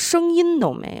点声音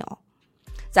都没有。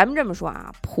咱们这么说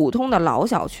啊，普通的老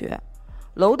小区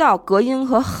楼道隔音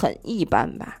可很一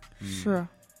般吧？是。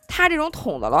他这种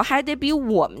筒子楼还得比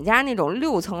我们家那种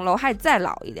6层楼还再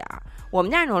老一点。我们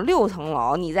家那种6层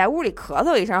楼，你在屋里咳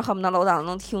嗽一声，恨不得楼道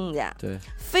能听见，对，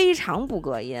非常不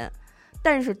隔音。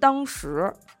但是当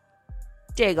时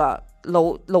这个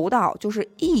楼道就是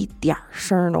一点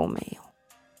声都没有。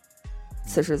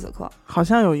此时此刻，好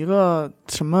像有一个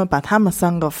什么把他们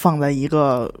3个放在一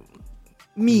个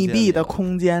密闭的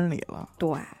空间里了。对，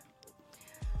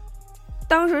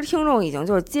当时听众已经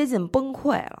就是接近崩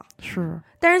溃了。是。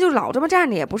但是就老这么站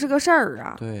着也不是个事儿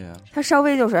啊。对呀。他稍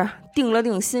微就是定了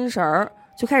定心神儿，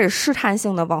就开始试探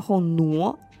性的往后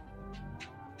挪，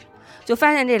就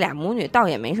发现这俩母女倒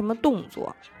也没什么动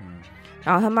作。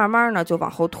然后他慢慢呢就往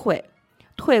后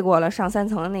退过了上3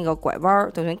层的那个拐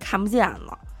弯，等于看不见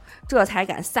了，这才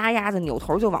敢撒丫子扭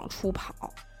头就往出跑。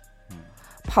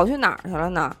跑去哪儿去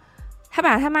了呢？他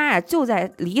爸他妈呀就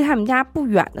在离他们家不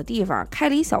远的地方开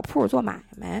了一小铺做买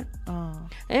卖。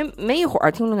没一会儿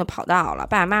听众就跑到了，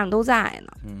爸爸妈妈都在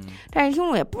呢。但是听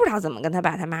众也不知道怎么跟他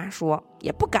爸他妈说，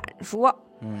也不敢说。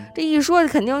这一说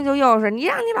肯定就又是你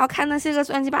让你老看那些个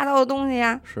乱七八糟的东西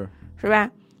呀，是吧？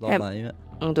老埋怨。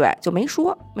对，就没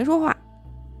说话。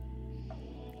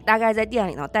大概在店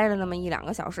里头待了那么1-2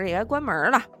个小时，也该关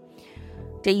门了。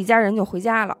这一家人就回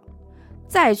家了。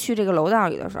再去这个楼道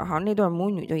里的时候，那对母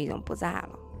女就已经不在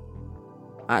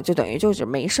了，就等于就是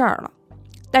没事儿了。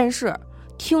但是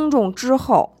听众之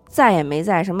后再也没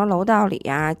在什么楼道里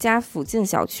呀、家附近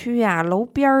小区呀、楼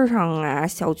边上啊、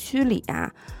小区里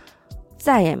啊，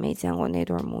再也没见过那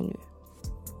对母女。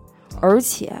而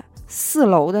且4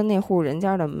楼的那户人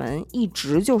家的门一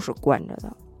直就是关着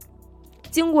的。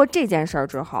经过这件事儿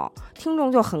之后，听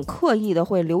众就很刻意的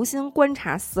会留心观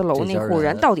察4楼那户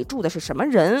人到底住的是什么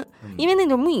人，因为那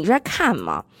对母女一直在看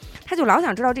嘛，他就老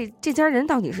想知道这家人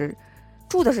到底是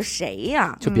住的是谁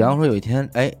呀？就比方说有一天，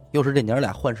又是这娘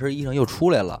俩换身衣裳又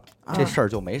出来了，这事儿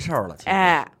就没事儿了。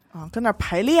跟那儿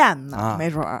排练呢，没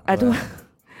准儿。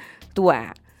对。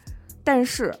但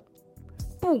是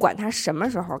不管他什么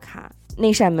时候看，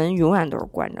那扇门永远都是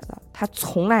关着的，他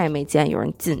从来也没见有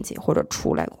人进去或者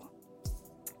出来过。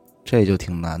这就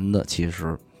挺难的，其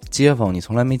实街坊你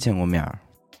从来没见过面。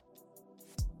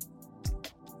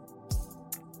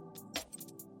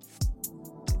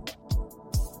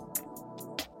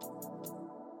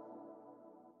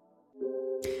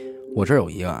我这有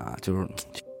一个就是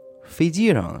飞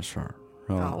机上的事儿，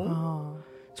是吧？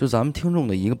就咱们听众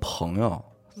的一个朋友，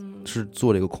是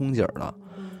做这个空姐的。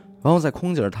然后在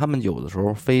空姐他们有的时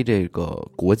候飞这个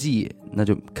国际，那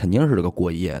就肯定是这个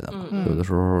过夜的，有的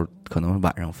时候可能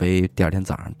晚上飞，第2天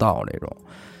早上到这种。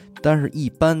但是一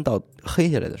般到黑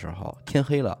下来的时候，天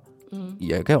黑了，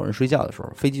也该有人睡觉的时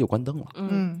候，飞机就关灯了。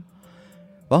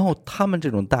然后他们这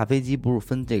种大飞机不是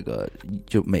分这个，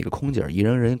就每个空姐一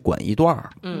人管一段，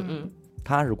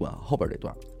他是管后边这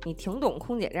段。你挺懂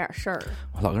空姐这点事儿。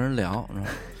我老跟人聊，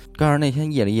但是那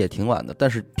天夜里也挺晚的，但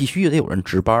是必须得有人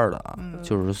值班的啊。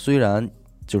就是虽然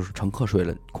就是乘客睡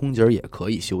了，空姐也可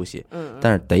以休息，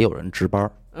但是得有人值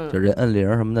班，就人摁铃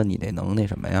什么的，你得能那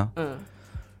什么呀。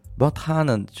然后他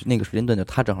呢，那个时间段就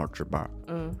他正好值班，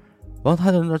然后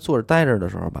他就在那坐着待着的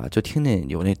时候吧，就听见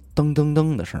有那噔噔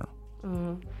噔的声，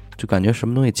就感觉什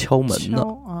么东西敲门呢。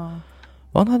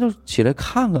然后他就起来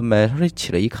看看呗，他这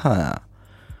起来一看啊，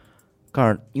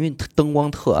告诉因为灯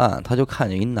光特暗，他就看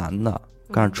见一男的。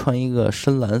刚穿一个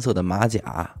深蓝色的马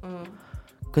甲，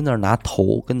跟那儿拿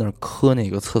头跟那儿磕那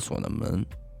个厕所的门，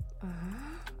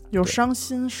有伤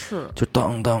心事，就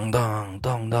当当当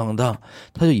当当当，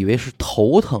他就以为是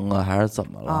头疼啊还是怎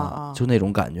么了，就那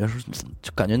种感觉是，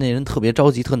就感觉那人特别着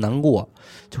急特难过，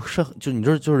就你知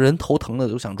道就是人头疼的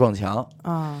就想撞墙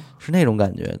啊，是那种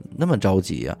感觉，那么着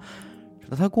急啊。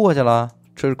那他过去了，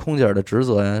这是空姐的职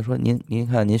责呀，说您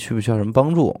看您需不需要什么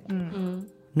帮助？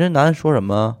那男人说什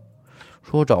么？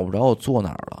说我找不着我坐哪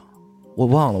儿了，我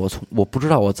忘了我不知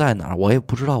道我在哪儿，我也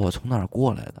不知道我从哪儿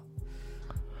过来的。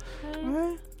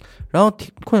然后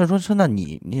空姐说那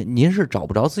您是找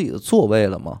不着自己的座位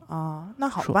了吗？啊，那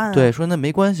好办啊。对，说那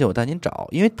没关系，我带您找，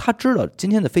因为他知道今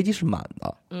天的飞机是满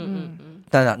的。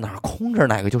但哪空着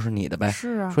哪个就是你的呗。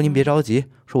是啊。说您别着急，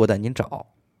说我带您找。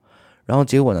然后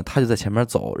结果呢，他就在前面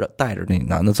走，带着那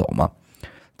男的走嘛，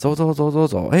走，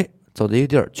哎，走到一个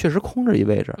地儿，确实空着一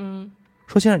位置。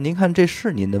说先生您看这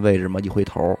是您的位置吗？一回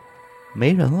头，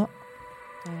没人了。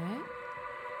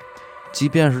即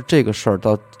便是这个事儿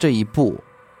到这一步。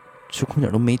去空姐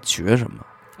都没觉什么，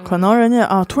可能人家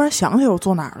啊突然想起我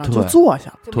坐哪儿了，就坐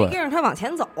下了，就没跟着他往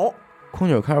前走。空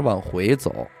姐开始往回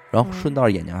走，然后顺道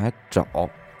眼睛还找，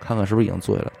看看是不是已经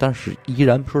坐下了，但是依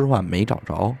然说实话没找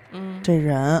着。这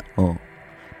人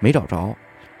没找着，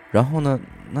然后呢，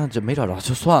那就没找着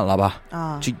就算了吧，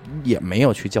就也没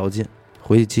有去较劲，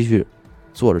回去继续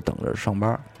坐着等着上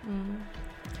班。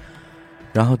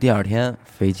然后第二天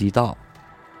飞机到，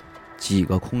几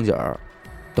个空姐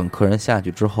等客人下去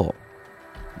之后。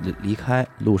离开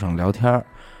路上聊天，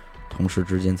同事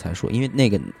之间才说，因为那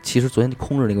个其实昨天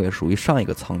空着那个也属于上一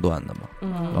个舱段的嘛，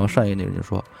然后上一个那人就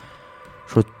说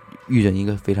遇见一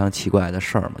个非常奇怪的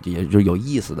事儿嘛，也就是有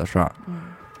意思的事儿，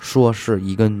说是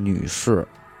一个女士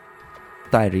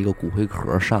带着一个骨灰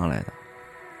盒上来的，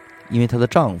因为她的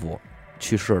丈夫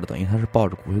去世了，等于她是抱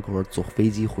着骨灰盒坐飞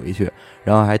机回去，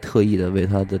然后还特意的为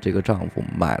她的这个丈夫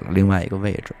买了另外一个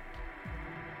位置。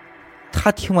他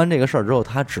听完这个事儿之后，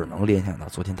他只能联想到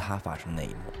昨天他发生那一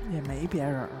幕，也没别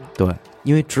人了。对，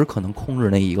因为只可能控制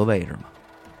那一个位置嘛，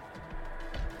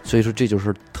所以说这就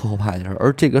是特后怕的事儿。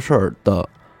而这个事儿的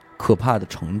可怕的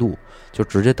程度，就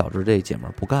直接导致这姐们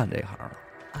儿不干这行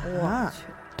了。哇，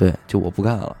对，就我不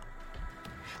干了。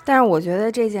但是我觉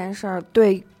得这件事儿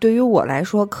对于我来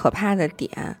说可怕的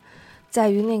点，在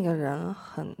于那个人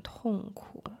很痛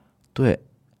苦。对，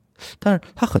但是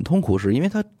他很痛苦，是因为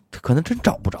他可能真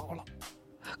找不着了。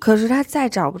可是他再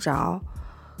找不着，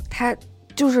他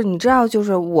就是你知道，就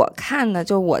是我看的，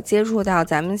就我接触到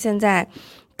咱们现在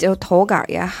就投稿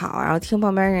也好，然后听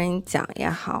旁边人讲也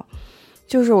好，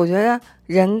就是我觉得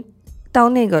人到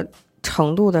那个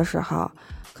程度的时候，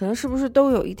可能是不是都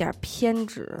有一点偏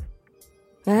执？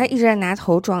原来一直在拿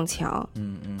头撞墙，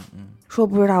说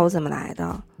不知道我怎么来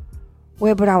的，我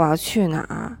也不知道我要去哪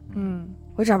儿，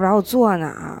我找不着我坐哪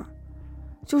儿。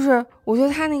就是我觉得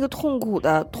他那个痛苦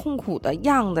的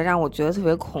样子让我觉得特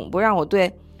别恐怖，让我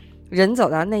对人走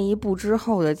到那一步之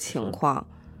后的情况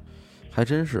还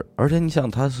真是。而且你想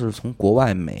他是从国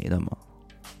外没的嘛，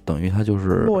等于他就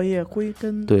是落叶归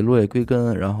根。对，落叶归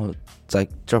根，然后在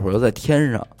这会儿又在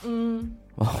天上，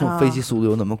然后飞机速度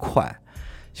又那么快，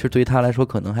其实对于他来说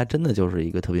可能还真的就是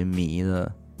一个特别迷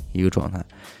的一个状态。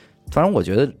反正我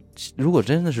觉得如果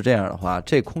真的是这样的话，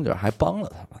这空姐还帮了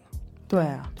他吧。对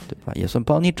啊，对吧？也算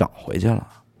帮你找回去了。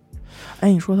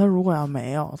哎，你说他如果要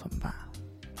没有怎么办？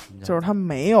就是他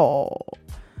没有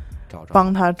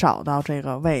帮他找到这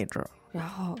个位置，然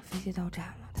后飞机到站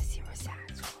了，他媳妇下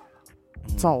车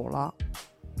了，走了，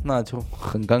那就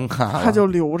很尴尬了，他就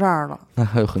留这儿了，那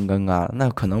就很尴尬了。那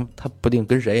可能他不定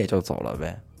跟谁也就走了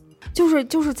呗。就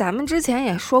是咱们之前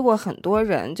也说过，很多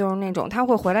人就是那种他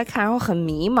会回来看，然后很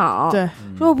迷茫，对，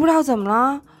说我不知道怎么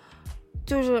了。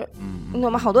就是你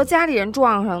懂吗？好多家里人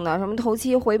撞上的，什么头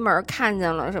七回门看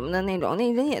见了什么的那种，那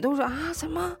人也都是啊，什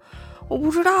么我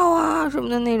不知道啊什么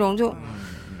的那种，就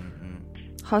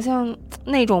好像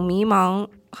那种迷茫，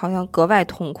好像格外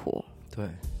痛苦。对。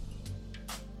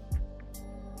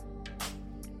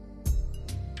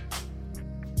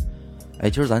哎，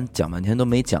今儿咱讲半天都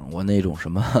没讲过那种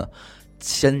什么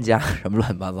仙家什么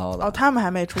乱七八糟的。哦，他们还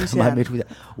没出现，他们还没出现。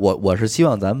我是希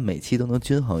望咱们每期都能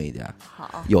均衡一点。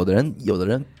好，有的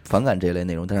人反感这类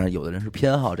内容，但是有的人是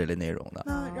偏好这类内容的。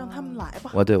那让他们来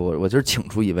吧。我今儿请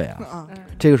出一位啊，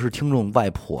这个是听众外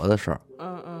婆的事儿。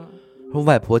说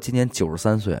外婆今年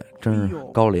93岁，真是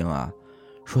高龄啊。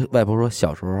说外婆说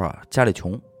小时候啊家里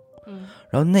穷，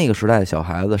然后那个时代的小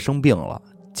孩子生病了，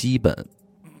基本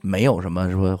没有什么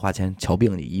说花钱瞧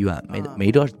病去医院，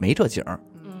没这景儿。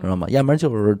知道吗？要不然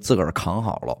就是自个儿扛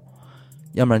好了，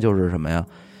要不然就是什么呀？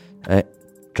哎，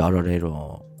找这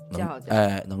种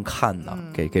能看的，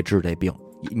给治这病。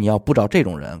你要不找这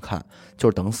种人看，就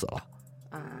是等死了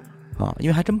啊！啊，因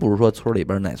为还真不是说村里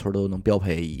边哪村都能标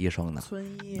配医生的，村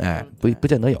医，哎，不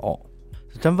见得有。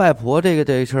咱外婆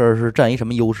这事儿是占一什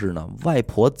么优势呢？外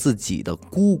婆自己的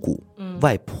姑姑，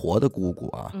外婆的姑姑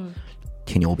啊，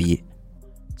挺牛逼，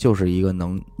就是一个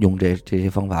能用这些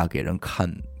方法给人看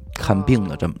病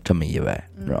的这么一位，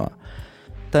知道吧？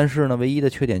但是呢，唯一的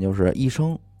缺点就是一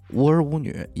生无儿无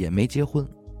女，也没结婚，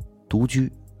独居，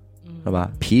是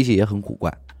吧？脾气也很古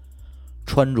怪，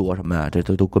穿着什么呀，这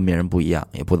都跟别人不一样，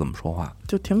也不怎么说话，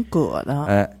就挺葛的。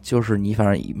哎，就是你反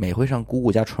正每回上姑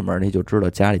姑家串门，你就知道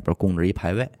家里边供着一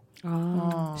牌位，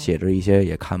写着一些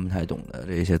也看不太懂的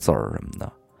这些字儿什么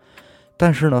的。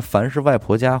但是呢，凡是外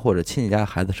婆家或者亲戚家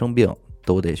孩子生病，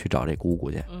都得去找这姑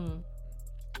姑去。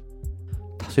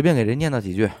他随便给人念叨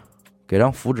几句，给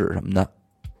张符纸什么的，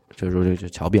这时候就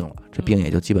瞧病了，这病也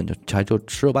就基本就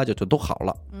十有八九就都好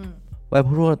了。外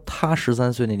婆说她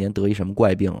13岁那年得一什么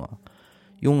怪病啊？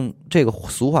用这个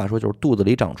俗话说就是肚子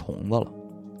里长虫子了，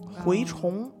蛔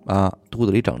虫啊，肚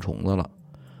子里长虫子了。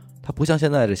他不像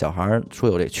现在这小孩说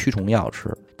有这驱虫药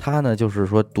吃，他呢就是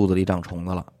说肚子里长虫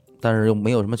子了，但是又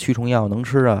没有什么驱虫药能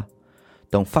吃啊。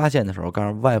等发现的时候，告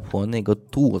诉外婆那个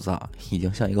肚子已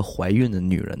经像一个怀孕的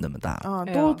女人那么大啊，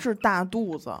都是大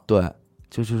肚子。对，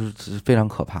就是非常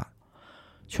可怕，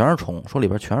全是虫，说里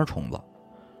边全是虫子，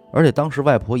而且当时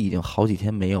外婆已经好几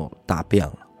天没有大便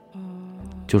了，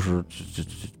就是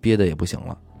憋得也不行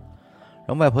了。然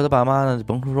后外婆的爸妈呢，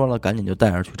甭说了，赶紧就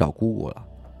带着去找姑姑了。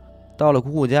到了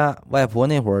姑姑家，外婆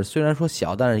那会儿虽然说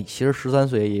小，但是其实13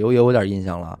岁也有点印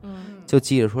象了，就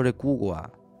记着说这姑姑啊，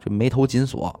这眉头紧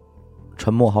锁，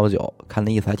沉默好久，看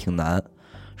那意思还挺难，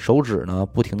手指呢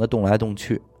不停地动来动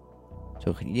去，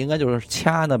就应该就是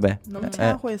掐呢呗，能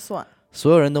掐会算。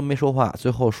所有人都没说话，最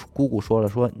后姑姑说了，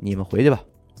说你们回去吧，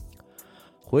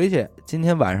回去今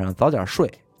天晚上早点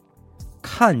睡，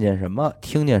看见什么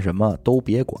听见什么都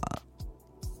别管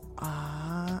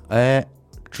啊，哎，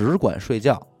只管睡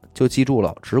觉，就记住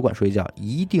了，只管睡觉，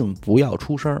一定不要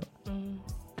出声。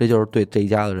这就是对这一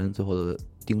家的人最后的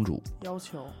叮嘱要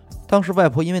求。当时外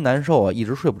婆因为难受啊，一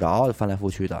直睡不着，就翻来覆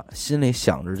去的，心里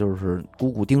想着就是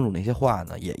姑姑叮嘱那些话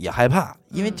呢，也害怕，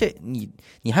因为这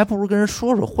你还不如跟人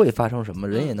说说会发生什么，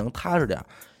人也能踏实点。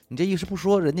你这一时不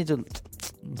说，人家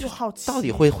就好奇，到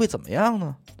底会怎么样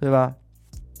呢？对吧？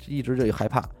一直就害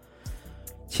怕。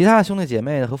其他的兄弟姐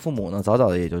妹和父母呢，早早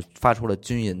的也就发出了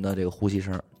均匀的这个呼吸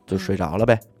声，就睡着了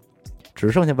呗。只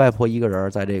剩下外婆一个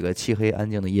人在这个漆黑安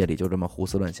静的夜里就这么胡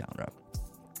思乱想着。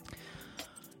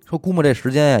说估摸这时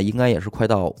间呀，应该也是快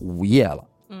到午夜了。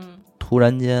突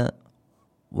然间，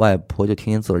外婆就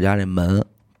听见自个儿家这门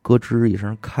咯吱一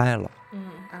声开了。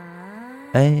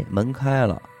哎，门开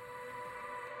了，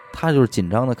她就是紧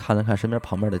张的看了看身边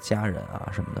旁边的家人啊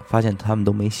什么的，发现他们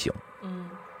都没醒。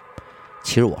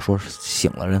其实我说醒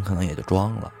了，人可能也就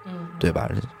装了，对吧？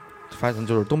发现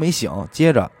就是都没醒。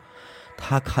接着，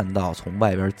她看到从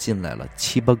外边进来了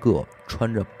7、8个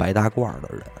穿着白大褂的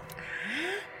人。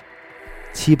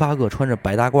7、8个穿着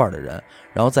白大褂的人，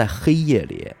然后在黑夜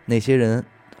里，那些人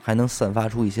还能散发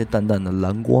出一些淡淡的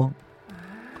蓝光。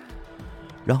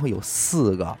然后有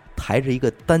4个抬着一个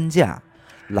担架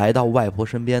来到外婆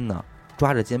身边呢，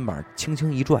抓着肩膀轻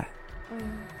轻一拽，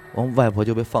完外婆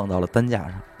就被放到了担架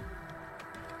上。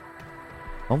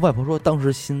完外婆说当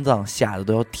时心脏吓得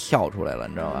都要跳出来了，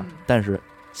你知道吧？但是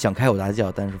想开口大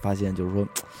叫，但是发现就是说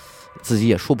自己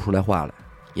也说不出来话来，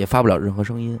也发不了任何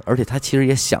声音，而且他其实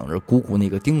也想着姑姑那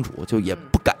个叮嘱，就也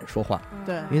不敢说话，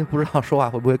对，因为不知道说话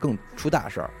会不会更出大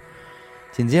事儿。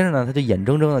紧接着呢，他就眼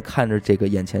睁睁的看着这个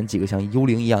眼前几个像幽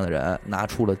灵一样的人拿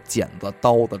出了剪子、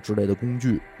刀子之类的工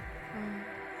具，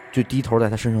就低头在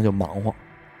他身上就忙活，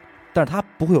但是他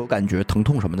不会有感觉疼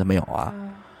痛什么的没有啊，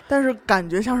但是感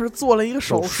觉像是做了一个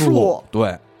手术。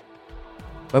对，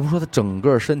外婆说他整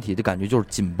个身体就感觉就是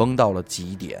紧绷到了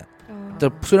极点。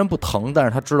这虽然不疼，但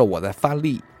是他知道我在发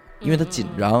力，因为他紧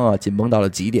张啊，紧绷到了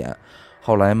极点。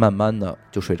后来慢慢的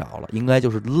就睡着了，应该就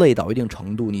是累到一定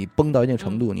程度，你绷到一定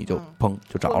程度，你就砰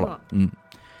就着了。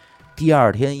第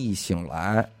二天一醒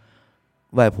来，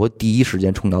外婆第一时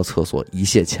间冲到厕所，一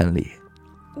泻千里，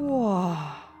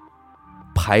哇，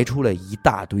排出来一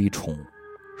大堆虫，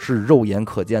是肉眼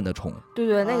可见的虫。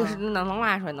对，那个是能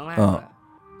拉出来，能拉出来。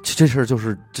这事儿就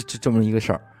是这么一个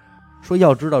事儿。说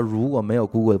要知道，如果没有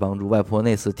姑姑的帮助，外婆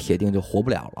那次铁定就活不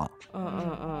了了。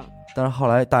但是后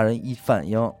来大人一反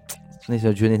应，那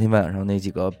就觉得那天晚上那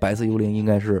几个白色幽灵应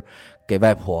该是给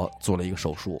外婆做了一个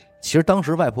手术。其实当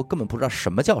时外婆根本不知道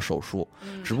什么叫手术，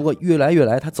只不过越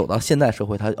来她走到现代社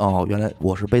会，她原来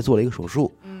我是被做了一个手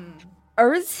术。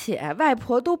而且外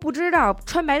婆都不知道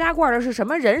穿白大褂的是什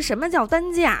么人，什么叫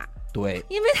担架。对，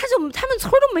因为他们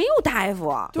村都没有大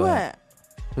夫。对，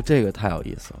就这个太有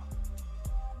意思了。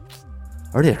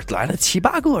而且来了7、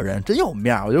8个人，真有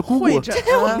面儿。我觉得姑姑真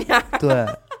有面儿。对，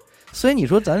所以你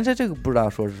说咱这个不知道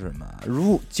说是什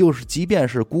么，就是即便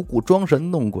是姑姑装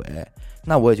神弄鬼，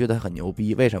那我也觉得很牛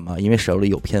逼。为什么？因为手里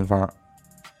有偏方。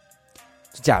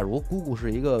假如姑姑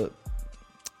是一个，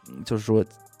就是说，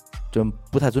这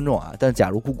不太尊重啊。但是假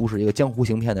如姑姑是一个江湖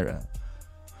行骗的人，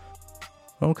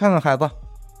我看看孩子，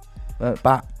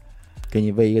爸，给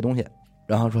你喂一个东西，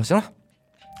然后说行了，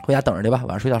回家等着去吧，晚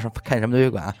上睡觉时看你什么都别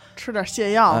管，吃点泻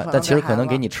药，但其实可能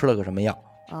给你吃了个什么药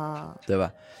啊，对吧？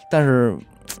但是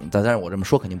我这么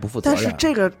说肯定不负责任。但是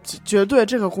这个绝对，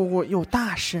这个姑姑有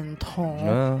大神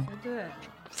通，对，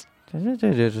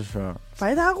这是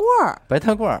白大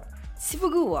褂，欺负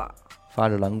姑，发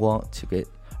着蓝光去给，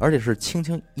而且是轻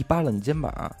轻一扒拉你肩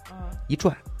膀，一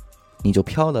拽，你就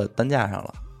飘到担架上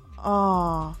了。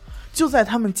哦，就在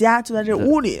他们家，就在这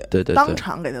屋里，对，当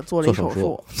场给他做了一手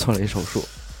术，做了一手术。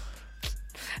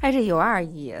哎，这有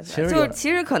点意思，就是其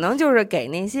实可能就是给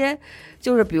那些，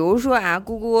就是比如说啊，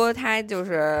姑姑她就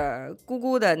是姑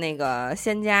姑的那个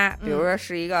仙家，比如说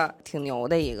是一个挺牛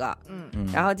的一个，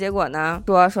然后结果呢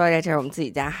说这是我们自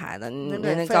己家孩子，您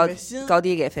高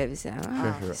低给费费心，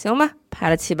是行吧，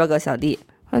派了7、8个小弟，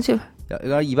去吧。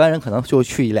要一般人可能就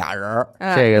去俩人，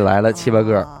这个来了7、8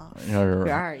个，你说是不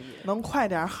是？能快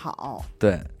点好。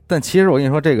对，但其实我跟你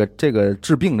说，这个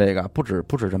治病这个不止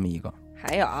这么一个。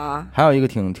还有一个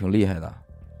挺厉害的，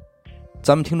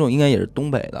咱们听众应该也是东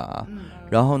北的啊。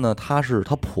然后呢，她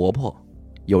婆婆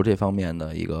有这方面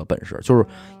的一个本事，就是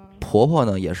婆婆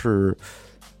呢也是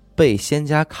被仙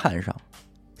家看上，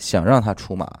想让她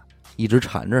出马，一直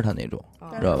缠着她那种，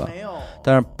知道吧？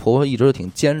但是婆婆一直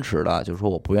挺坚持的，就是说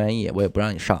我不愿意，我也不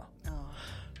让你上。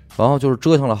然后就是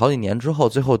折腾了好几年之后，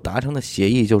最后达成的协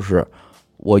议就是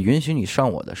我允许你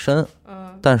上我的身，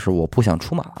但是我不想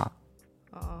出马。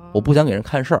我不想给人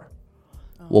看事儿，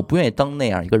我不愿意当那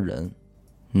样一个人，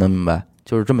能明白？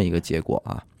就是这么一个结果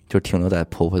啊，就停留在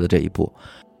婆婆的这一步。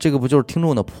这个不就是听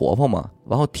众的婆婆吗？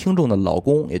然后听众的老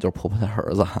公，也就是婆婆的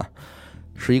儿子哈，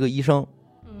是一个医生。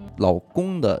老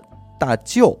公的大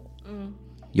舅，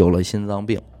有了心脏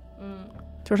病，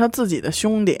就是他自己的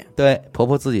兄弟，对，婆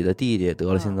婆自己的弟弟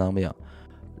得了心脏病，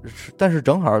但是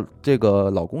正好这个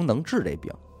老公能治这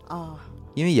病啊。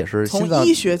因为也是心脏，从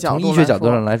医学角度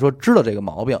上来说，知道这个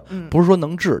毛病，不是说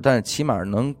能治，但是起码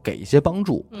能给一些帮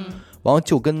助。然后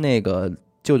就跟那个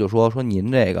舅舅说您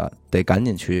这个得赶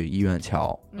紧去医院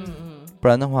瞧，不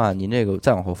然的话您这个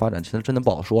再往后发展，其实真的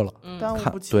不好说了。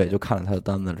对，就看了他的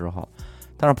单子之后，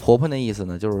但是婆婆那意思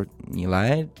呢，就是你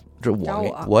来这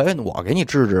我给你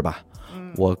治治吧，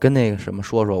我跟那个什么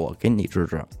说，我给你治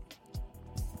治。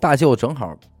大舅正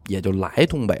好也就来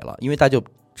东北了，因为大舅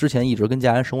之前一直跟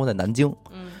家人生活在南京，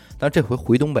但是这回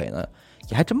回东北呢，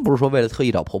也还真不是说为了特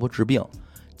意找婆婆治病，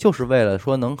就是为了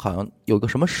说能好像有个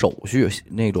什么手续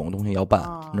那种东西要办，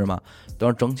你知道吗？等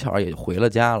会正巧也回了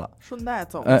家了，顺带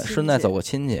走个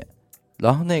亲戚，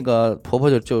然后那个婆婆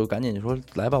就赶紧说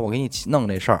来吧，我给你弄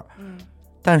这事儿，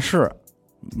但是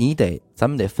咱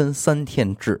们得分3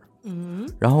天治，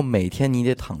然后每天你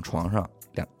得躺床上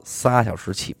3小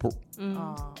时起步，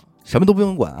什么都不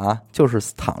用管啊，就是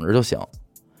躺着就行。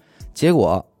结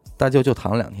果大舅就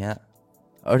躺了2天，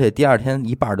而且第2天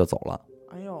一半就走了。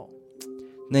哎呦，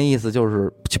那意思就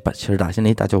是，其实打心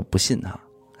里大舅不信他，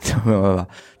明白吧？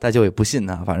大舅也不信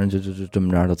他，反正就这么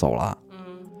着就走了。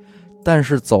但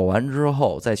是走完之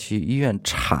后再去医院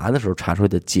查的时候，查出来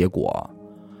的结果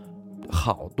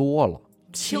好多了，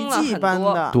奇迹般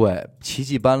的，对，奇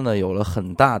迹般的有了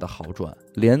很大的好转，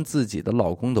连自己的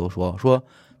老公都说，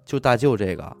就大舅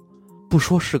这个，不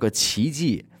说是个奇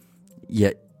迹，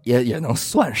也能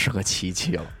算是个奇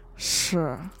迹了。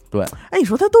是，对。哎，你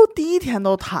说他都第1天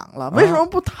都躺了，为什么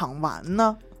不躺完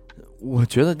呢？我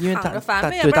觉得，因为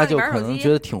大舅可能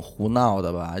觉得挺胡闹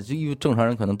的吧，就因为正常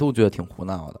人可能都觉得挺胡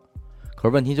闹的。可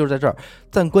是问题就是在这儿，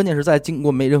但关键是在经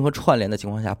过没任何串联的情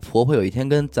况下，婆婆有一天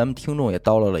跟咱们听众也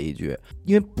叨唠了一句，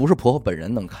因为不是婆婆本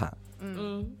人能看，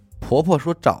婆婆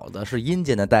说找的是阴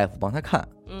间的大夫帮她看，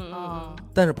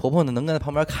但是婆婆呢能在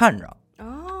旁边看着。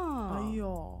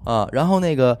然后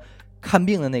那个看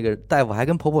病的那个大夫还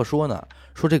跟婆婆说呢，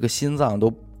说这个心脏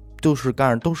都是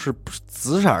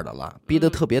紫色的了，憋得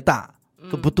特别大，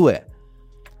都不对，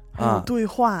对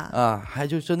话还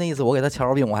就那意思，我给他瞧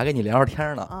着病，我还跟你聊着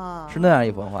天呢，是那样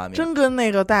一幅画面，真跟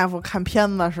那个大夫看片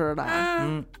子似的。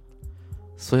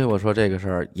所以我说这个事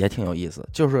儿也挺有意思，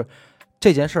就是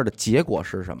这件事的结果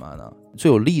是什么呢？最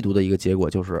有力度的一个结果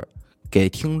就是给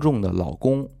听众的老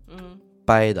公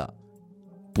掰的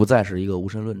不再是一个无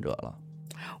神论者了。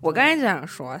我刚才就想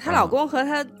说，她老公和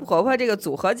她婆婆这个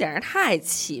组合简直太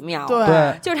奇妙了。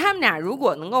对，就是他们俩如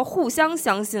果能够互相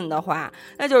相信的话，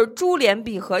那就是珠联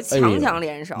璧合，强强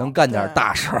联手，能干点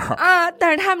大事儿啊。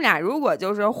但是他们俩如果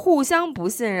就是互相不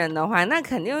信任的话，那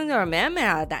肯定就是没完没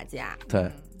了的打架。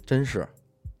对，真是。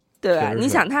对吧？你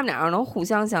想，他们俩要能互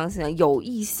相相信，有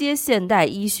一些现代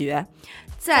医学，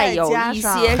再有一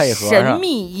些神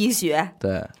秘医学，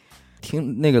对，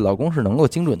听那个老公是能够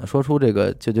精准的说出这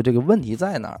个就这个问题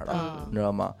在哪儿的，你知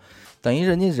道吗？等于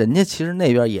人家其实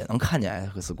那边也能看见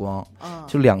X 光，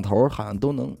就两头好像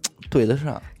都能对得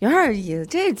上，有点意思，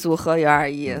这组合有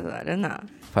点意思，真的。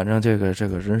反正这个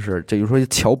真是，这就说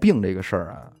瞧病这个事儿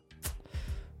啊。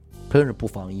真是不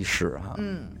妨一试哈，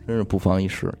真是不妨一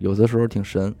试，有的时候挺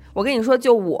神。我跟你说，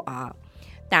就我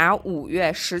打5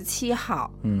月17号，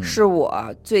是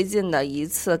我最近的一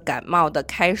次感冒的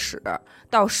开始，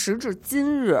到时至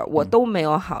今日我都没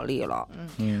有好利了。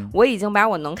我已经把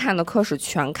我能看的科室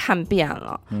全看遍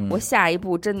了，我下一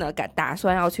步真的打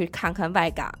算要去看看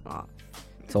外感了。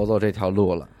走这条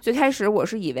路了。最开始我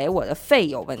是以为我的肺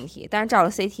有问题，但是照了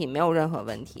CT 没有任何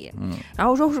问题。然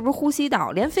后说是不是呼吸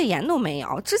道，连肺炎都没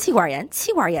有，支气管炎、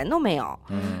气管炎都没有。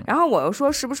然后我又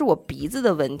说是不是我鼻子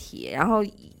的问题，然后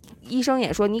医生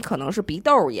也说你可能是鼻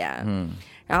窦炎。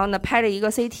然后呢拍了一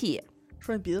个 CT，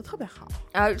 说你鼻子特别好，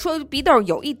说鼻窦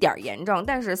有一点炎症，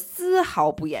但是丝毫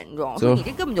不严重，说你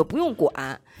这根本就不用管。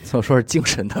就说是精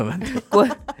神的问题。滚。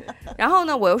然后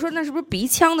呢，我又说那是不是鼻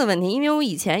腔的问题？因为我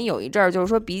以前有一阵儿就是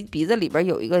说鼻子里边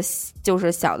有一个就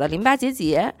是小的淋巴结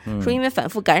节，说因为反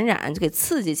复感染就给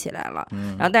刺激起来了。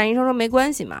然后但是医生说没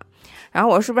关系嘛。然后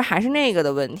我是不是还是那个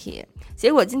的问题？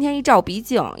结果今天一照鼻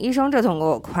镜，医生这通给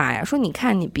我夸呀，说你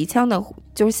看你鼻腔的，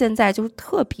就是现在就是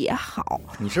特别好。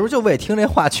你是不是就为听这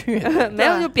话去？没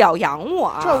有，就表扬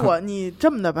我。你这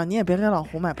么的吧，你也别给老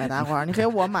胡买白大褂，你给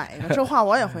我买一个，这话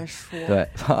我也会说。对，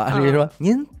安利说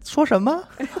您说什么？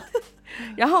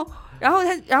然后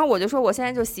我就说我现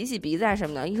在就洗鼻子什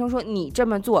么的。医生说你这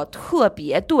么做特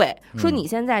别对，说你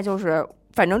现在就是。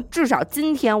反正至少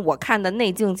今天我看的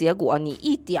内镜结果，你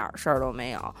一点事儿都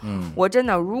没有。我真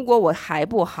的，如果我还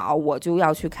不好，我就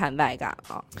要去看外感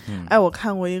了。我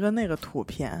看过一个那个图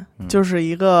片，就是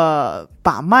一个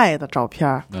把脉的照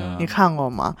片，你看过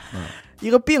吗？一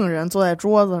个病人坐在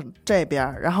桌子这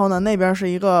边，然后呢那边是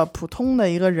一个普通的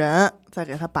一个人在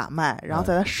给他把脉，然后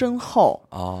在他身后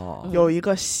有一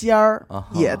个仙儿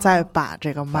也在把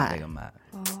这个脉。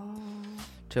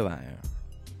这玩意儿。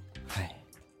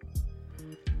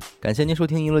感谢您收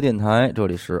听娱乐电台，这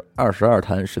里是22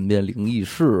谈身边灵异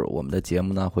事。我们的节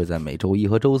目呢会在每周一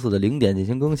和周四的0点进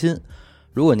行更新。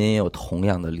如果您也有同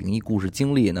样的灵异故事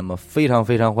经历，那么非常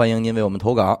非常欢迎您为我们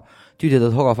投稿。具体的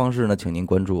投稿方式呢，请您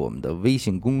关注我们的微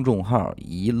信公众号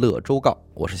一乐周告。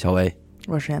我是小伟，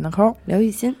我是闫德抠，刘雨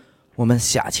欣，我们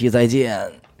下期再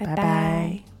见，拜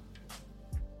拜。